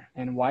aperture.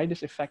 And why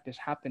this effect is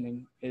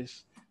happening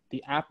is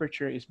the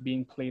aperture is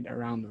being played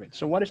around with.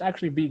 So what is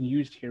actually being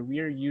used here? We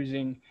are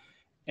using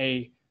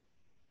a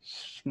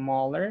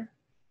smaller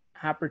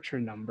aperture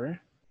number.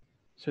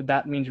 So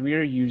that means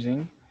we're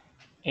using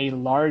a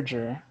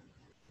larger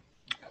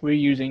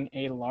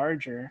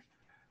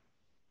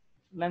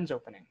lens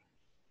opening,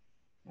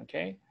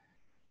 okay?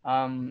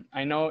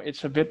 I know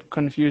it's a bit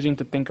confusing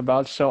to think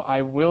about, so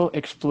I will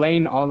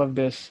explain all of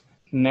this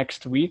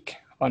next week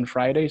on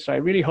Friday. So I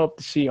really hope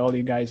to see all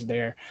you guys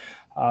there.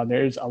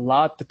 There's a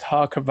lot to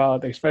talk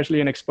about, especially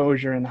in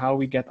exposure and how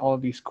we get all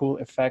of these cool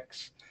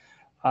effects.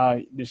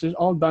 This is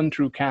all done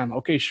through cam.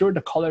 Okay, sure,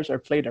 the colors are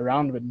played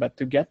around with, but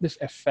to get this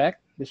effect,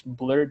 this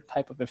blurred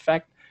type of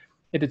effect,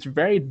 it is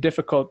very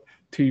difficult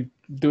to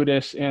do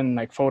this in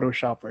like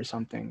Photoshop or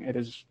something.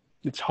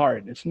 It's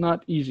hard. It's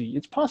not easy.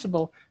 It's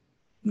possible,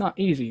 not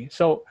easy.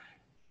 So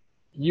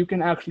you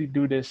can actually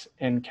do this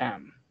in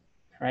cam,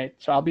 right?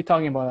 So I'll be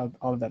talking about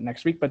all of that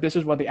next week, but this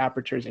is what the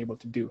aperture is able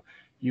to do.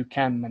 You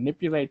can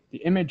manipulate the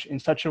image in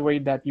such a way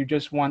that you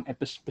just want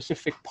a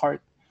specific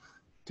part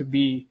to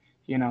be,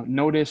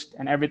 noticed,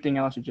 and everything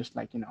else is just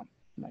like,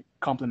 like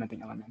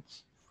complementing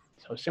elements.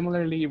 So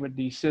similarly with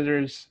the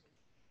scissors,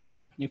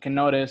 you can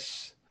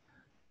notice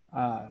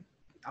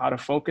out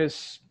of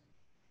focus,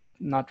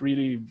 not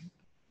really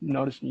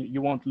notice,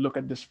 you won't look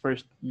at this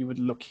first, you would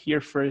look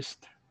here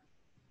first.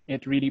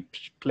 It really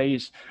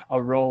plays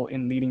a role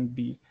in leading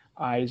the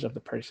eyes of the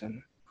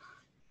person.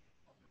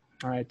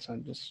 All right, so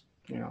just,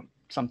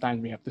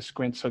 sometimes we have to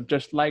squint. So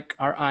just like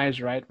our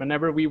eyes, right?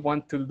 Whenever we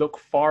want to look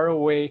far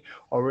away,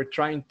 or we're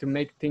trying to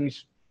make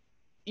things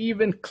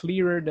even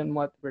clearer than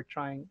what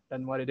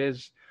it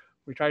is,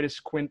 we try to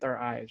squint our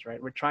eyes,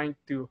 right? We're trying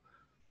to,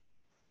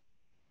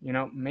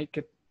 make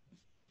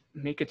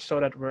it so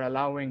that we're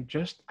allowing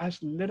just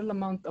as little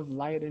amount of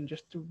light in,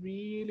 just to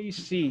really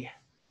see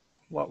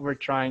what we're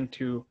trying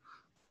to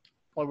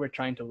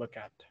look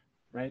at,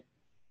 right?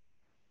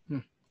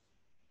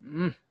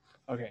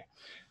 Okay,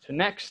 so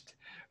next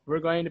we're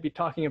going to be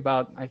talking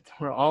about,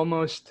 we're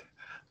almost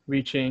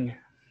reaching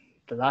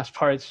the last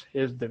parts,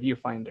 is the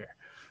viewfinder.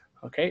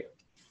 Okay,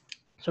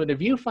 so the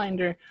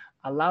viewfinder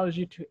allows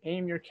you to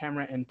aim your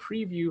camera and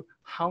preview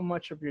how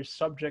much of your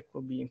subject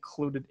will be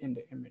included in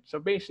the image. So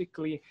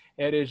basically,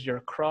 it is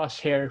your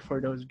crosshair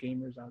for those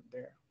gamers out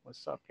there.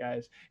 What's up,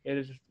 guys? It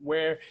is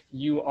where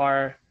you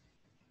are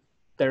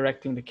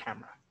directing the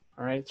camera.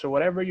 All right, so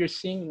whatever you're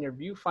seeing in your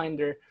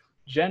viewfinder,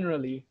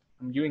 generally,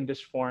 I'm using this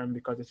form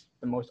because it's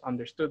the most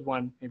understood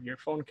one, maybe your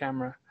phone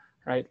camera,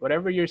 right?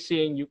 Whatever you're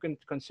seeing, you can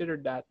consider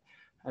that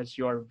as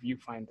your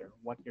viewfinder,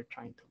 what you're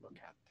trying to look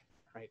at,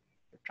 right?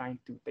 You're trying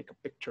to take a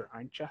picture,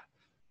 aren't you?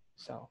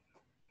 So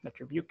that's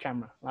your view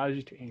camera, allows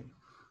you to aim.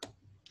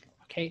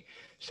 Okay,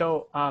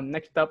 so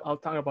next up, I'll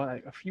talk about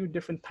like a few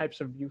different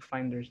types of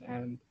viewfinders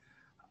and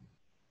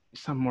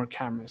some more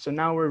cameras. So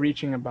now we're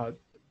reaching about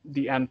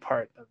the end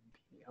part of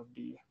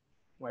the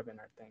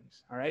webinar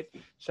things, all right?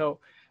 So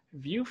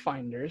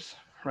viewfinders,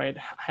 right,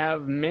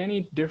 have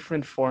many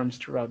different forms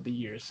throughout the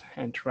years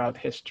and throughout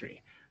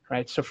history,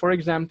 right? So for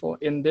example,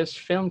 in this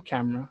film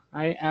camera,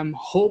 I am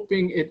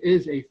hoping it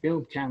is a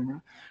film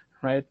camera,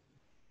 right?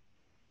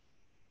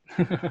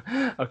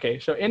 Okay,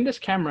 so in this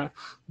camera,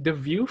 the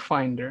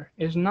viewfinder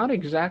is not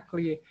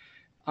exactly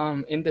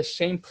in the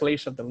same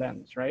place of the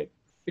lens, right?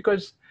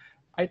 Because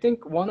I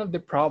think one of the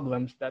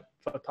problems that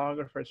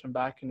photographers from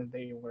back in the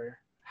day were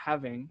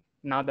having,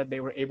 now that they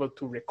were able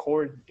to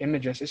record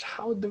images, is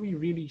how do we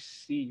really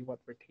see what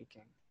we're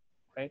taking,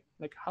 right?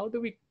 Like how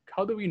do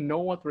we know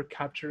what we're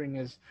capturing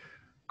is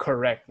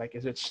correct? Like,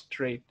 is it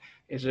straight?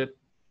 Is it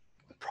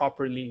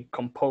properly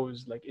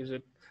composed? Like, is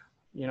it,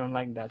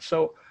 like that?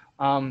 So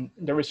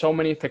there were so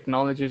many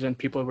technologies and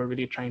people were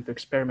really trying to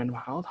experiment.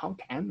 How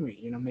can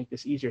we, make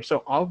this easier? So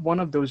one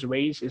of those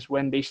ways is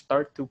when they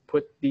start to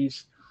put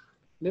these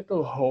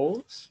little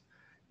holes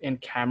in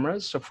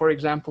cameras. So for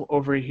example,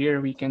 over here,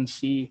 we can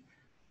see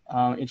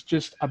it's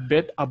just a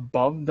bit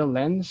above the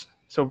lens.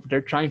 So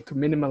they're trying to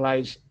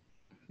minimize.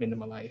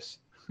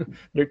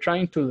 They're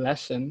trying to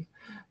lessen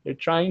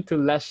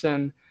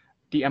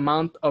the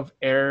amount of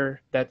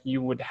error that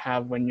you would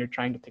have when you're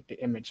trying to take the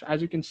image. So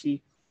as you can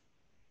see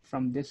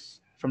from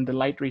the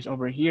light rays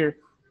over here,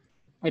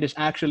 it is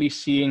actually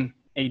seeing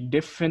a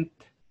different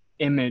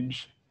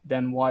image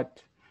than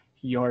what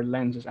your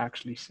lens is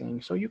actually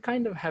seeing. So you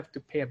kind of have to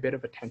pay a bit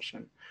of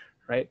attention,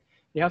 right?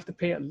 You have to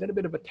pay a little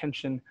bit of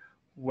attention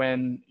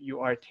when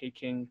you are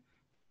taking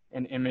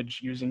an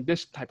image using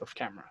this type of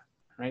camera,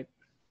 right?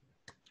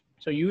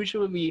 So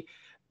usually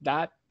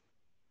that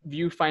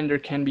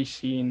viewfinder can be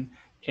seen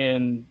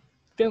in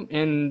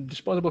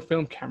disposable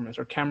film cameras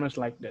or cameras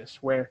like this,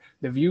 where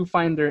the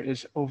viewfinder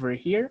is over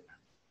here,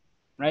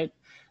 right?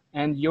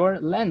 And your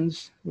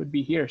lens would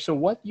be here. So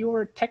what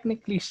you're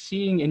technically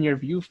seeing in your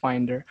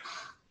viewfinder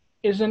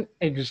isn't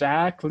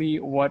exactly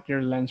what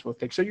your lens will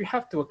take. So you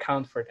have to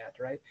account for that,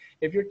 right?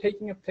 If you're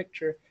taking a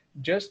picture,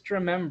 just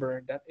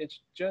remember that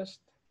it's just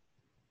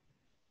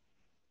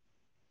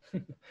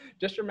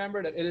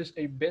remember that it is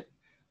a bit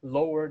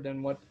lower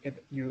than what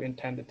you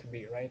intended to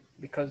be, right?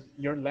 Because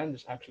your lens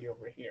is actually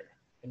over here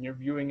and you're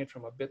viewing it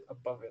from a bit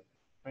above it,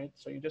 right?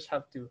 So you just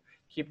have to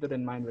keep that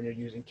in mind when you're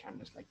using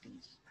cameras like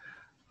these.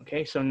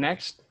 Okay, so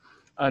next,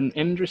 an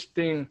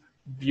interesting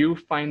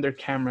viewfinder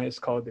camera is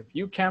called the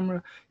view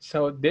camera.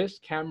 So this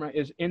camera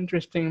is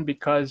interesting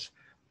because,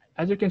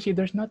 as you can see,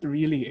 there's not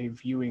really a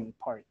viewing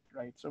part,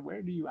 right? So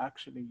where do you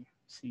actually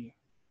see?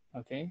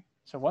 Okay,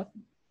 so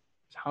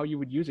how you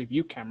would use a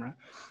view camera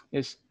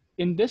is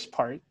in this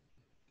part,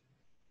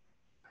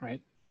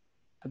 right?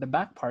 At the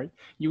back part,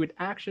 you would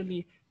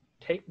actually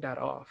take that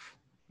off.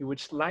 You would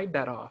slide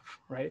that off,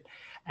 right?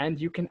 And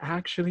you can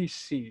actually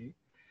see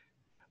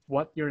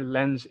what your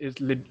lens is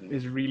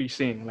really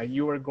seeing. Like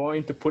you are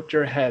going to put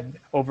your head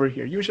over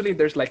here. Usually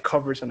there's like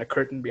covers and a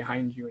curtain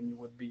behind you, and you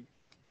would be,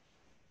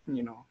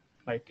 you know,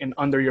 like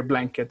under your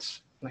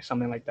blankets, like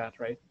something like that,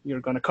 right? You're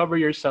going to cover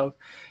yourself,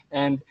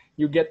 and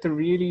you get to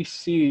really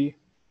see,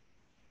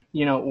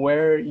 you know,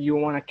 where you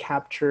want to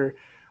capture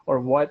or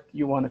what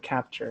you want to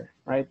capture,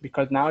 right?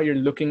 Because now you're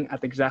looking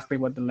at exactly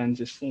what the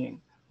lens is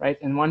seeing, right?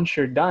 And once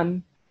you're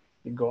done,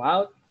 you go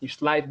out, you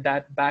slide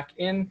that back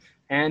in,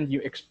 and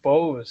you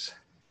expose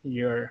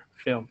your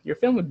film. Your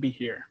film would be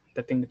here,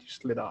 the thing that you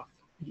slid off.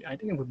 I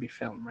think it would be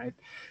film, right?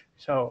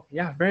 So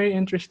yeah, very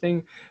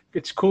interesting.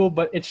 It's cool,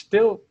 but it's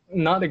still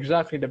not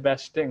exactly the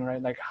best thing,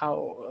 right? Like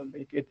how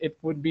it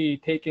would be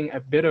taking a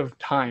bit of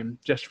time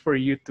just for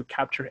you to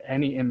capture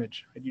any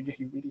image. Right? You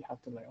really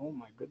have to like, oh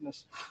my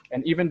goodness.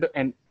 And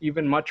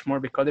even much more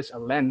because it's a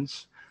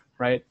lens,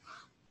 right?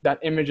 That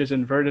image is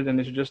inverted and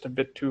it's just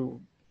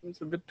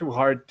it's a bit too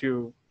hard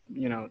to,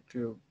 you know,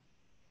 to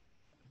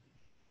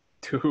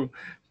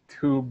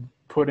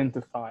put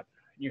into thought.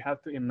 You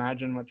have to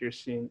imagine what you're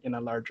seeing in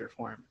a larger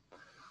form,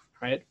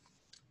 right?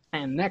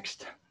 And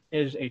next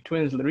is a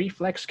twins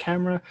reflex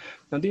camera.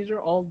 Now these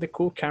are all the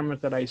cool cameras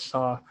that I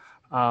saw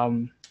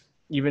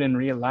even in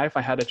real life.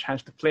 I had a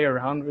chance to play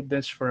around with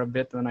this for a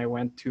bit when I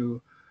went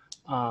to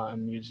a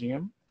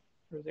museum.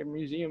 There's a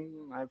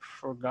museum, I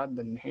forgot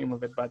the name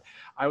of it, but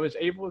I was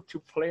able to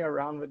play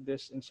around with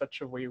this in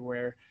such a way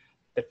where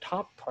the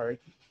top part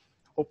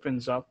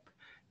opens up,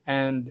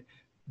 and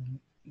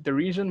the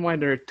reason why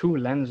there are two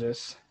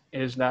lenses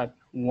is that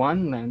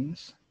one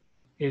lens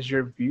is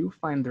your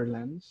viewfinder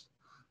lens,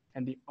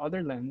 and the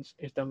other lens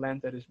is the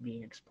lens that is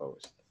being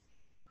exposed,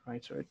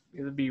 right? So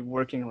it'll be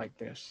working like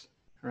this,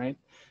 right?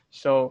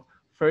 So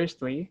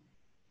firstly,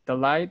 the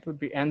light would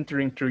be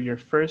entering through your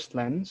first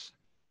lens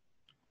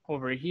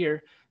over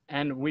here,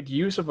 and with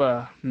use of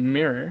a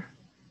mirror,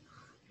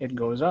 it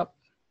goes up,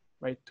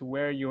 right, to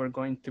where you are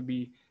going to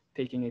be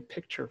taking a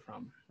picture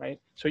from, right?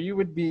 So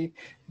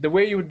the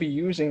way you would be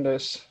using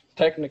this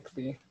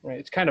technically, right,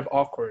 it's kind of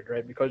awkward,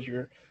 right? Because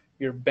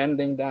you're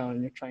bending down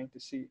and you're trying to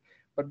see.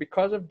 But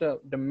because of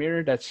the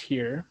mirror that's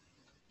here,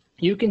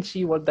 you can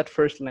see what that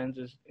first lens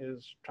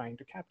is trying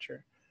to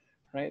capture,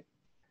 right?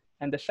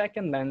 And the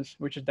second lens,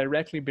 which is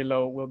directly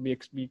below, will be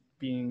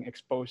being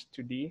exposed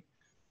to the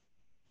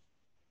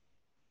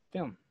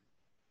film,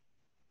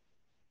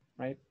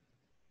 right?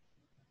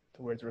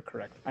 The words were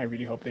correct. I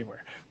really hope they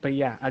were. But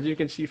yeah, as you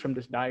can see from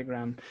this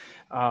diagram,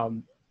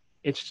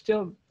 it's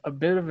still a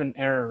bit of an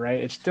error,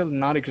 right? It's still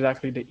not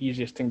exactly the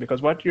easiest thing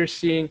because what you're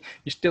seeing,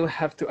 you still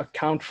have to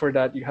account for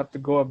that. You have to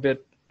go a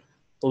bit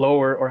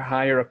lower or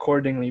higher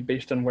accordingly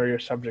based on where your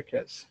subject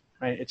is,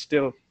 right? It's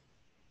still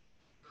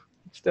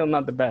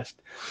not the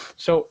best.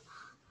 So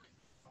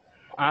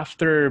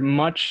after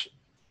much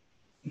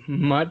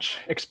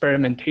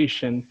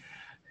experimentation,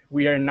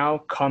 we are now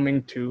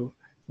coming to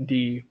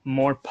the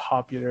more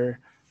popular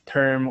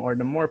term or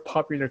the more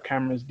popular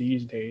cameras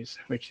these days,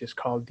 which is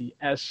called the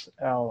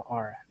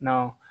SLR.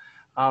 Now,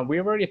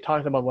 we've already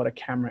talked about what a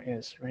camera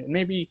is, right?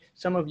 Maybe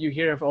some of you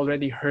here have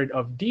already heard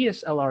of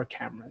DSLR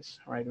cameras,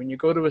 right? When you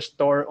go to a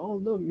store, oh,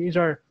 look, these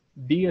are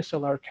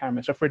DSLR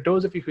cameras. So for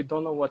those of you who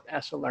don't know what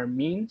SLR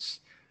means,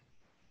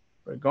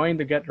 we're going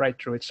to get right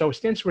through it. So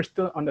since we're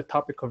still on the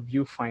topic of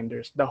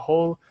viewfinders, the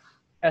whole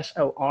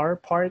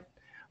SLR part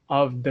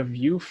of the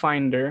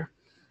viewfinder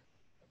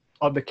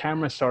of the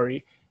camera,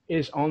 sorry,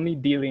 is only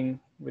dealing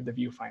with the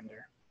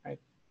viewfinder, right?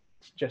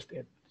 It's just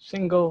it,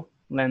 single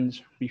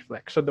lens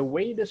reflex. So the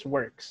way this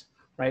works,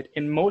 right,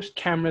 in most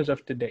cameras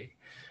of today,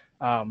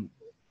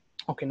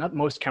 okay, not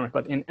most cameras,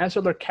 but in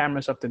SLR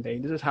cameras of today,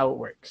 this is how it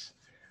works,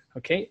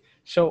 okay?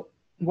 So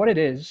what it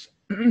is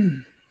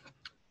in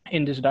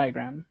this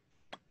diagram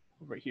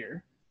over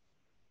here,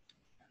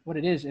 what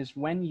it is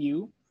when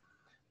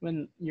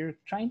you're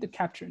trying to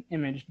capture an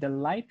image, the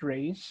light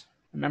rays,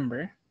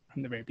 remember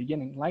from the very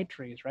beginning, light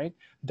rays, right?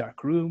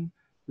 Dark room,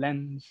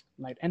 lens,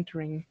 light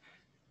entering.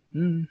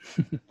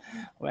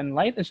 When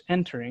light is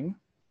entering,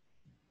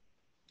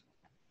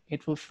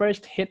 it will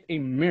first hit a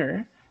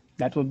mirror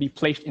that will be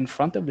placed in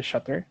front of the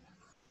shutter,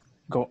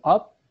 go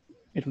up,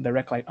 it will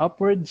direct light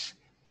upwards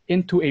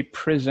into a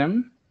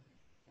prism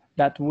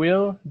that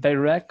will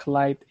direct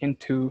light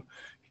into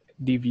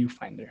the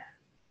viewfinder.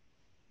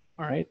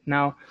 All right,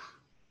 now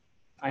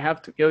I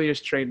have to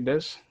illustrate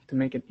this to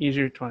make it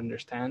easier to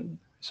understand.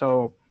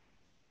 So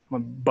I'm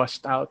gonna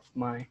bust out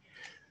my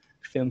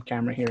film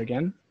camera here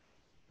again.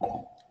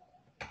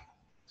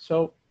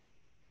 So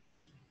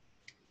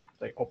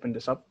I open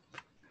this up.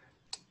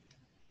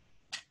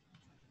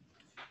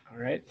 All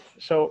right,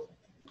 so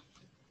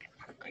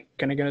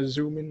Can I get a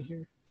zoom in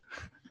here?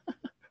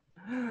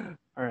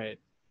 All right.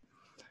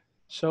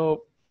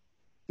 So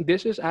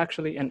this is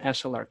actually an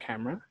SLR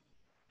camera,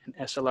 an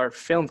SLR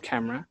film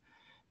camera.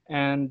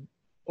 And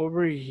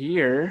over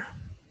here,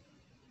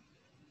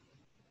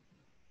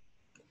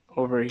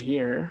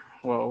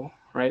 whoa,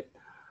 right?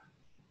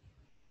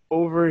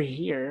 Over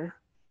here,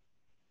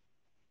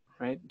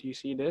 right? Do you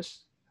see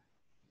this?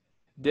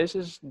 This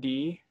is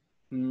the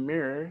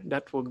mirror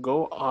that will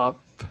go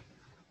up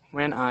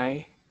when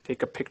I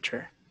take a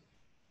picture.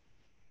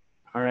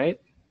 All right.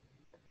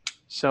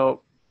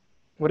 So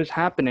what is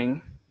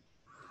happening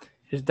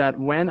is that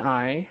when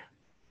I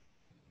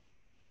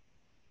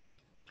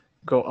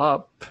go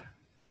up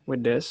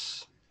with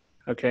this,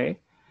 okay,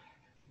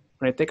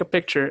 when I take a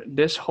picture,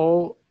 this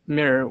whole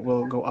mirror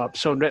will go up.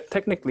 So that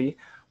technically,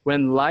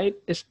 when light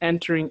is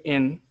entering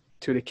in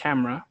to the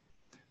camera,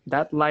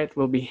 that light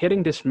will be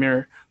hitting this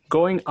mirror,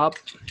 going up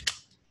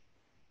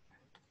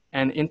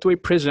and into a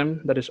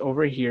prism that is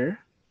over here,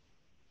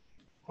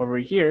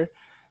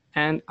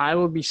 and I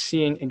will be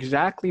seeing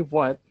exactly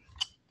what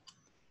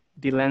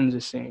the lens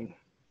is seeing.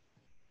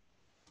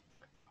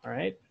 All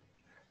right.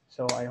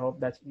 So I hope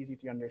that's easy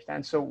to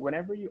understand. So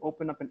whenever you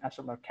open up an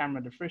SLR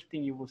camera, the first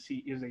thing you will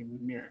see is a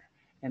mirror.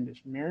 And this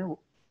mirror,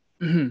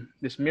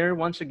 this mirror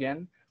once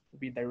again will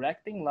be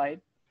directing light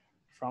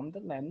from the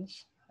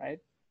lens, right,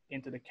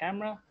 into the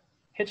camera,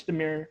 hits the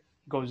mirror,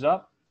 goes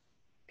up,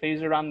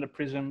 plays around the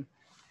prism,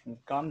 and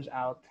comes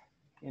out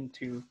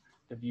into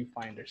the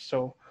viewfinder.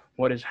 So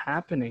what is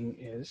happening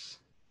is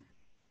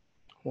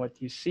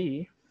what you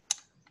see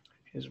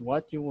is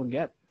what you will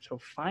get. So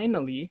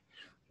finally,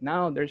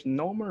 now there's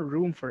no more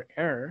room for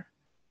error,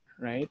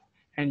 right?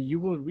 And you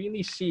will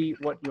really see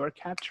what you're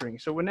capturing.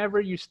 So whenever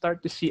you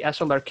start to see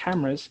SLR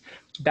cameras,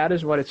 that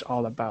is what it's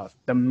all about.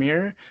 The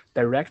mirror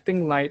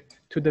directing light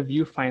to the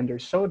viewfinder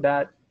so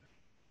that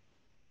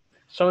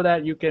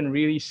you can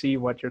really see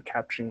what you're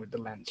capturing with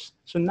the lens.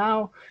 So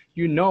now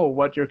you know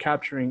what you're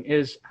capturing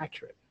is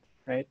accurate,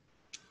 right?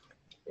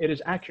 It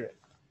is accurate.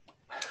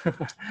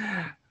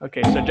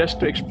 Okay, so just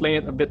to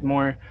explain it a bit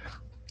more,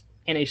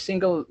 in a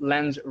single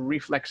lens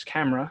reflex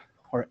camera,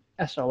 or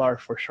SLR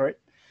for short,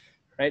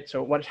 right?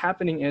 So what's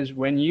happening is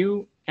when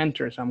you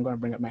enter, so I'm going to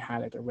bring up my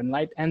highlighter. When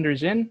light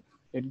enters in,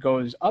 it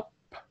goes up,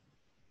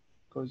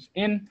 goes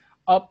in,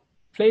 up,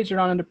 plays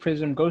around in the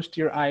prism, goes to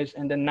your eyes,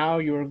 and then now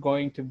you're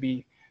going to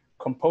be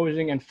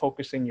composing and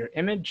focusing your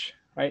image,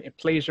 right? It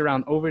plays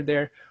around over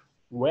there.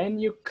 When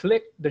you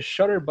click the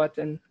shutter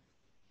button,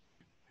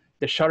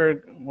 the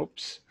shutter,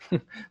 whoops,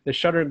 the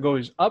shutter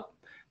goes up,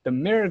 the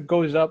mirror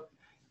goes up,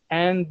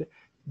 and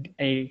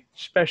a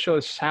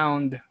special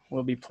sound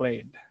will be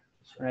played,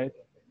 right?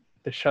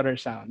 The shutter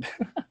sound.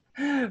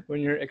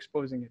 When you're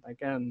exposing it,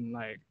 again,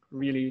 like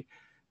really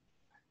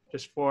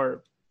just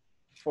for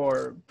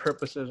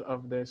purposes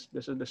of this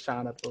is the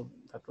sound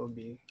that will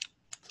be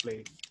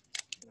played,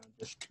 you know,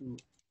 just to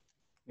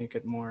make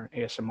it more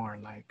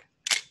ASMR like.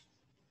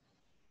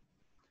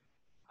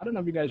 I don't know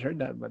if you guys heard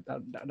that, but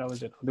that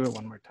was it. I'll do it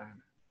one more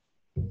time.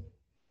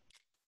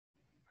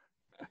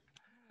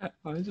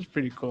 Oh, this is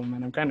pretty cool,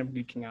 man. I'm kind of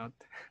geeking out.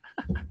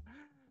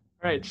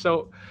 Right,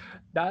 so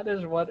that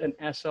is what an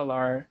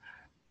SLR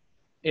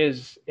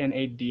is in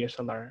a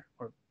DSLR,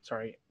 or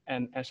sorry,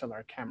 an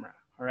SLR camera,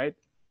 all right?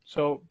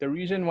 So the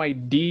reason why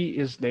D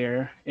is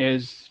there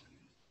is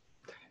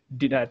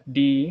that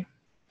D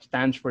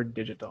stands for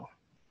digital,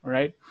 all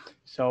right?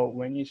 So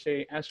when you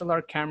say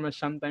SLR camera,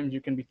 sometimes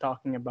you can be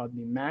talking about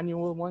the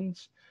manual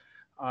ones,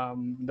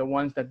 the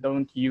ones that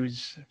don't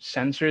use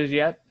sensors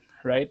yet,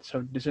 right?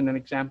 So this is an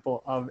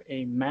example of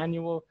a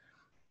manual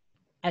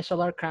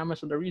SLR camera.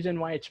 So the reason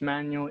why it's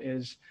manual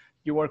is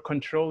you are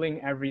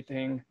controlling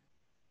everything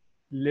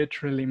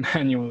literally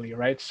manually,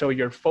 right? So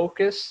your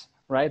focus,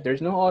 right?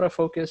 There's no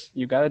autofocus.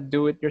 You got to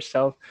do it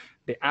yourself.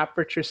 The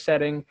aperture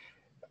setting,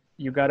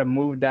 you got to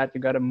move that.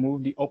 You got to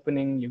move the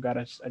opening. You got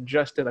to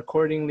adjust it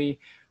accordingly.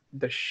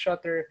 The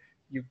shutter,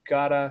 you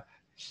got to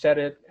set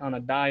it on a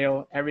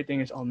dial.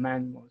 Everything is all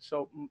manual.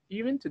 So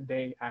even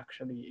today,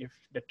 actually, if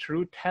the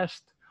true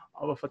test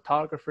of a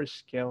photographer's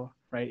skill,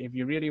 right? If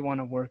you really want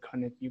to work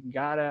on it, you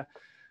gotta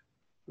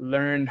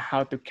learn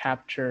how to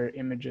capture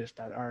images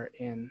that are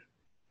in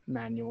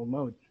manual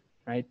mode,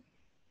 right?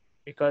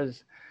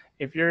 Because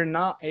if you're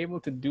not able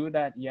to do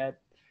that yet,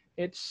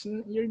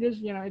 you're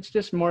just, you know, it's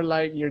just more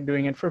like you're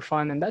doing it for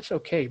fun, and that's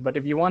okay. But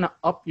if you want to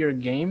up your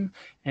game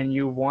and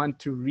you want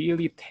to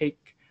really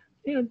take,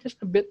 you know, just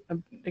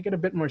take it a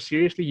bit more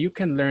seriously, you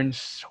can learn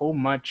so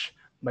much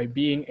by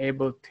being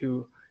able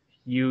to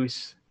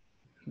use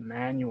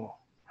manual,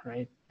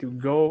 right? To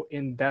go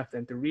in depth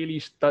and to really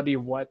study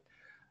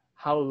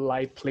how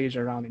light plays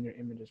around in your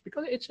images,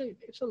 because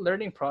it's a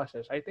learning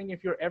process. I think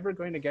if you're ever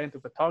going to get into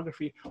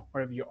photography,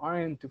 or if you are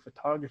into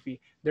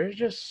photography, there's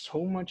just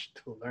so much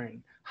to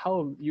learn.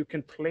 How you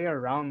can play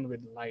around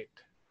with light,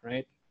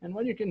 right? And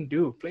what you can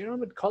do, play around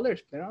with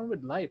colors, play around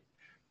with light.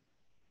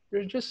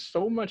 There's just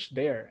so much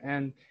there,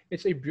 and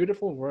it's a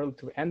beautiful world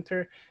to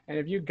enter. And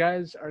if you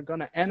guys are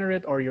gonna enter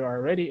it, or you're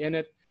already in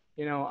it,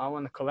 you know, I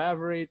want to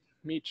collaborate.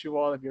 meet you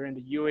all if you're in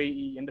the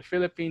UAE. In the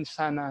Philippines,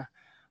 sana,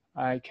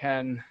 I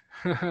can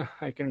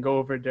I can go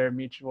over there,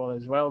 meet you all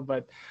as well.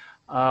 But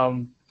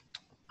um,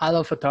 I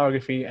love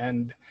photography,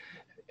 and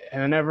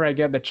whenever I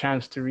get the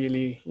chance to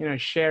really,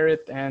 share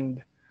it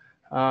and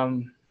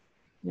um,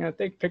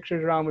 take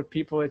pictures around with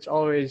people, it's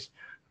always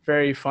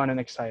very fun and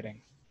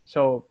exciting.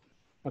 So,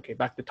 okay,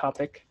 back to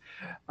topic.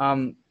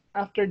 Um,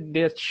 After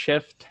this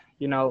shift,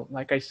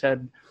 like I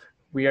said,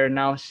 we are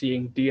now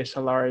seeing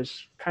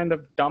DSLRs kind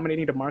of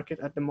dominating the market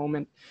at the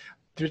moment.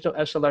 Digital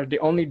SLR, the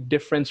only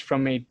difference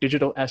from a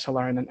digital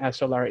SLR and an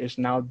SLR is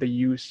now the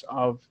use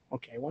of,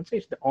 okay, I won't say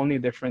it's the only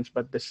difference,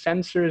 but the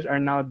sensors are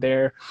now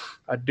there,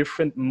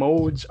 different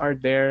modes are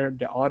there,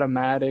 the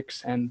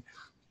automatics and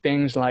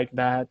things like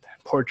that,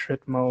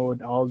 portrait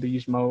mode, all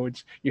these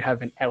modes. You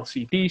have an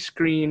LCD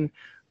screen,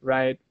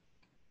 right?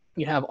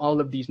 You have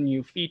all of these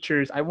new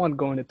features. I won't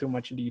go into too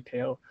much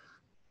detail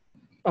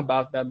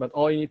about that, but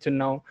all you need to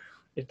know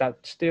is that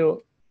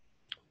still,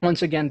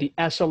 once again, the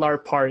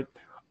SLR part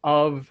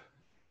of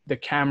the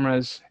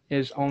cameras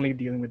is only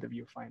dealing with the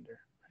viewfinder,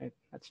 right?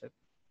 That's it.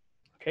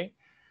 Okay.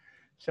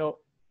 So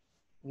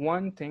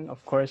one thing,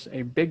 of course,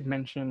 a big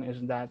mention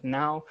is that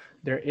now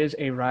there is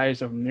a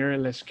rise of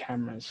mirrorless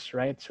cameras,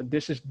 right? So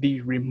this is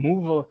the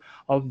removal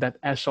of that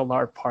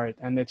SLR part,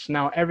 and it's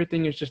now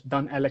everything is just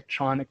done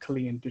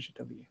electronically and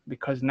digitally,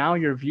 because now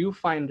your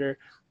viewfinder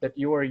that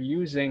you are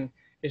using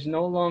is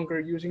no longer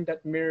using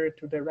that mirror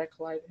to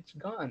direct light. It's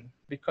gone,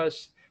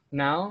 because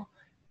now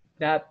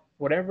that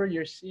whatever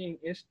you're seeing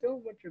is still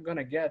what you're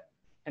gonna get,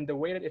 and the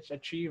way that it's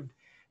achieved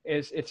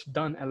is it's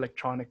done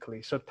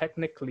electronically. So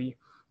technically,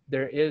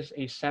 there is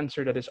a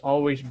sensor that is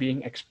always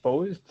being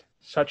exposed,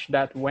 such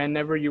that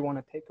whenever you want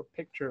to take a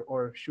picture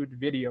or shoot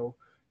video,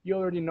 you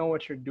already know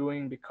what you're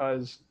doing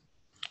because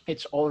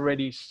it's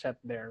already set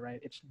there,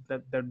 right? It's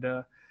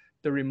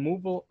the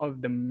removal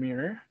of the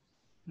mirror,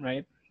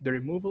 right? The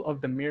removal of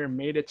the mirror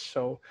made it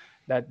so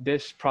that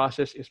this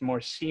process is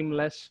more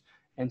seamless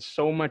and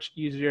so much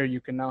easier.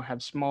 You can now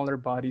have smaller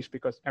bodies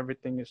because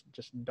everything is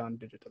just done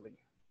digitally,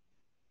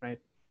 right?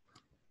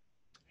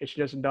 It's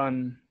just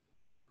done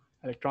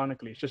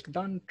electronically. It's just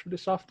done through the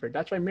software.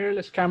 That's why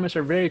mirrorless cameras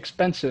are very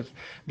expensive,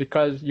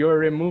 because you're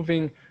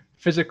removing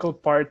physical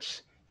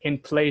parts in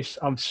place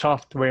of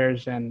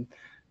softwares and,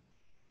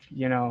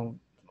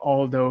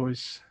 all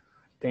those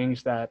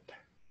things that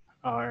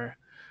are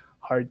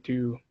hard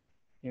to,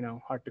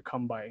 hard to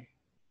come by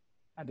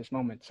at this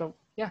moment. So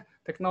yeah,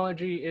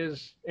 technology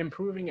is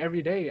improving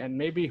every day, and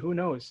maybe, who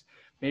knows,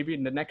 maybe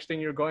the next thing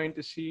you're going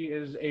to see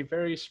is a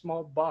very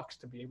small box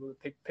to be able to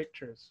take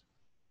pictures.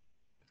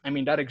 I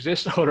mean, that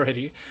exists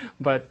already,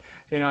 but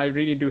I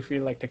really do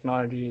feel like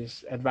technology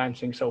is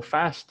advancing so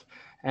fast,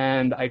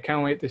 and I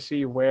can't wait to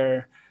see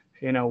where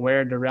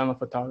the realm of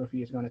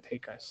photography is going to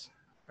take us.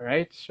 All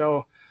right,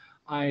 so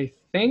I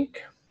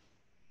think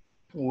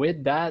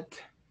with that,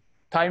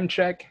 time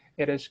check,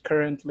 it is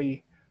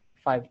currently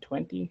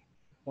 5:20.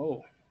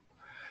 Whoa.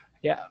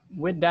 Yeah,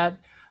 with that,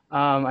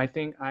 I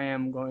think I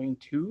am going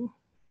to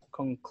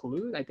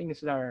conclude. I think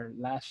this is our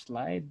last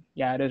slide.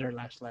 Yeah, it is our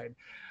last slide.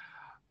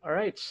 All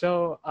right,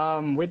 so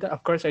with that,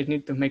 of course, I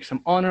need to make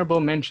some honorable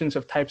mentions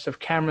of types of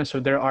cameras.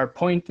 So there are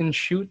point and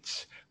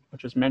shoots,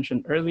 which was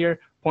mentioned earlier.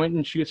 Point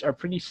and shoots are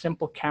pretty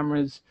simple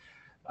cameras.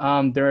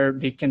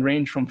 They can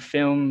range from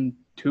film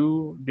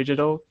to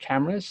digital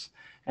cameras.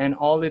 And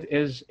all it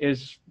is,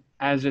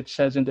 as it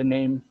says in the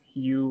name,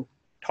 you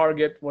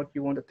target what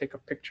you want to take a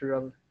picture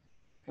of,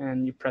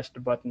 and you press the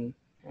button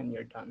and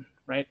you're done,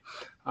 right?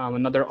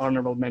 Another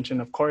honorable mention,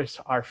 of course,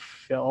 are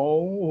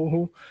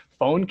phone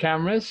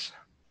cameras.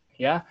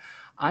 Yeah,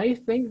 I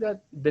think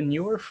that the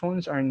newer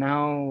phones are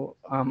now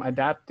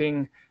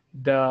adapting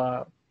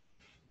the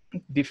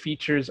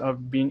features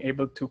of being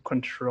able to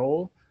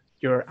control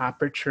your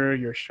aperture,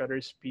 your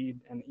shutter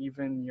speed, and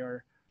even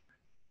your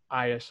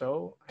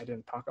ISO. I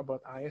didn't talk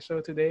about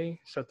ISO today.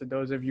 So to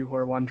those of you who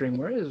are wondering,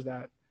 where is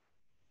that?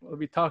 We'll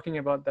be talking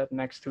about that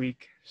next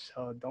week.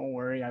 So don't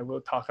worry, I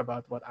will talk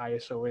about what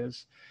ISO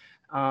is.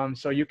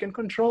 So you can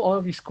control all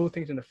of these cool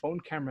things in the phone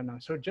camera now.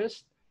 So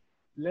just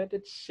let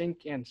it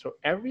sink in. So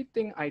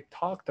everything I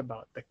talked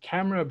about, the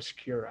camera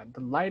obscura,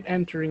 the light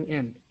entering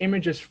in,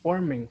 images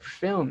forming,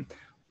 film,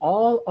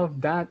 all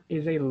of that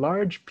is a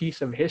large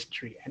piece of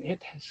history, and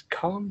it has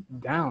come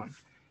down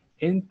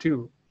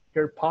into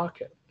your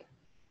pocket.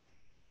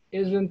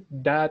 Isn't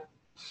that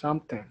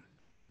something,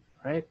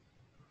 right?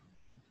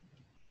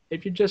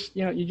 If you just,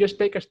 you just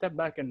take a step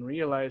back and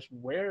realize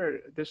where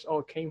this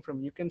all came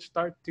from, you can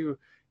start to,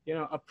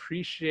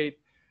 appreciate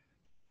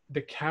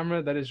the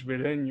camera that is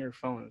within your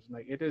phones.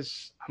 Like, it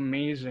is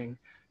amazing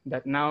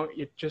that now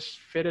it just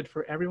fitted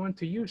for everyone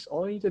to use.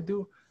 All you need to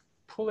do,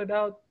 pull it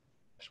out,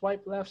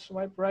 swipe left,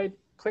 swipe right,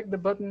 click the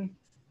button,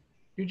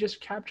 you just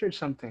captured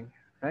something,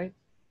 right?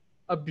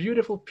 A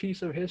beautiful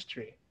piece of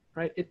history,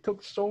 right? It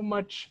took so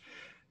much,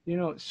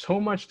 so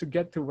much to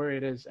get to where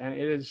it is. And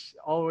it is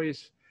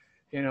always,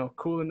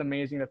 cool and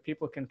amazing that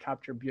people can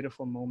capture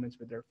beautiful moments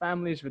with their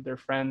families, with their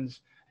friends,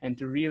 and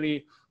to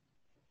really,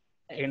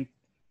 and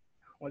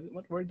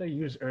what word did I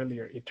use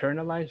earlier?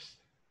 Eternalize?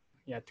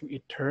 Yeah, to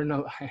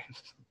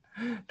eternalize.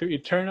 To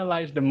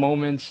eternalize the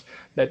moments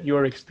that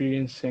you're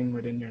experiencing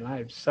within your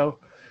lives. So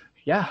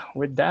yeah,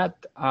 with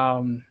that,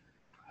 I'll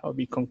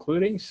be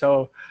concluding.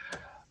 So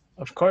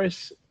of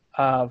course,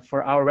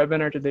 for our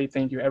webinar today,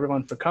 thank you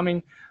everyone for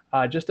coming.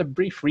 Just a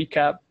brief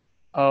recap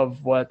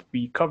of what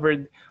we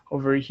covered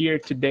over here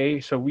today.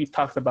 So we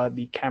talked about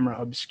the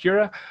camera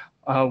obscura.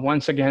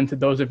 Once again, to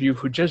those of you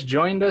who just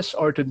joined us,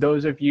 or to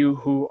those of you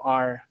who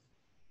are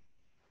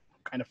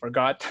kind of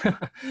forgot,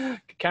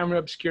 camera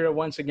obscura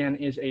once again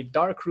is a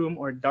dark room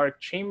or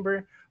dark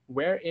chamber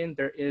wherein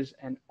there is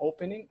an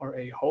opening or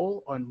a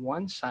hole on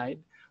one side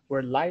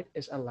where light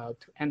is allowed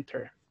to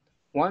enter.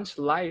 Once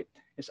light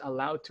is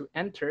allowed to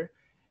enter,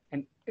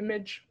 an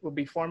image will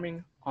be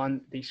forming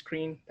on the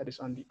screen that is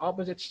on the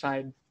opposite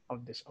side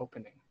of this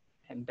opening.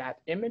 And that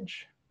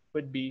image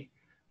would be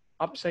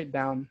upside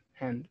down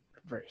and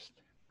reversed.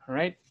 All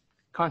right,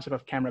 concept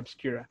of camera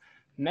obscura.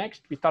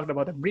 Next, we talked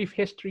about a brief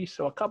history.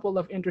 So a couple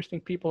of interesting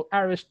people: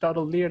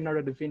 Aristotle,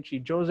 Leonardo da Vinci,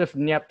 Joseph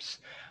Niepce,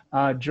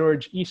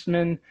 George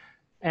Eastman,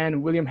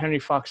 and William Henry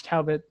Fox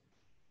Talbot.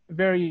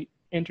 Very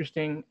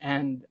interesting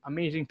and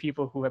amazing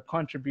people who have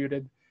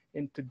contributed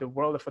into the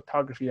world of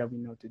photography that we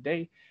know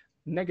today.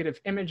 Negative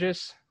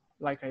images,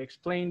 like I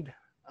explained,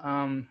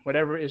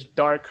 whatever is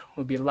dark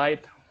will be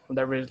light,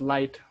 whatever is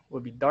light will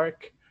be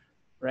dark,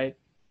 right?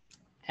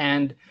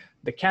 And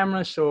the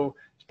camera, so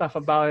stuff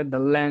about it, the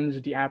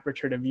lens, the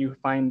aperture, the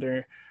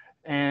viewfinder,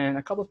 and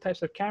a couple of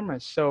types of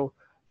cameras. So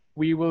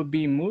we will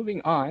be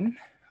moving on.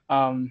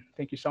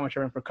 Thank you so much,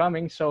 everyone, for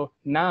coming. So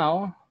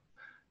now,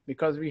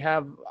 because we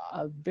have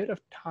a bit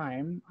of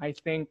time, I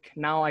think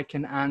now I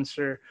can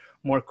answer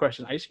more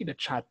questions. I see the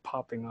chat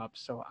popping up,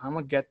 so I'm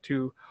gonna get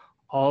to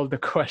all the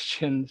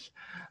questions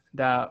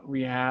that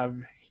we have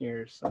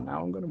here. So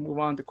now I'm gonna move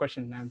on to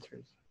questions and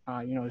answers.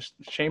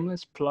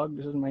 Shameless plug,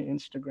 this is my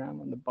Instagram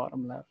on the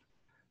bottom left.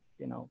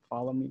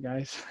 Follow me,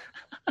 guys.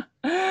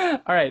 All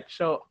right,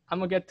 so I'm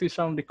gonna get to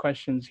some of the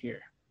questions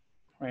here,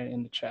 right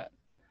in the chat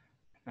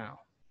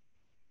now.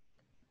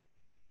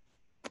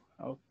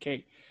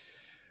 Okay.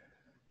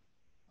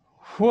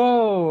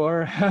 Whoa, all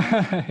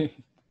right.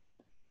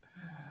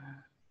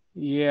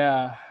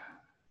 Yeah,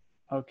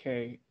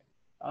 okay.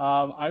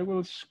 I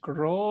will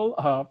scroll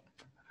up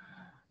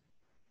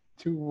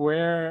to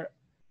where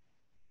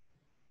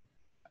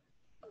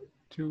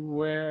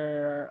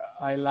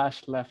I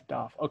last left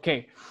off.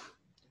 Okay,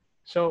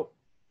 so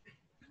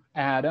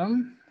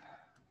Adam,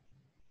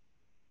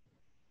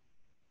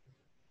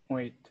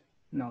 wait,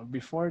 no,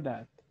 before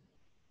that,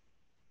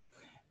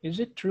 is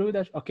it true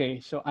that, okay,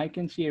 so I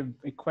can see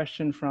a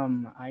question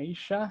from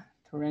Aisha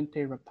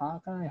Torrente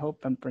Rapaka. I hope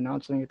I'm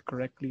pronouncing it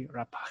correctly,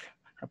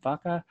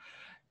 Rapaka.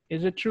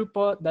 Is it true,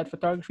 po, that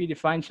photography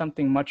defines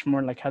something much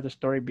more, like has a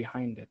story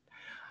behind it?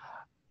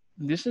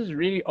 This is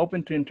really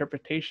open to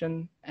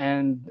interpretation,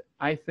 and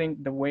I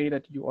think the way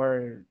that you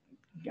are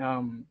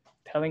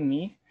telling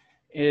me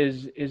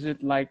is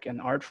it like an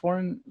art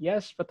form?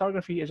 Yes,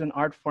 photography is an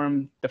art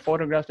form. The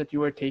photographs that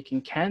you are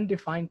taking can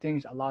define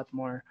things a lot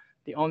more.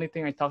 The only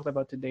thing I talked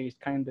about today is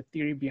kind of the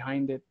theory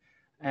behind it,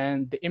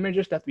 and the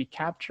images that we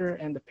capture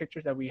and the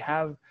pictures that we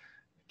have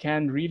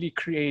can really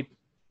create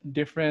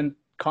different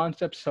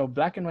concepts. So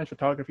black and white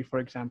photography, for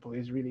example,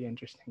 is really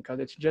interesting because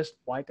it's just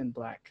white and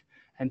black.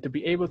 And to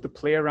be able to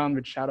play around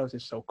with shadows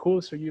is so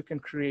cool. So you can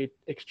create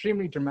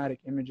extremely dramatic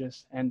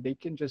images and they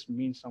can just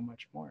mean so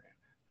much more,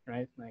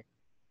 right? Like,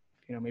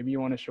 maybe you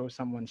want to show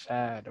someone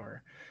sad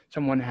or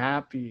someone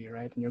happy,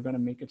 right? And you're going to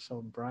make it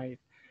so bright.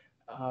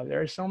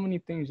 There are so many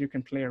things you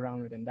can play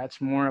around with, and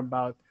that's more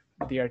about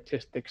the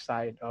artistic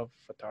side of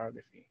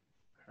photography,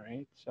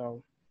 right?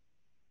 So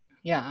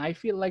yeah, I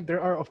feel like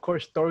there are, of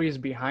course, stories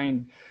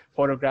behind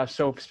photographs.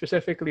 So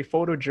specifically,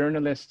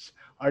 photojournalists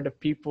are the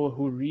people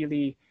who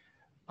really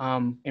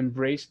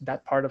embrace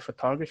that part of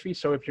photography.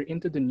 So if you're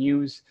into the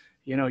news,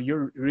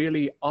 you're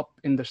really up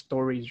in the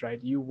stories, right?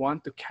 You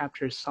want to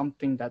capture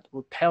something that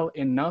will tell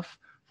enough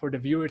for the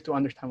viewer to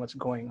understand what's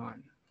going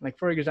on. Like,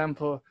 for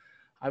example,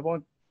 I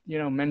won't,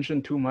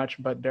 mention too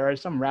much, but there are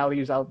some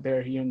rallies out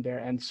there here and there.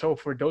 And so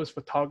for those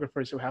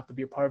photographers who have to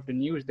be a part of the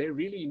news, they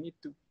really need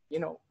to,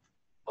 you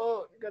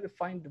got to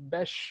find the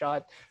best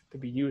shot to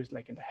be used,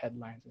 like in the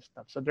headlines and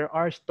stuff. So there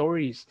are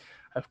stories,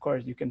 of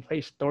course, you can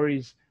place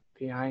stories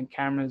behind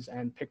cameras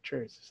and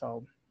pictures.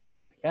 So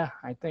yeah,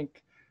 I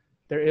think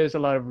there is a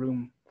lot of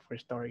room for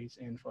stories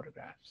in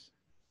photographs.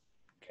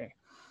 Okay,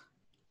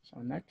 so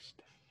next.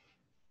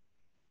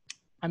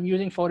 I'm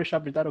using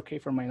Photoshop. Is that okay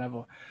for my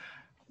level?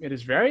 It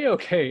is very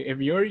okay.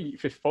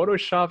 If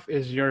Photoshop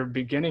is your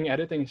beginning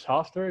editing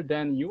software,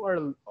 then you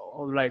are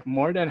like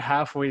more than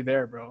halfway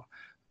there, bro.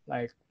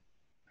 Like,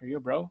 are you,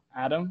 bro?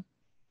 Adam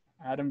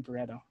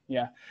Barreto.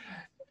 Yeah.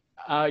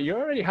 You're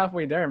already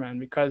halfway there, man,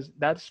 because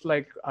that's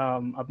like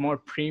a more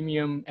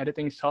premium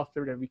editing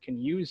software that we can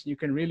use. You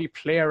can really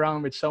play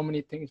around with so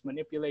many things,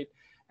 manipulate,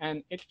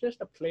 and it's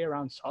just a play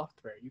around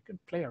software. You can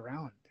play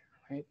around,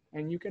 right?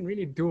 And you can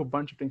really do a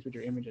bunch of things with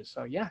your images.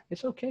 So yeah,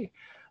 it's okay.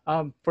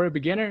 For a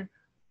beginner,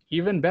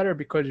 even better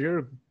because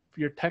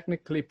you're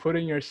technically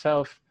putting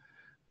yourself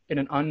in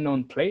an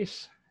unknown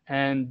place,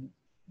 and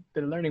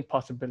the learning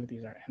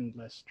possibilities are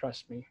endless.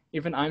 Trust me.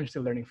 Even I'm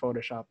still learning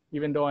Photoshop,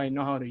 even though I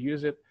know how to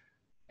use it.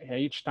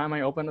 Each time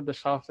I open up the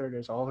software,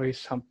 there's always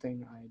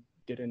something I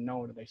didn't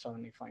know that I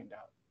suddenly find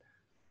out.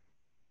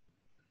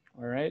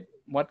 All right,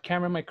 what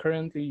camera am I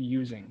currently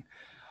using?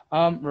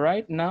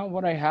 Right now,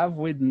 what I have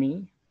with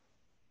me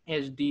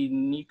is the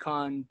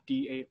Nikon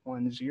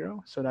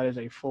D810. So that is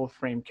a full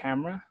frame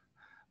camera.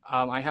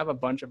 I have a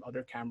bunch of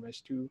other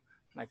cameras too,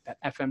 like that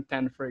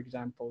FM10, for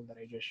example, that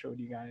I just showed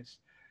you guys.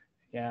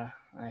 Yeah,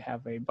 I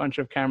have a bunch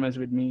of cameras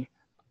with me,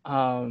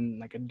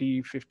 like a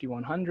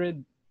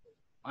D5100.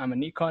 I'm a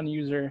Nikon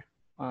user,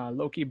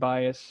 low-key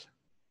bias.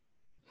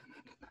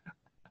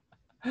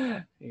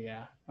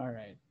 Yeah, all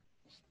right.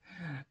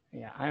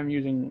 Yeah, I'm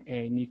using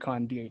a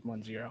Nikon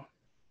D810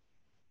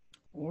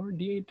 or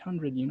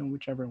D800, you know,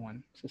 whichever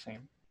one, it's the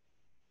same.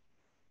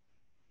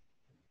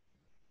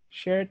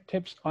 Share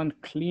tips on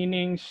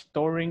cleaning,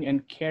 storing,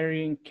 and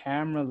carrying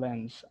camera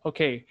lens.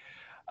 Okay.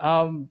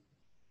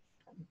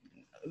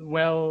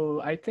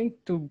 Well, I think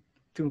to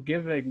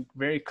give a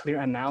very clear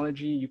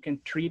analogy, you can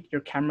treat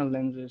your camera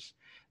lenses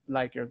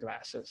like your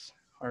glasses.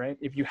 All right.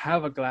 If you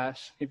have a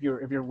glass, if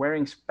you're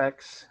wearing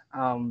specs,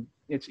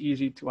 it's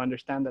easy to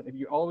understand that if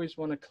you always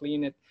want to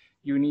clean it,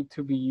 you need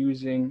to be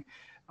using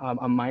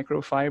a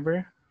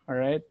microfiber. All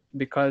right.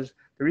 Because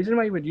the reason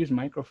why you would use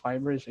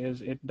microfibers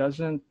is it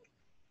doesn't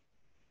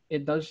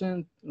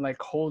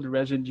like hold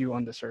residue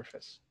on the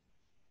surface,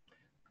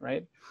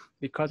 right?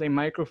 Because a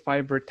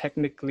microfiber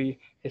technically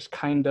is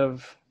kind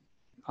of,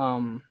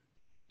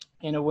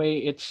 in a way,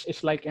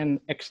 it's like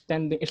an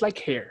extending, it's like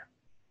hair,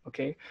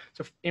 okay?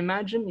 So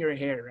imagine your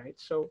hair, right?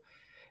 So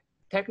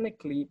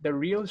technically the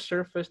real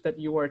surface that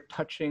you are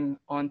touching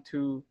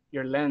onto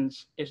your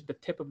lens is the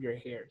tip of your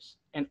hairs,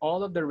 and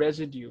all of the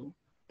residue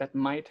that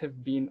might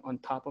have been on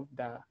top of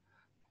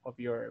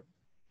your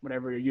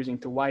whatever you're using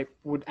to wipe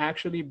would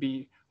actually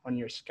be on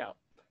your scalp,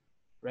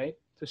 right?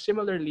 So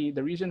similarly,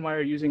 the reason why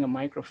you're using a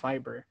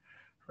microfiber,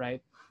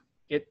 right?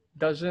 It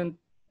doesn't,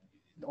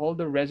 all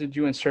the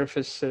residue and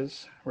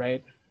surfaces,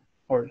 right?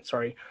 Or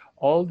sorry,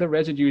 all the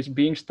residue is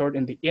being stored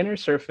in the inner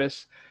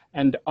surface,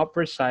 and the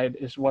upper side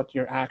is what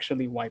you're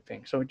actually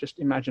wiping. So just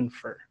imagine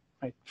fur,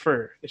 right?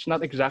 Fur, it's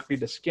not exactly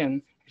the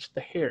skin, it's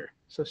the hair.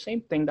 So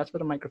same thing, that's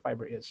what a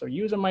microfiber is. So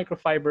use a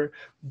microfiber,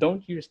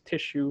 don't use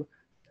tissue.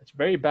 It's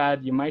very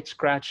bad. You might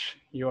scratch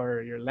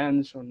your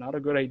lens, so not a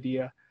good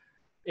idea.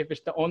 If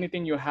it's the only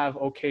thing you have,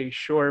 okay,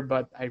 sure,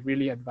 but I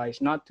really advise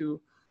not to.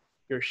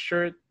 Your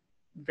shirt,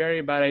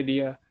 very bad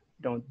idea.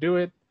 Don't do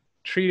it.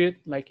 Treat it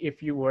like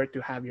if you were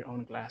to have your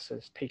own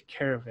glasses. Take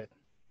care of it,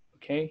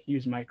 okay?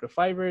 Use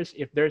microfibers.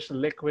 If there's a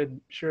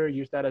liquid, sure,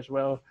 use that as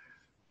well.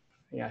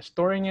 Yeah,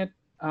 storing it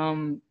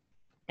and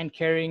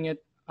carrying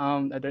it.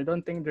 I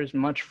don't think there's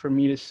much for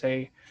me to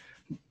say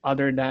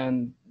other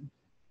than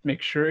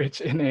make sure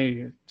it's in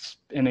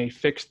a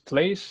fixed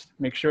place.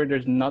 Make sure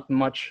there's not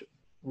much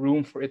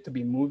room for it to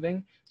be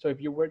moving. So if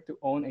you were to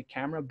own a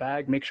camera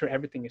bag, make sure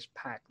everything is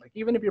packed. Like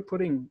even if you're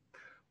putting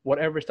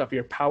whatever stuff,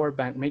 your power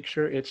bank, make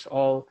sure it's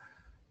all,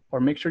 or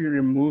make sure you're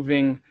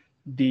removing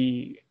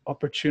the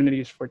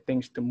opportunities for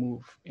things to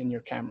move in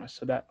your camera,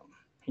 so that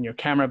in your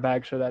camera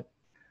bag, so that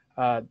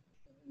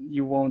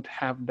you won't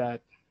have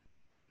that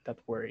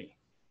worry.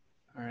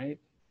 All right.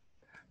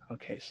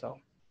 Okay, so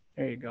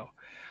there you go.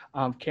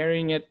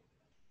 Carrying it,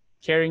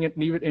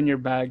 leave it in your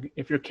bag.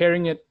 If you're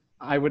carrying it,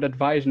 I would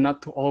advise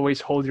not to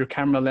always hold your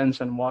camera lens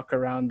and walk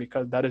around,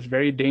 because that is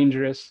very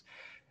dangerous.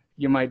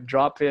 You might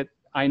drop it.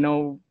 I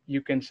know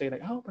you can say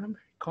like, oh, but I'm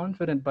very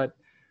confident, but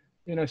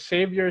you know,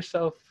 save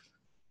yourself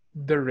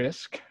the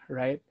risk,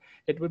 right?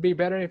 It would be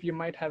better if you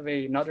might have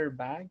another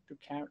bag to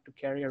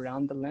carry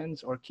around the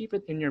lens, or keep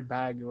it in your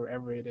bag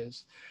wherever it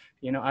is.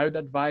 You know, I would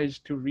advise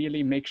to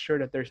really make sure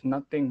that there's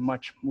nothing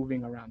much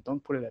moving around.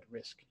 Don't put it at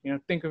risk. You know,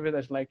 think of it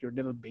as like your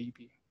little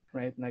baby,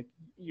 right? Like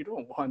you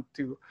don't want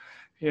to,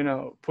 you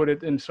know, put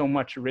it in so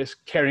much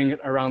risk carrying it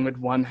around with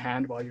one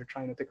hand while you're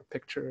trying to take a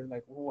picture.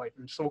 Like, oh,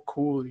 I'm so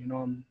cool, you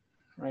know,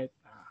 right?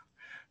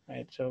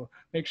 Right. So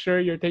make sure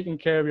you're taking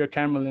care of your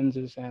camera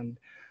lenses, and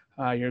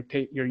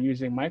you're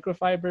using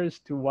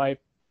microfibers to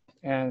wipe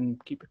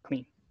and keep it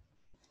clean.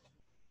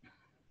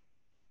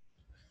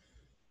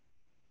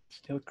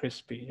 Still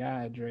crispy,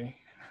 yeah, Dre.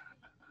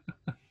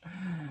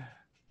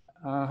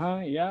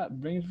 Yeah,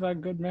 brings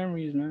back good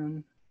memories,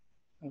 man.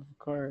 Of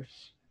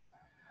course.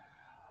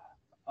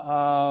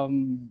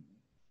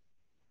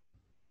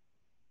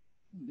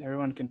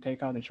 Everyone can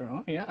take out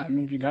insurance. Oh yeah, I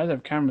mean, if you guys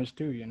have cameras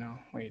too, you know.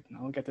 Wait,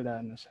 I'll get to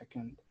that in a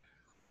second.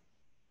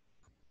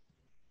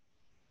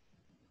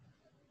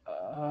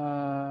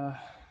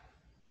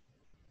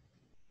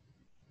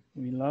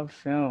 We love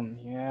film,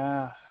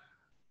 yeah.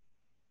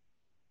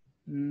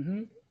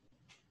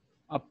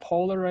 A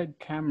Polaroid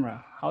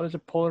camera. How does a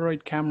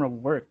Polaroid camera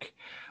work?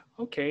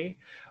 Okay,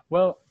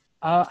 well,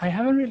 I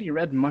haven't really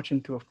read much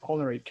into a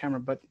Polaroid camera,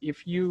 but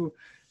if you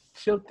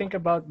still think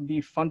about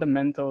the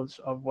fundamentals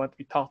of what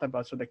we talked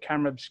about, so the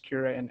camera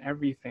obscura and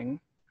everything,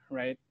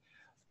 right,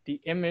 the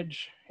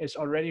image is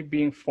already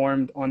being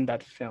formed on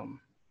that film,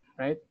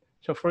 right?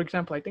 So for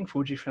example, I think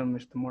Fujifilm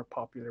is the more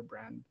popular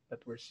brand that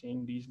we're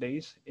seeing these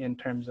days in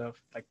terms of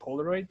like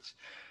Polaroids.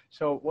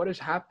 So what is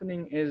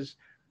happening is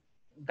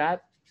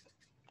that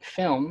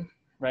film,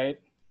 right,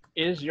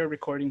 is your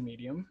recording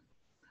medium,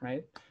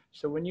 right?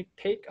 So when you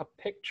take a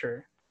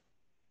picture,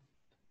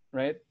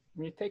 right,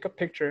 when you take a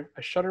picture,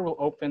 a shutter will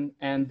open,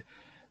 and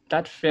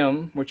that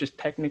film, which is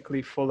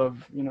technically full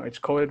of, it's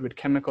coated with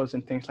chemicals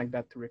and things like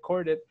that to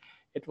record it,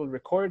 it will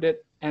record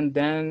it, and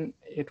then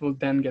it will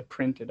then get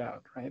printed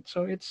out, right?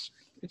 So it's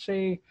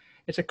a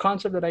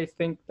concept that I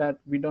think that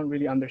we don't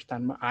really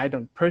understand. I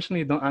don't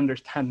personally don't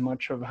understand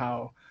much of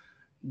how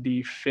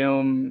the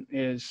film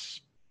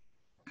is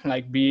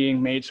like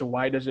being made. So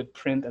why does it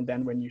print, and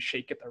then when you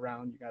shake it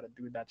around, you got to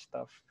do that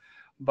stuff.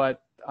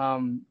 But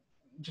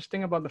just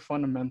think about the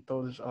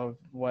fundamentals of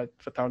what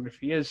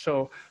photography is.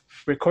 So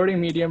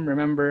recording medium,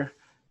 remember,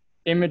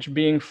 image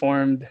being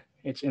formed,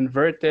 it's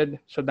inverted.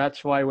 So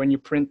that's why when you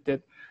print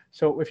it,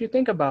 so if you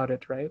think about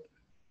it, right,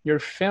 your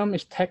film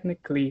is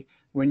technically,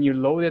 when you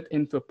load it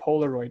into a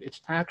Polaroid,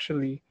 it's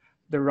actually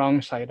the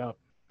wrong side up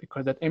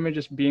because that image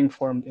is being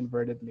formed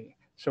invertedly.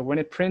 So when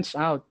it prints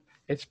out,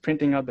 it's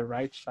printing out the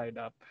right side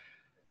up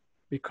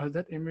because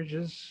that image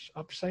is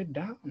upside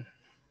down.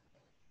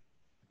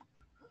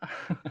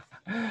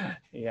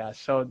 Yeah,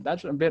 so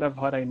that's a bit of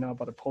what I know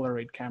about a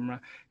Polaroid camera.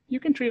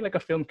 You can treat it like a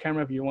film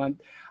camera if you want.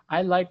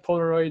 I like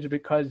Polaroids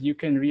because you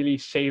can really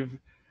save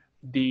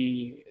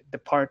the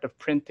part of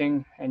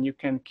printing, and you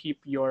can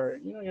keep your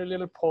your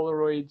little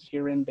Polaroids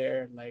here and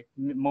there, like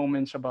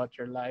moments about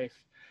your life.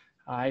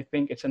 I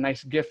think it's a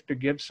nice gift to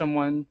give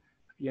someone.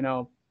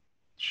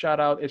 Shout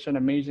out, it's an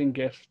amazing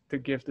gift to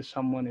give to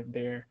someone if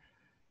they're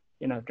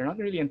they're not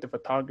really into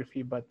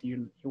photography, but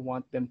you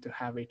want them to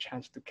have a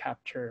chance to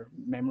capture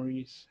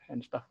memories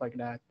and stuff like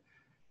that.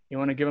 You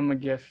want to give them a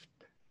gift,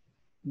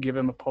 give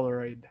them a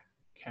Polaroid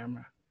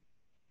camera.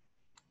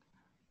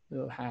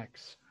 Little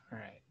hacks. All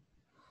right.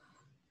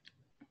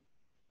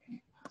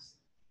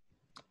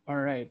 All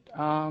right.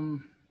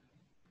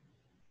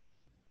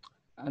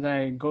 As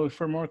I go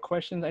for more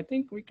questions, I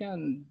think we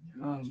can.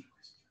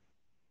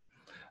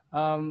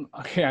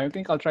 Okay, I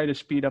think I'll try to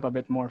speed up a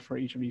bit more for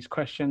each of these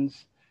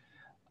questions.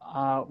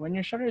 When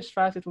your shutter is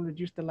fast, it will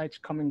reduce the lights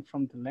coming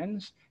from the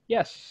lens.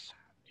 Yes,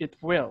 it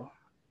will.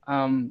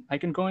 I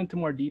can go into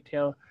more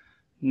detail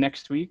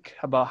next week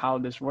about how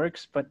this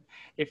works, but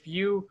if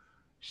you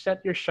set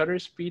your shutter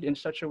speed in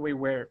such a way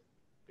where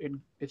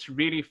it's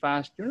really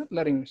fast, you're not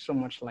letting so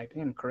much light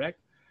in, correct?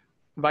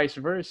 Vice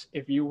versa,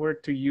 if you were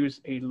to use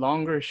a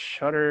longer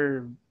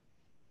shutter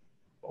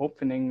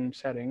opening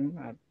setting,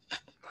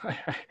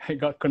 I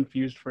got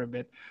confused for a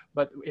bit,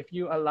 but if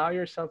you allow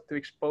yourself to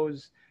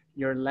expose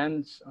your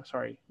lens,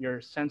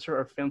 your sensor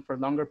or film for a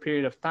longer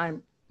period of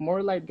time,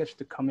 more light gets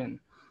to come in.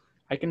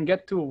 I can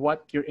get to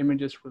what your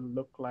images will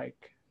look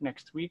like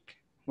next week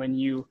when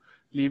you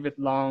leave it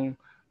long,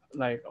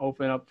 like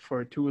open up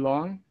for too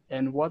long,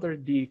 and what are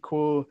the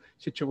cool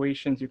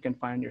situations you can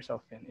find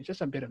yourself in. It's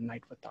just a bit of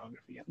night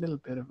photography, a little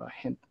bit of a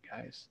hint,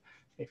 guys.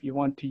 If you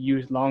want to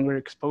use longer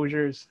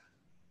exposures,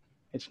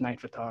 it's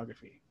night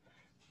photography.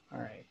 All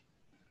right,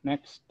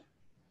 next.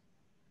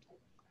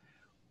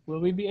 Will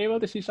we be able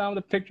to see some of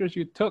the pictures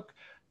you took?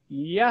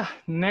 Yeah,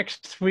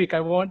 next week. I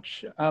won't,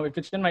 if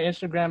it's in my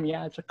Instagram,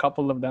 yeah, it's a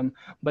couple of them.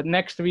 But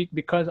next week,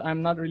 because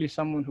I'm not really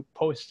someone who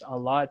posts a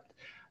lot,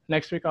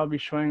 next week I'll be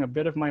showing a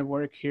bit of my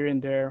work here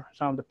and there,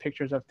 some of the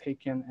pictures I've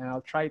taken, and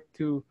I'll try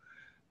to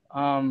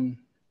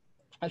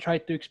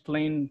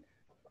explain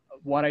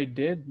what I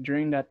did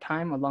during that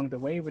time along the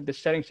way with the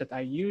settings that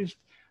I used.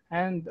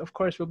 And of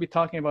course, we'll be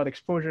talking about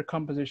exposure,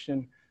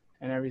 composition,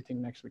 and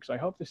everything next week. So I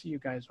hope to see you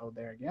guys all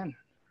there again.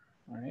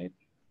 All right,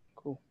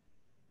 cool.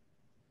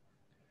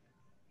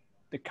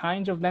 The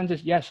kinds of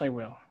lenses, yes, I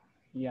will.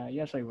 Yeah,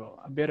 yes, I will.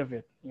 A bit of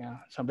it. Yeah,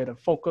 some bit of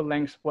focal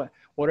lengths. What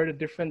are the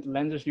different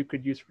lenses you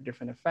could use for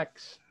different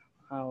effects?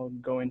 I'll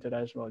go into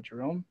that as well,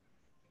 Jerome.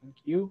 Thank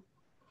you.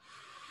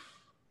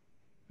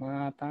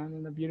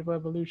 The beautiful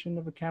evolution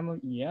of a camel.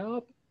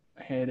 Yep,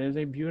 it is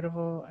a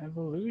beautiful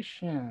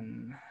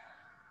evolution.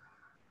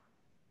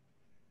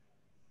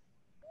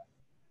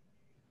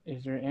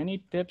 Is there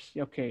any tips?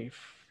 Okay,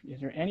 is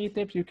there any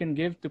tips you can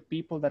give to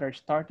people that are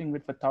starting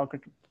with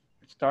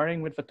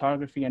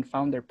photography and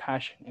found their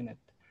passion in it?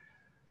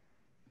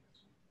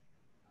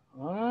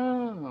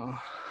 Oh.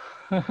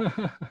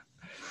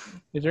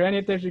 Is there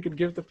any tips you could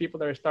give to people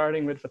that are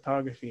starting with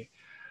photography?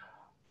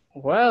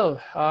 Well,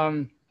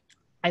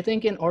 I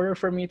think in order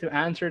for me to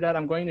answer that,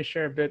 I'm going to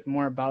share a bit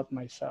more about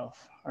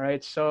myself. All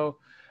right, so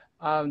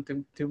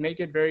to make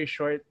it very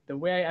short, the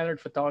way I entered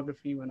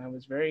photography when I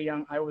was very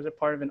young, I was a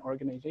part of an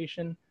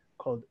organization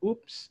called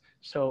OOPS.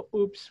 So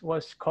OOPS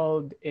was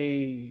called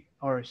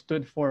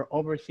stood for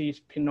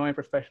Overseas Pinoy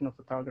Professional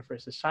Photographer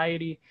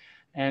Society.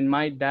 And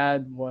my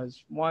dad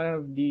was one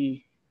of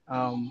the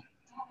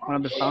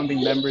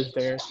founding members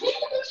there.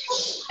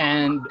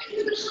 And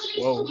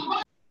whoa.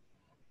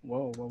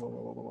 Whoa, whoa, whoa,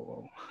 whoa, whoa,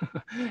 whoa,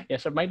 whoa. Yeah,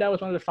 so my dad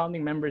was one of the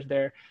founding members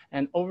there.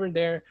 And over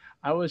there,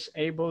 I was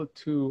able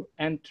to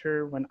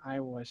enter when I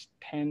was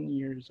 10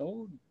 years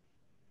old.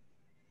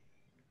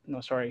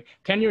 No, sorry.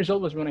 10 years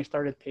old was when I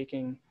started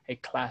taking a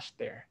class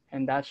there.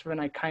 And that's when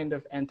I kind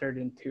of entered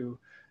into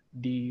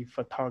the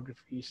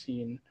photography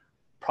scene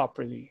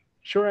properly.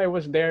 Sure, I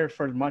was there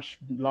for much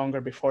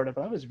longer before that,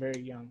 but I was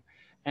very young.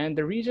 And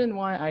the reason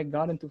why I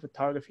got into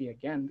photography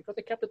again, because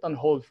I kept it on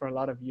hold for a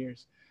lot of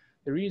years.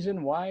 The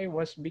reason why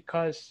was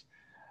because,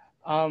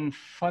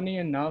 funny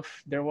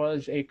enough, there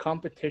was a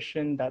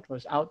competition that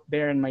was out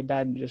there, and my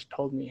dad just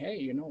told me,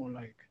 hey,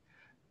 like,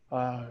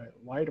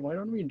 why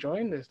don't we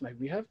join this? Like,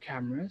 we have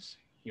cameras.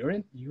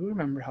 You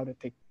remember how to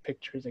take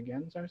pictures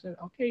again? So I said,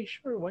 okay,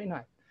 sure, why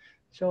not?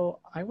 So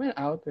I went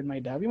out with my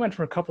dad. We went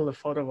for a couple of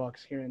photo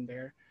walks here and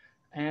there,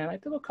 and I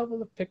took a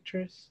couple of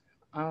pictures.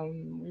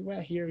 We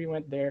went here, we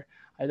went there.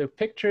 I took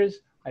pictures.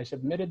 I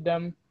submitted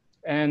them,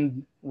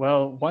 and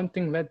well, one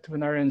thing led to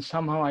another, and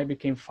somehow I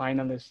became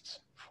finalists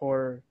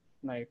for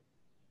like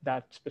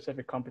that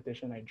specific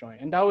competition I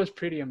joined, and that was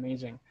pretty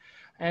amazing.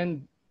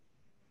 And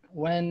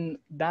when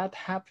that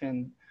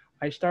happened,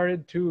 I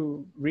started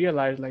to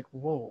realize like,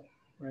 whoa,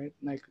 right?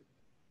 Like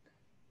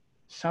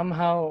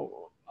somehow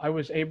I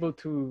was able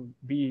to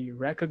be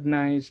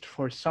recognized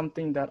for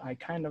something that I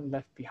kind of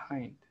left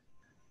behind,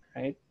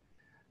 right?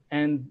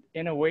 And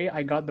in a way,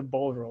 I got the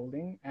ball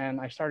rolling and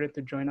I started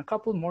to join a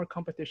couple more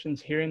competitions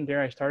here and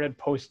there. I started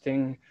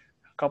posting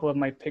a couple of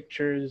my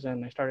pictures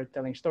and I started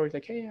telling stories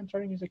like, hey, I'm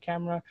starting to use a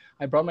camera.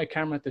 I brought my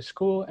camera to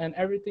school and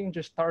everything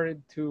just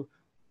started to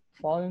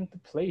fall into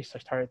place. I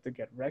started to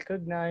get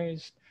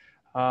recognized.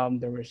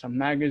 There were some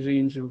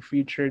magazines who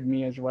featured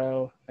me as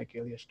well, like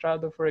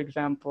Illustrado, for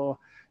example.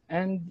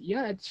 And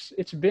yeah,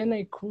 it's been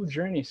a cool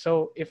journey.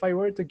 So if I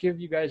were to give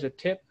you guys a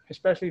tip,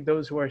 especially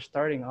those who are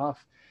starting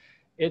off,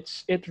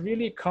 it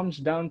really comes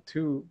down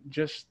to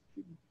just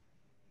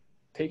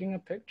taking a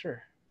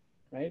picture,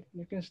 right?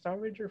 You can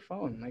start with your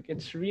phone. Like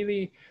it's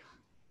really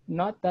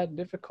not that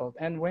difficult.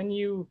 And when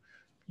you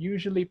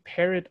usually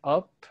pair it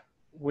up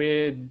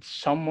with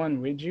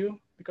someone with you,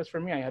 because for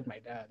me, I had my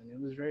dad and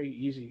it was very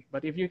easy.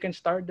 But if you can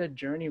start the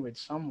journey with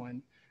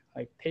someone,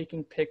 like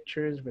taking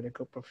pictures with a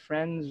group of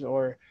friends,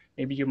 or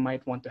maybe you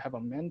might want to have a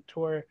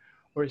mentor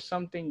or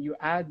something, you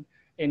add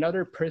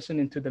another person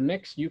into the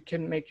mix, you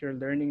can make your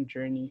learning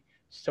journey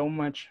so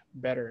much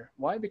better.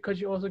 Why?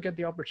 Because you also get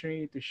the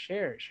opportunity to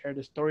share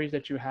the stories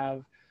that you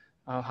have,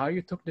 how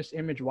you took this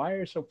image, why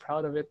you're so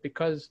proud of it,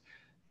 because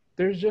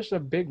there's just a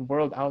big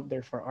world out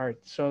there for art.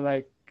 So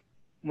like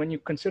when you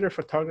consider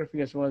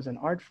photography as well as an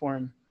art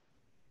form,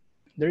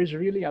 there's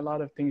really a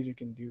lot of things you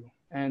can do.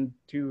 And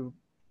to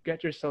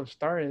get yourself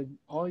started,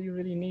 all you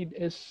really need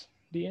is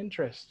the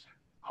interest.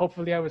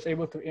 Hopefully I was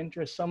able to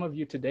interest some of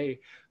you today.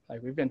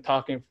 Like we've been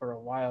talking for a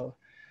while,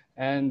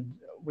 and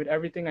with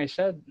everything I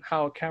said,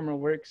 how a camera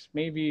works,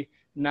 maybe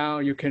now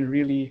you can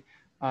really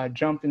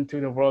jump into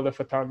the world of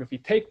photography,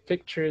 take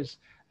pictures,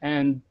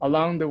 and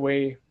along the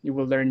way, you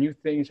will learn new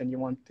things and you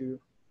want to,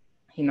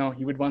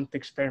 you would want to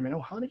experiment.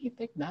 Oh, how did you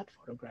take that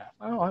photograph?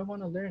 Oh, I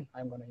want to learn.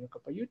 I'm going to look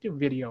up a YouTube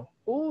video.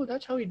 Oh,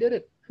 that's how he did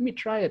it. Let me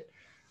try it.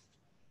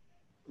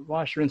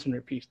 Wash, rinse, and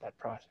repeat that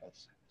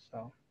process.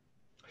 So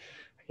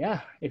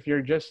yeah, if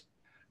you're just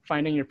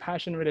finding your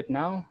passion with it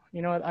now,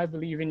 you know what, I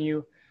believe in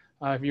you.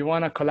 If you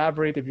want to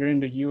collaborate, if you're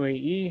in the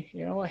UAE,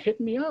 you know what, hit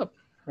me up,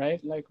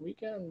 right? Like we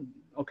can,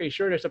 okay,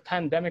 sure, there's a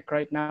pandemic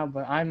right now,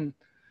 but I'm,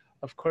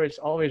 of course,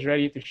 always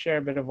ready to share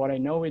a bit of what I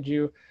know with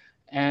you.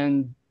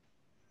 And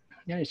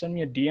yeah, you send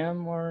me a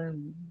DM or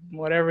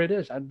whatever it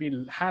is. I'd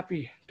be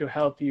happy to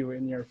help you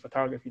in your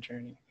photography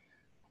journey.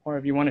 Or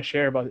if you want to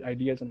share about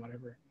ideas and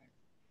whatever,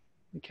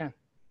 you can.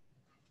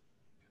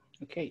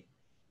 Okay,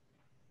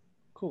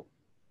 cool.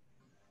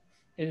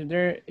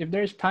 If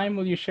there's time,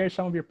 will you share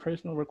some of your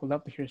personal work? We'd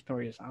love to hear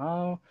stories.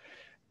 Oh,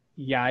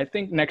 yeah, I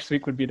think next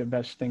week would be the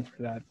best thing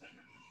for that.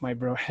 My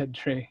bro head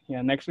Trey.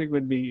 Yeah, next week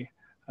would be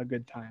a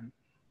good time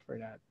for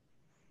that.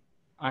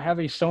 I have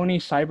a Sony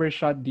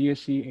CyberShot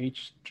DSC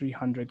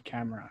H300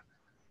 camera.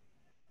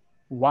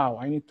 Wow,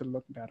 I need to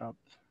look that up.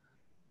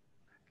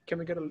 Can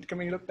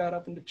we look that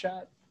up in the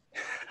chat?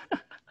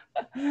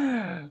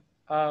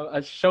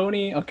 A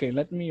Sony. Okay,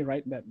 let me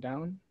write that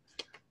down.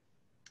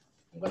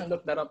 I'm gonna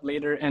look that up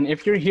later. And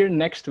if you're here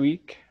next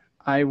week,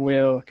 I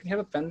will. Can you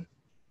have a pen?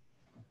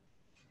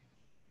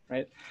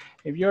 Right.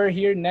 If you're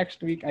here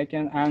next week, I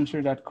can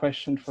answer that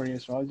question for you.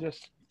 So I'll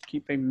just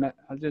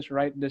I'll just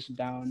write this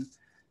down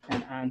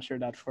and answer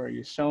that for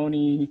you.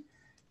 Sony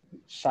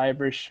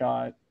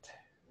CyberShot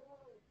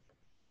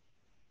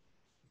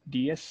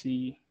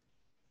DSC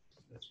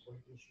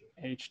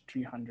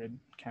H300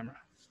 camera.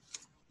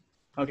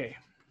 Okay,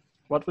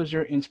 what was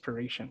your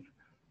inspiration?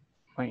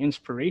 My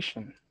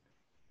inspiration.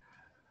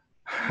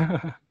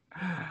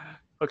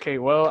 Okay,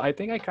 well, I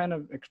think I kind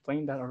of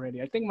explained that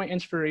already. I think my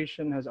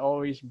inspiration has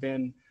always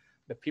been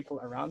the people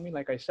around me.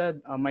 Like I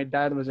said, my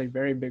dad was a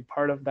very big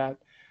part of that.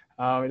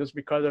 It was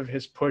because of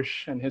his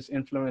push and his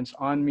influence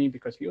on me,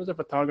 because he was a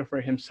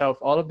photographer himself.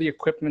 All of the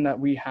equipment that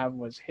we have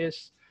was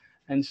his.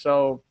 And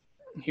so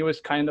he was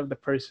kind of the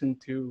person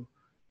to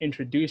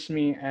introduce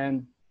me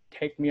and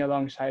take me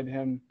alongside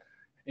him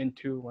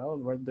into, well,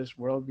 this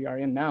world we are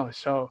in now.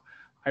 So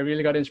I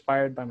really got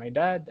inspired by my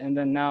dad. And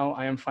then now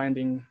I am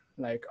finding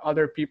like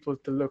other people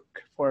to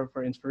look for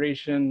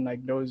inspiration,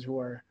 like those who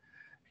are,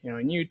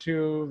 in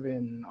YouTube,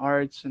 in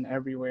arts and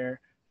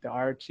everywhere, the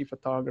artsy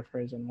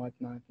photographers and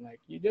whatnot. Like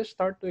you just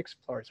start to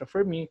explore. So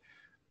for me,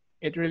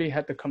 it really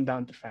had to come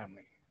down to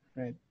family,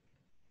 right?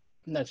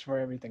 And that's where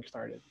everything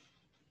started.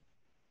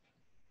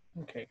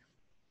 Okay.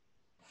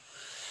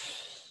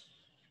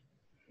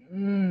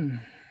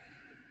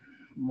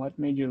 What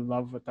made you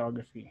love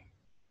photography?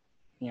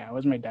 Yeah, it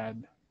was my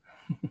dad.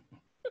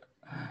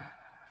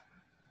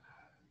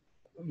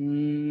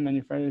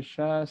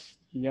 Manufacturers,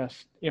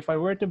 yes. If I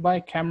were to buy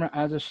a camera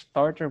as a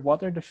starter,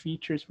 what are the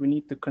features we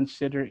need to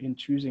consider in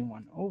choosing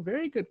one? Oh,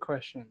 very good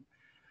question.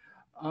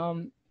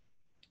 Um,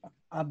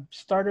 a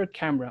starter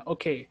camera.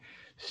 Okay,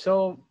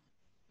 so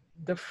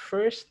the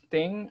first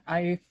thing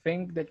I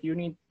think that you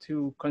need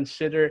to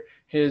consider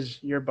is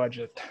your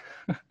budget.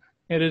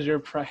 It is your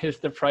price,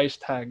 the price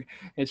tag.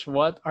 It's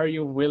what are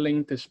you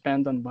willing to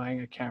spend on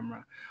buying a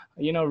camera?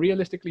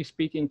 Realistically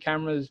speaking,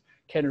 cameras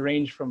can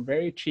range from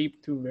very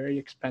cheap to very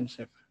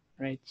expensive,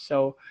 right?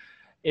 So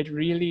it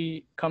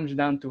really comes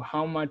down to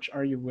how much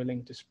are you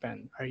willing to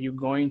spend? Are you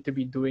going to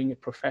be doing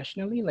it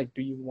professionally? Like,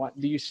 do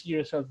you see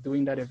yourself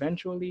doing that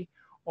eventually?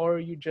 Or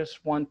you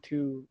just want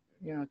to,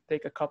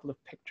 take a couple of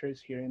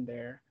pictures here and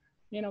there,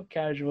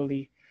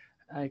 casually?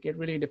 Like, it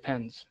really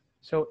depends.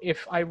 So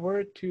if I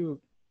were to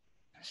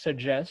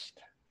suggest,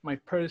 my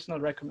personal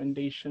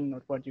recommendation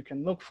of what you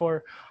can look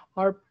for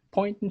are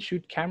point and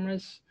shoot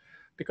cameras,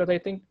 because I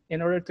think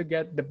in order to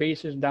get the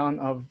basis down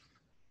of,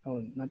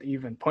 oh, not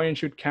even, point and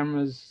shoot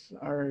cameras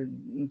are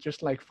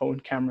just like phone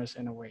cameras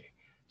in a way.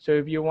 So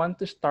if you want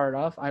to start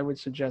off, I would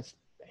suggest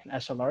an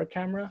SLR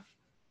camera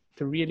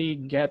to really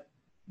get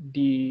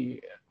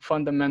the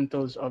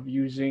fundamentals of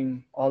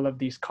using all of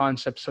these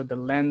concepts. So the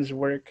lens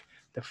work,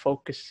 the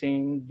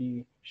focusing,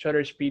 the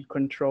shutter speed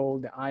control,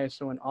 the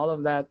ISO, and all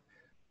of that,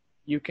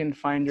 you can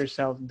find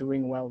yourself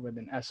doing well with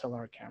an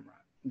SLR camera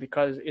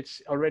because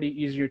it's already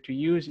easier to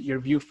use.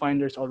 Your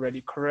viewfinder is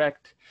already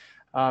correct.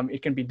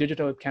 It can be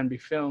digital, it can be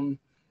film.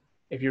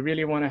 If you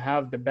really want to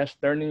have the best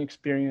learning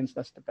experience,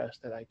 that's the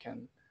best that I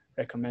can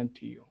recommend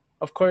to you.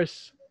 Of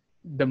course,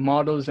 the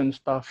models and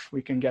stuff,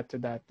 we can get to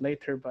that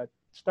later, but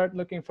start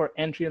looking for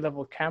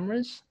entry-level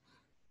cameras.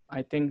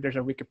 I think there's a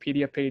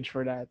Wikipedia page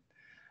for that.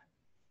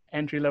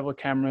 Entry-level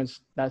cameras,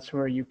 that's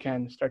where you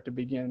can start to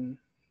begin,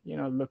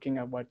 looking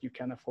at what you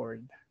can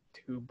afford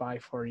to buy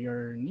for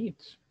your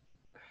needs.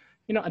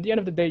 At the end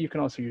of the day, you can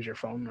also use your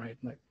phone, right?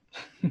 Like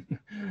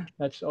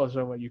that's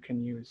also what you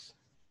can use.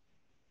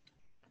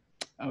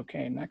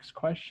 Okay, next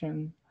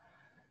question.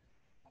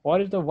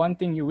 What is the one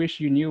thing you wish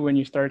you knew when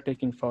you started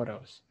taking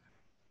photos?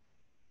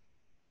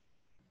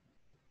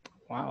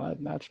 Wow,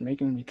 that's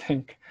making me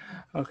think.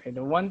 Okay,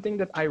 the one thing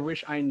that I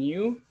wish I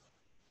knew,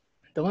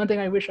 the one thing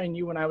I wish I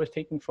knew when I was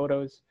taking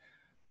photos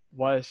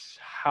was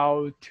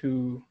how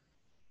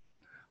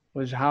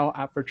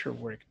aperture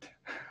worked.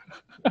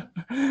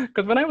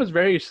 Because when I was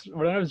very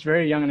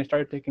young and I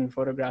started taking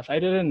photographs, I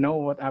didn't know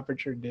what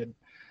aperture did,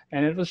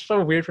 and it was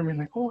so weird for me.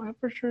 Like, oh,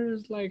 aperture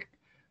is like,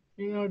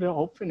 the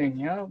opening,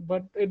 yeah,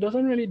 but it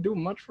doesn't really do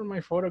much for my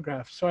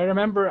photographs. So I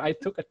remember I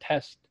took a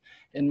test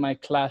in my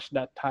class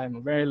that time,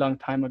 a very long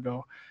time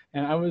ago,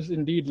 and I was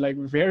indeed like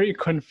very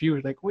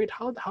confused. Like, wait,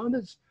 how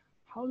does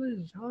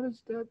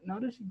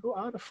he go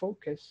out of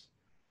focus,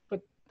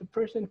 but the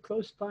person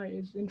close by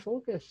is in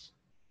focus?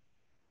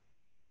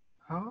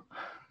 Huh?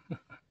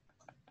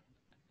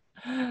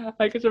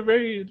 Like, it's a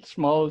very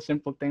small,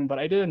 simple thing, but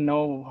I didn't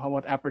know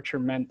what aperture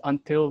meant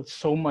until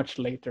so much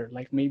later.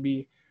 Like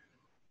maybe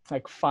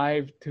like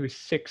 5 to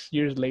 6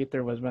 years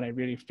later was when I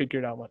really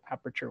figured out what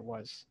aperture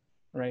was,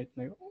 right?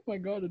 Like, oh my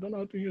God, I don't know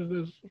how to use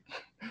this.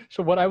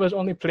 So what I was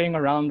only playing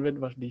around with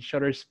was the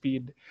shutter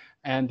speed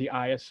and the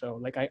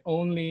ISO. Like I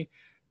only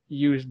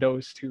used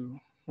those two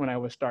when I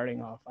was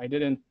starting off. I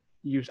didn't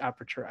use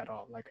aperture at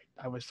all. Like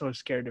I was so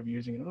scared of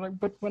using it. Like,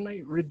 but when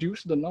I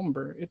reduce the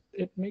number,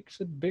 it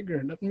makes it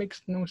bigger. That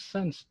makes no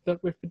sense. That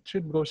if it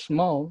should go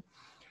small,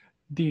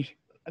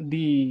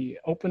 the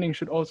opening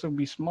should also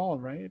be small,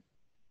 right?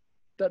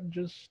 That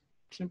just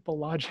simple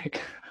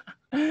logic.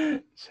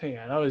 So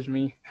yeah, that was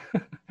me.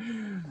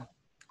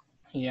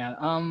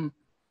 Yeah.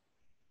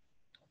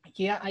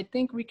 Yeah, I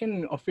think we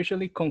can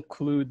officially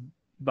conclude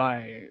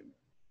by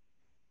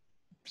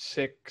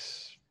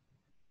 6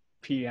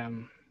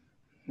 p.m.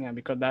 Yeah,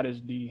 because that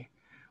is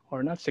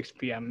or not 6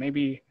 p.m.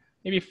 Maybe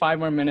 5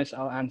 more minutes.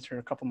 I'll answer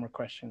a couple more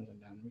questions and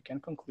then we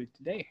can conclude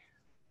today.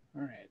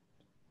 All right.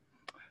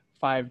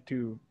 5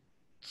 to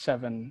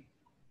 7.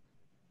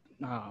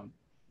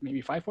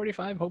 Maybe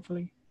 5:45.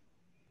 Hopefully.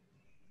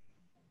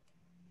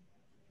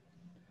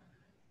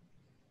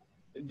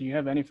 Do you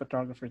have any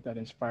photographers that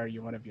inspire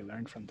you? What have you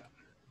learned from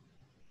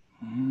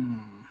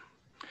them?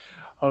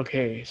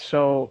 Okay,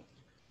 so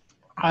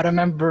I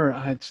remember,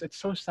 it's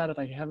so sad that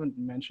I haven't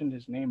mentioned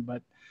his name,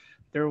 but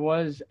there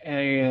was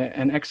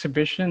an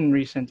exhibition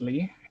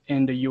recently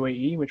in the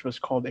UAE, which was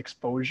called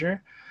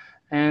Exposure.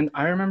 And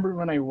I remember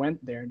when I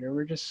went there, there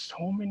were just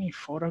so many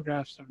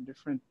photographs of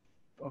different,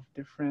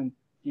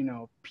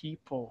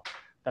 people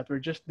that were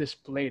just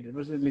displayed. It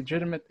was a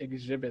legitimate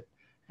exhibit.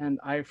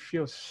 And I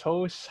feel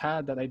so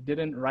sad that I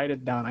didn't write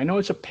it down. I know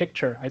it's a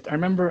picture. I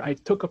remember I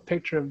took a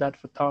picture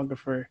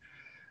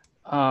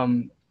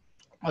um,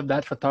 of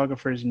that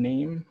photographer's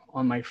name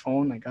on my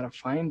phone. I gotta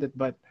find it.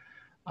 But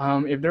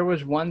if there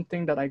was one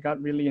thing that I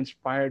got really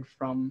inspired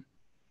from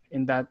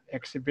in that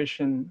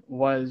exhibition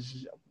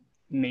was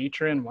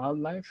nature and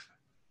wildlife.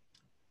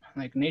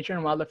 Like nature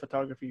and wildlife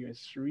photography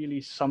is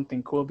really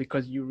something cool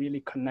because you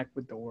really connect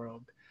with the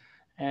world.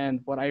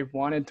 And what I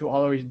wanted to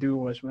always do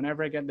was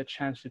whenever I get the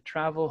chance to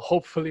travel,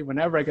 hopefully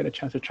whenever I get a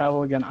chance to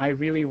travel again, I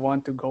really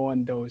want to go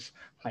on those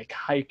like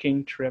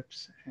hiking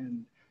trips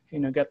and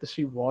get to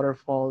see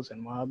waterfalls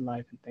and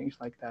wildlife and things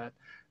like that,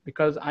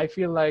 because I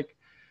feel like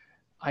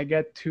I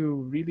get to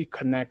really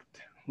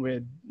connect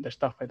with the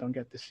stuff I don't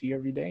get to see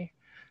every day.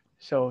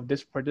 So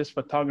this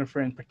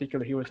photographer in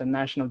particular, he was a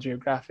National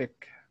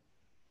Geographic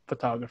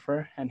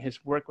photographer, and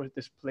his work was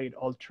displayed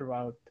all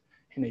throughout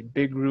in a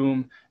big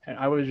room. And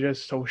I was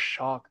just so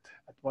shocked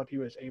at what he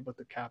was able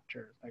to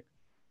capture. Like,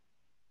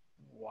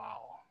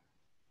 wow.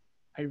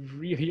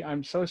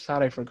 I'm so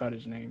sad I forgot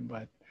his name,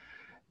 but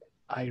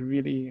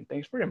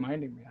thanks for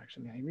reminding me,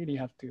 actually. I really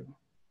have to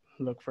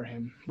look for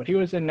him. But he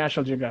was a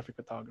National Geographic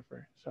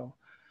photographer. So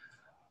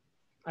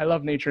I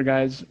love nature,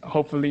 guys.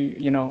 Hopefully,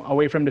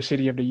 away from the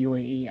city of the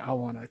UAE, I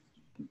want to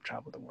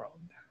travel the world.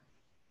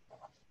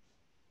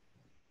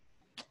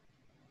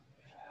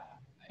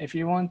 If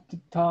you want to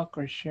talk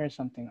or share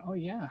something, oh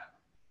yeah,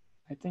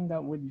 I think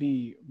that would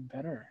be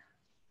better.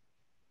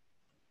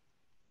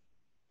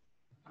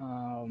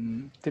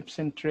 Tips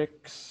and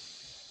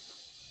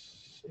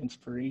tricks,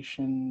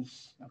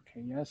 inspirations.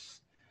 Okay, yes.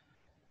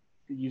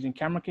 Using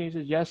camera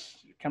cases,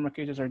 yes, camera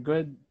cases are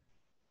good.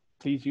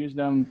 Please use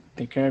them.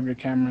 Take care of your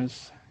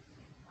cameras.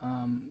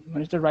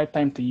 When is the right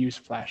time to use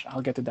flash?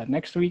 I'll get to that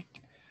next week.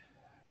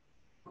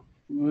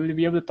 Will you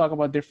be able to talk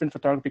about different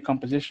photography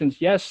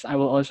compositions? Yes, I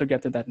will also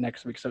get to that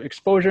next week. So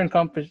exposure and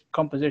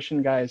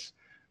composition, guys,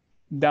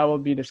 that will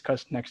be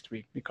discussed next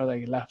week because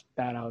I left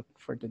that out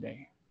for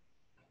today.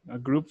 A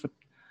group.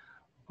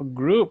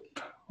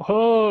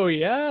 Oh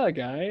yeah,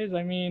 guys.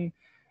 I mean,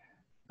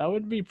 that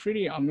would be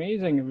pretty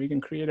amazing if we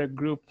can create a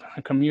group,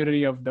 a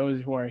community of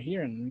those who are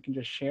here, and we can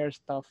just share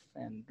stuff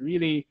and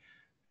really,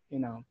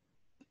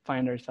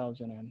 find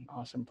ourselves in an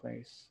awesome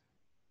place.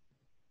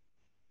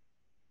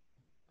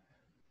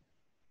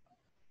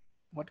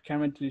 What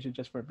camera do you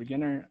suggest for a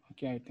beginner?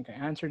 Okay, I think I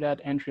answered that.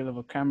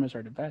 Entry-level cameras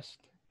are the best.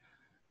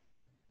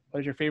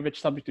 What is your favorite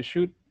subject to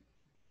shoot?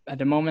 At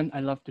the moment, I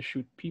love to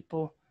shoot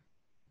people.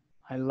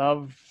 I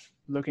love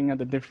looking at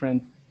the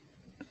different,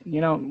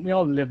 we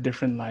all live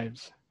different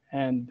lives.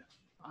 And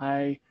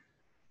I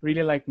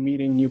really like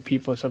meeting new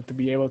people. So to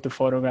be able to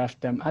photograph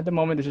them. At the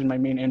moment, this is my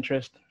main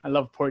interest. I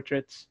love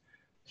portraits.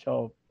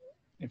 So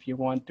if you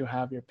want to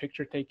have your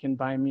picture taken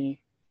by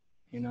me,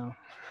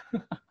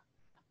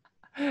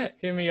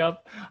 hit me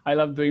up. I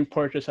love doing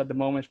portraits at the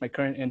moment. It's my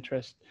current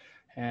interest,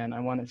 and I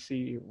want to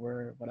see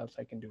what else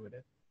I can do with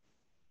it.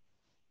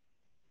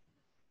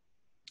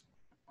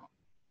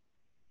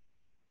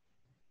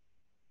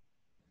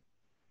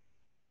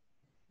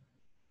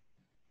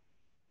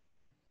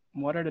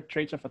 What are the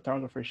traits a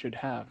photographer should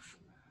have?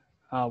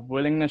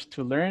 Willingness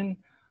to learn,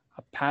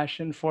 a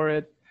passion for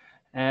it,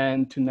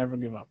 and to never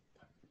give up.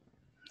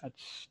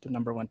 That's the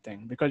number one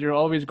thing, because you're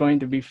always going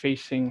to be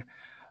facing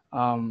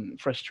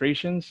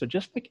frustrations. So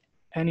just like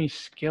any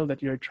skill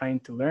that you're trying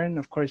to learn,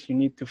 of course, you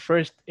need to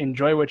first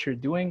enjoy what you're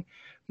doing,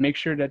 make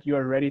sure that you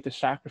are ready to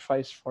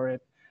sacrifice for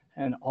it,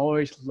 and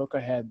always look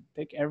ahead.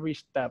 Take every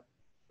step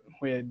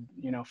with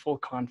full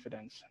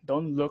confidence.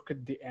 Don't look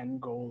at the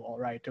end goal all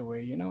right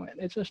away.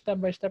 It's a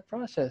step-by-step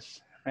process,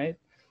 right?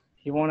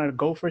 You want to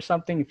go for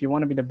something, if you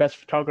want to be the best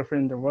photographer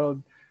in the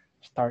world,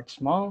 start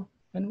small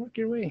and work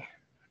your way.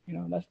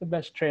 That's the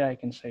best trait I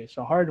can say.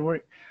 So hard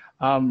work,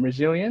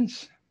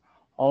 resilience,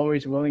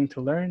 always willing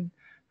to learn,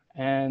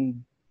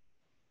 and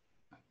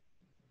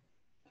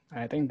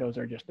I think those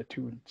are just the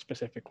two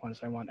specific ones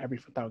I want every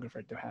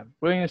photographer to have.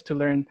 Willingness to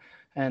learn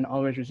and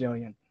always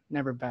resilient,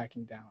 never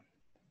backing down.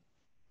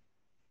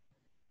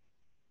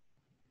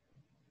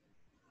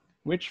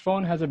 Which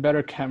phone has a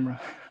better camera?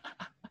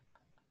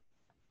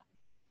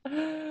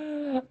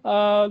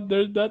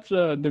 That's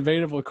a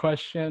debatable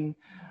question.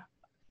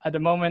 At the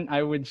moment,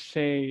 I would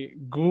say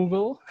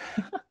Google.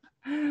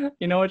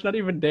 It's not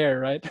even there,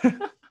 right?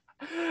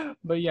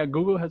 But yeah,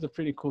 Google has a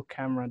pretty cool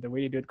camera, the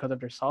way they do it because of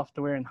their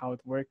software and how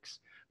it works.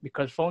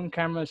 Because phone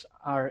cameras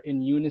are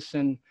in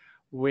unison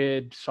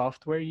with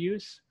software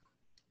use,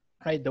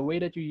 right? The way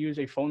that you use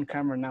a phone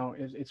camera now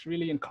it's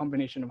really in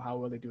combination of how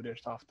well they do their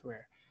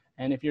software.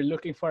 And if you're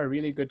looking for a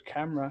really good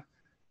camera,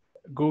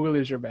 Google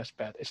is your best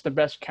bet. It's the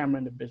best camera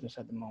in the business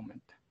at the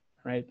moment,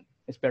 right?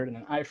 It's better than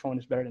an iPhone,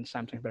 it's better than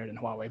Samsung, better than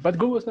Huawei. But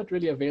Google's not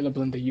really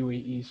available in the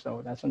UAE,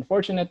 so that's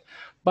unfortunate.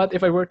 But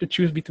if I were to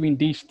choose between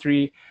these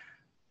three,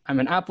 I'm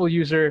an Apple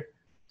user,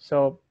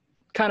 so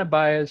kind of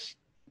biased.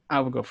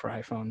 I would go for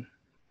iPhone.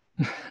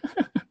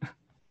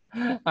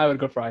 I would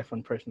go for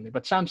iPhone personally.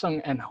 But Samsung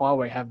and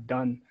Huawei have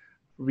done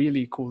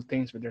really cool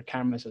things with their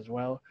cameras as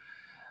well.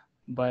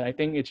 But I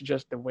think it's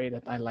just the way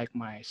that I like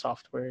my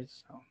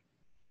softwares. So.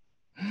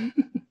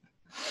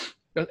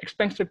 Does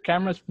expensive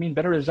cameras mean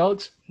better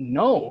results?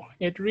 No,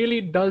 it really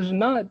does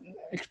not.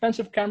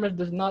 Expensive cameras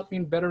does not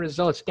mean better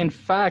results. In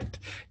fact,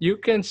 you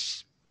can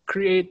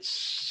create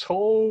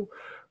so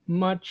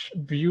much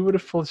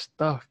beautiful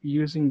stuff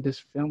using this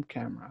film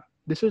camera.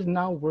 This is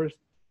now worth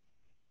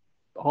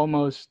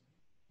almost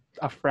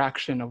a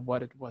fraction of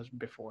what it was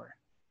before,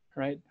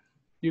 right?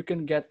 You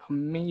can get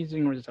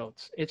amazing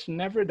results. It's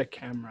never the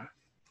camera,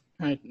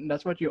 right?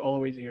 That's what you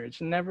always hear.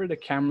 It's never the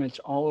camera, it's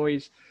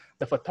always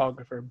the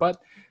photographer. But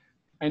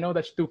I know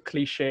that's too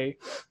cliche,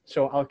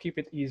 so I'll keep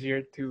it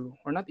easier to,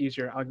 or not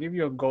easier, I'll give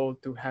you a goal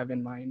to have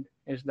in mind,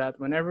 is that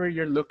whenever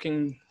you're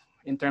looking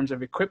in terms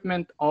of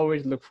equipment,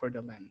 always look for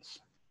the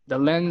lens. The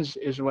lens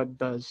is what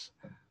does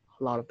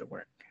a lot of the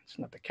work. It's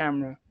not the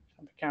camera, it's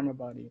not the camera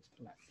body, it's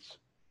the lens.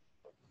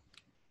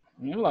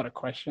 We have a lot of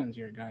questions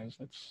here, guys.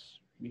 Let's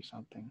be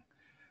something.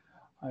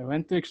 I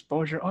went to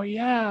exposure. Oh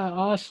yeah,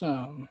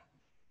 awesome.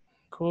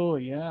 Cool,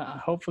 yeah.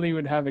 Hopefully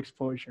we'd have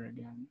exposure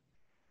again.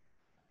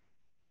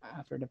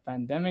 After the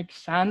pandemic,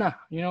 Sana,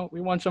 you know,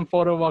 we want some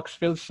photo walks,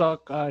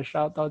 FilSoc,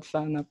 shout out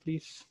Sana,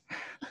 please.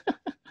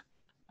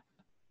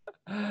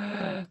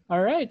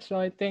 All right, so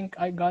I think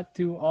I got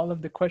to all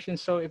of the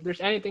questions. So if there's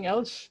anything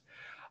else,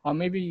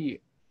 maybe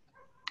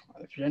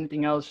if there's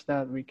anything else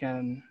that we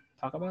can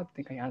talk about, I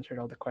think I answered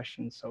all the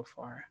questions so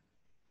far.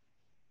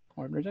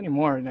 Or if there's any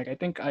more, like I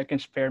think I can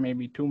spare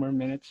maybe 2 more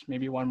minutes,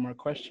 maybe 1 more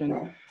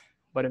question.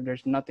 But if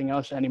there's nothing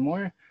else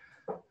anymore,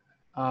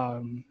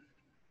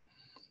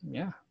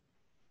 yeah.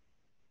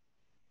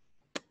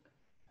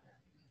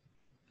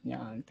 Yeah,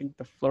 I think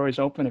the floor is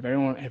open. If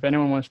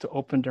anyone wants to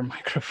open their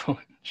microphone,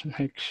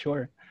 like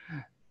sure,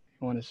 you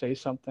want to say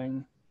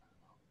something.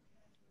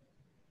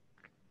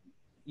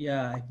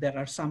 Yeah, if there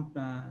are some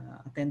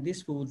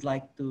attendees who would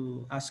like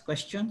to ask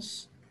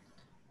questions.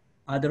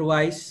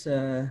 Otherwise,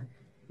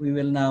 we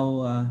will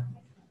now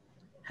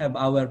have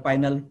our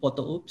final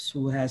photo oops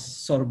who has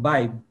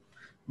survived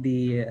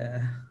the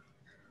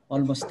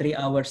almost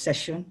 3-hour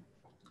session.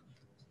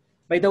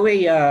 By the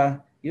way,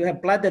 you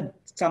have plotted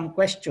some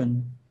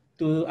question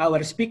to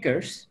our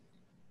speakers,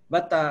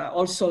 but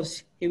also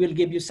he will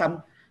give you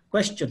some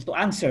questions to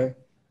answer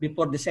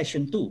before the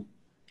session 2.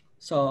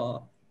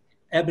 So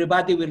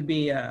everybody will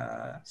be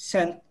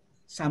sent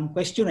some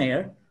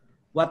questionnaire,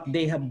 what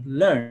they have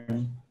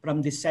learned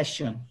from this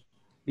session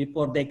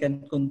before they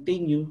can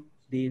continue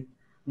the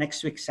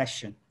next week's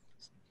session.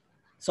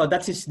 So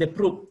that is the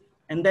proof.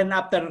 And then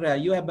after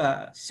you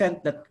have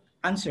sent the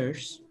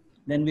answers,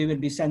 then we will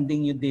be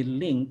sending you the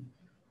link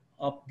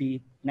of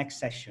the next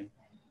session.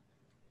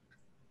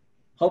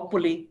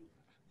 Hopefully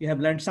you have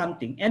learned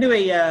something.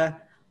 Anyway,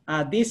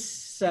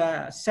 this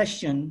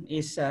session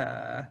is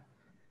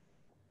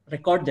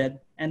recorded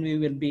and we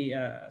will be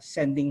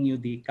sending you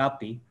the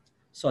copy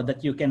so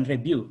that you can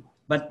review,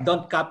 but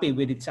don't copy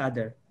with each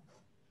other,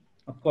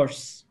 of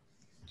course.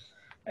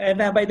 And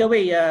by the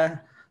way,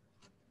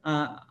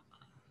 I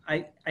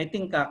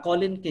think,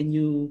 Collin, can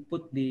you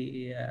put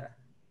the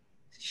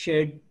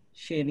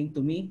sharing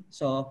to me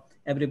so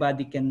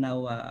everybody can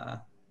now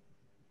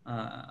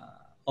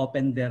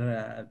open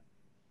their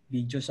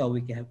video so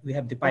we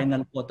have the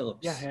final photo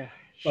oops. Yeah,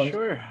 So,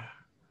 sure.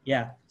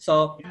 Yeah,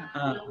 so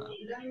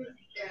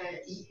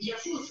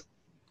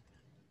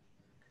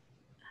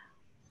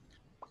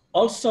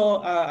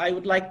also I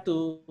would like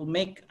to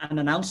make an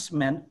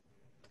announcement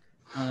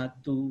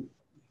to,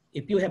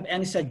 if you have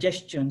any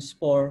suggestions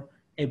for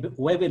a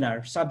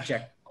webinar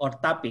subject or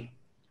topic,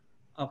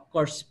 of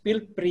course, feel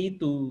free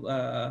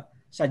to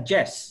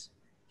suggest,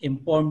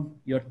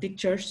 inform your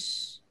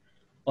teachers,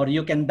 or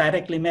you can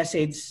directly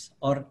message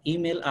or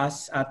email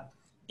us at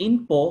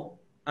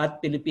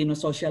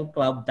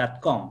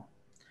info@filipinosocialclub.com.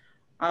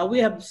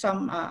 We have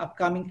some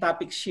upcoming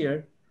topics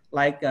here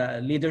like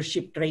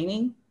leadership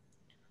training,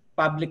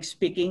 public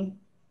speaking,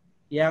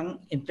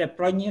 young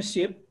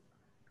entrepreneurship,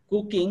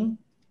 cooking,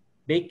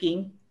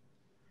 baking,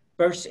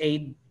 first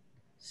aid,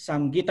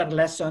 some guitar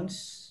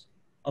lessons,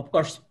 of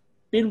course,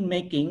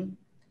 filmmaking,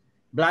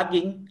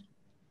 blogging,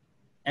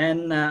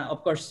 and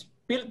of course,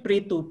 feel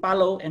free to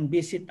follow and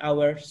visit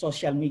our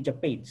social media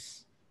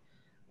page.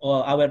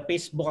 Our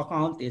Facebook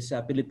account is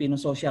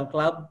Filipino Social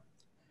Club.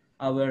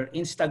 Our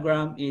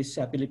Instagram is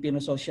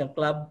Filipino Social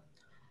Club.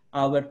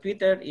 Our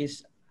Twitter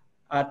is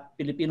at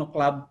Filipino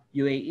Club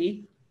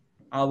UAE.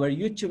 Our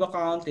YouTube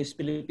account is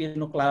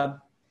Filipino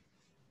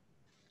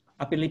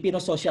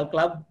Social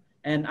Club.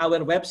 And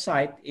our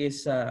website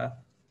is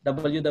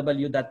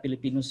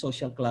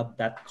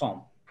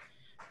www.filipinoSocialClub.com.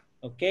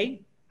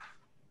 Okay?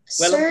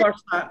 Well, Sir, of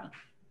course,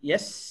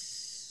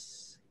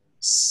 yes.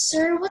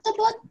 sir, what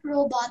about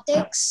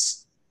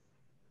robotics?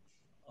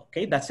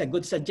 Okay, that's a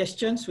good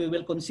suggestions. We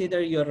will consider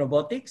your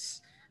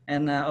robotics.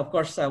 And of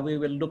course, we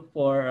will look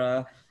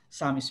for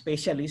some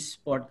specialists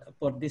for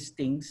these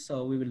things.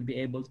 So we will be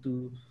able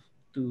to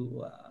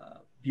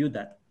view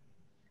that.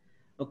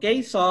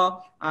 Okay,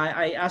 so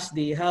I asked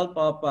the help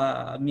of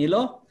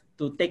Milo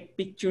to take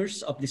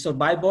pictures of the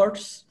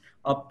survivors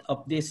of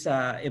this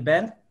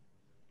event.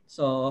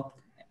 So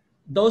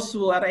those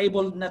who are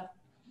able not,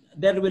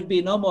 there will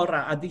be no more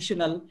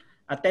additional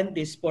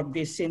attendees for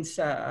this since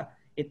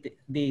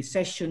the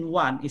session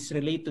 1 is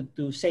related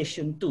to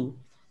session 2.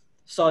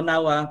 So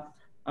now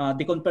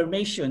the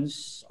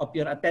confirmations of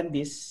your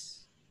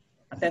attendance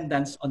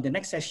on the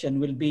next session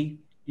will be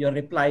your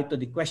reply to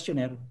the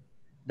questionnaire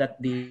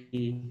that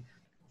the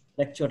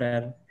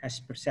lecturer has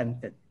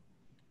presented.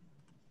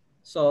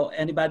 So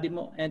anybody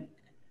more, and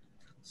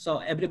so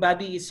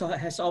everybody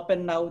has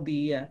opened now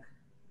their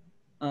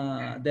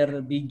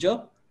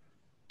video.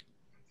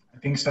 I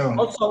think so.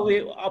 Also,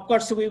 of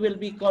course, we will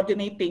be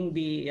coordinating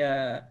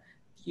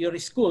your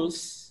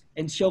schools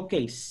and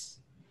showcase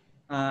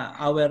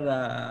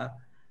our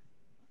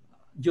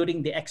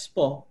during the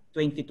Expo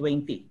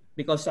 2020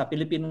 because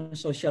Filipino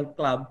Social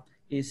Club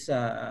is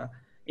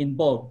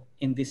involved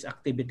in these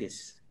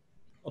activities.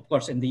 Of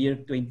course, in the year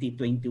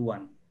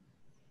 2021.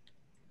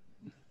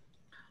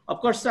 Of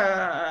course,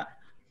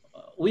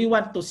 we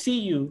want to see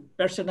you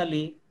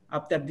personally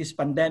after this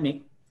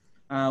pandemic.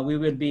 We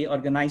will be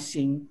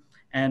organizing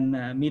and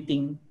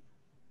meeting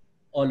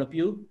all of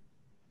you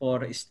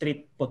for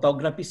street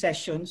photography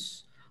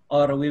sessions,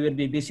 or we will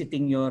be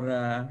visiting your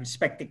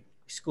respective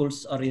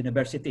schools or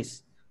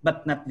universities,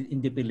 but not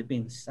in the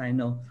Philippines. I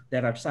know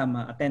there are some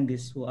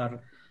attendees who are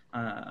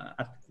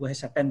who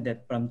has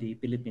attended from the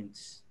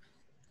Philippines.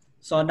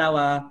 So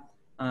now,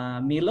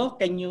 Milo,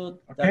 can you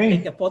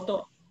take a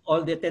photo?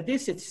 All the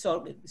attendees, it's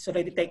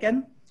already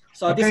taken.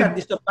 So these are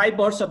the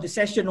survivors of the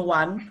session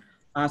 1.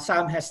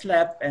 Some has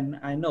left, and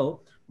I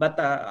know, but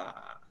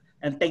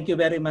and thank you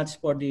very much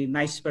for the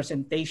nice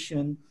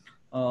presentation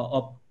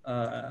of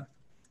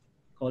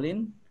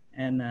Collin,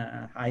 and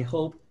I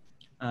hope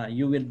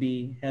you will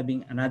be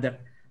having another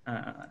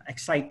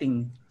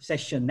exciting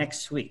session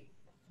next week.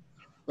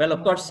 Well,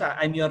 of course,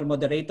 I'm your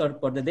moderator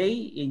for the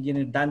day,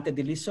 Engineer Dante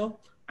Diliso.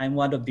 I'm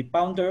one of the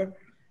founder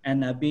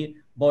and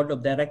board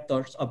of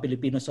directors of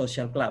Filipino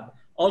Social Club.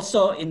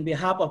 Also, in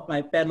behalf of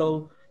my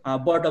fellow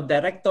board of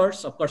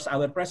directors, of course,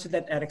 our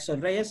president, Erickson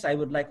Reyes, I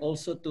would like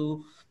also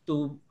to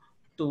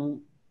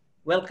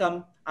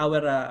welcome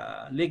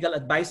our legal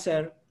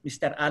advisor,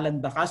 Mr.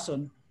 Alan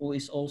Bakason, who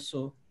is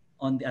also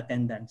on the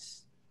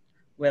attendance.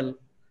 Well,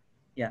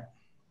 yeah.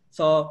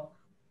 So,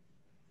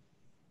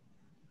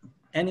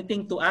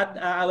 anything to add,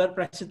 our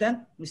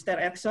president, Mr.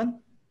 Erickson,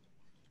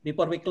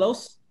 before we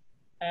close?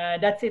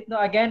 That's it. No,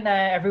 again,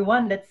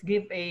 everyone, let's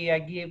give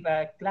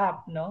a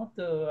clap, no,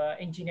 to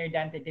Engineer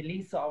Dante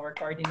Deliso, our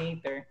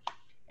coordinator.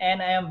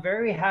 And I am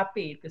very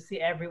happy to see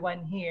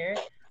everyone here.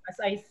 As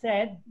I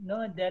said,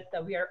 no, that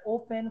we are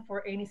open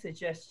for any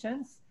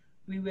suggestions.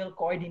 We will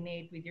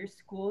coordinate with your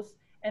schools,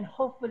 and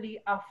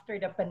hopefully after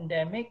the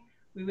pandemic,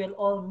 we will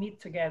all meet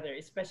together.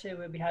 Especially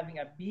we'll be having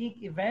a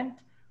big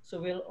event, so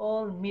we'll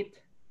all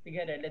meet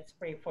together. Let's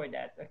pray for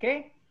that.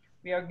 Okay.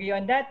 We agree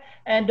on that.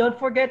 And don't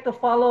forget to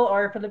follow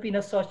our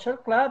Filipino Social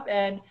Club,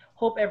 and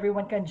hope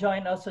everyone can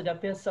join also the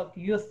FilSoc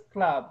Youth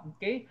Club.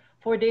 Okay.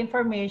 For the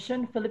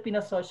information,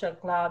 Filipino Social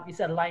Club is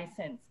a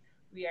license.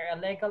 We are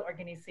a legal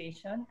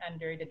organization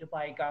under the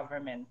Dubai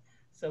government.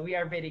 So we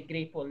are very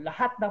grateful.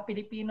 Lahat ng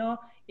Pilipino,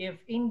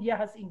 if India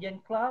has Indian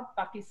Club,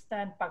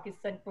 Pakistan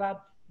Club,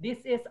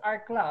 this is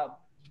our club,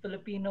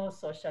 Filipino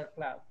Social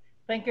Club.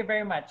 Thank you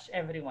very much,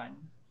 everyone.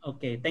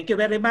 Okay. Thank you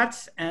very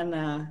much, and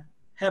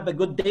have a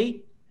good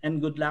day. And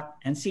good luck,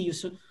 and see you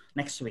soon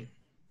next week.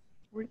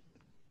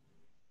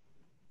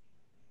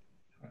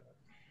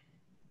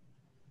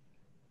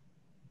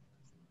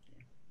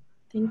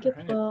 Thank you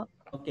po.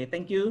 Okay,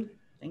 thank you.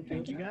 Thank you.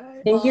 Thank you,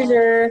 guys. Thank you,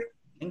 sir.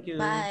 Thank you.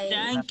 Bye.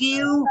 Thank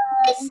you.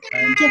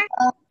 Thank you.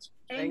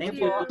 Thank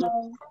you.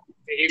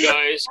 Thank you,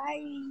 guys.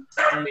 Bye.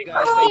 Thank you,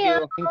 guys.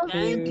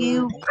 Thank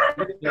you.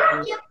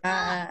 Thank you.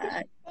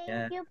 Bye.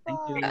 Yeah, Thank you thank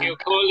you. Thank you,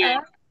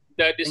 Collin.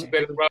 Dad is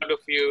very proud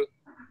of you.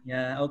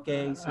 Yeah,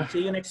 okay. So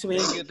see you next week.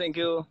 Thank you. Thank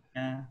you.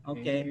 Yeah,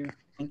 okay.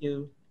 Thank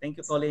you. Thank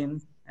you,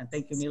 Collin. And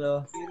thank you,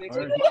 Milo. See you next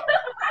Alright. week.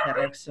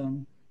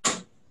 Erickson.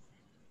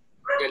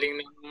 Galing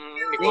ng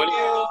ni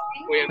Collin.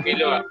 Kuya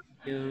Milo.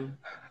 Thank you.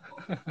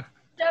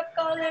 Good job,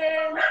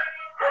 Colin.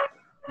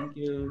 Thank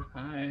you.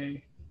 Hi.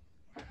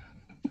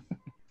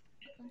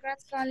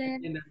 Congrats,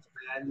 Colin.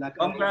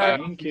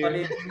 Congrats, Thank you.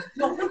 Collin.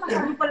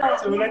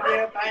 Sulat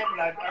niya tayo.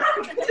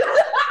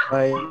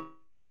 Bye.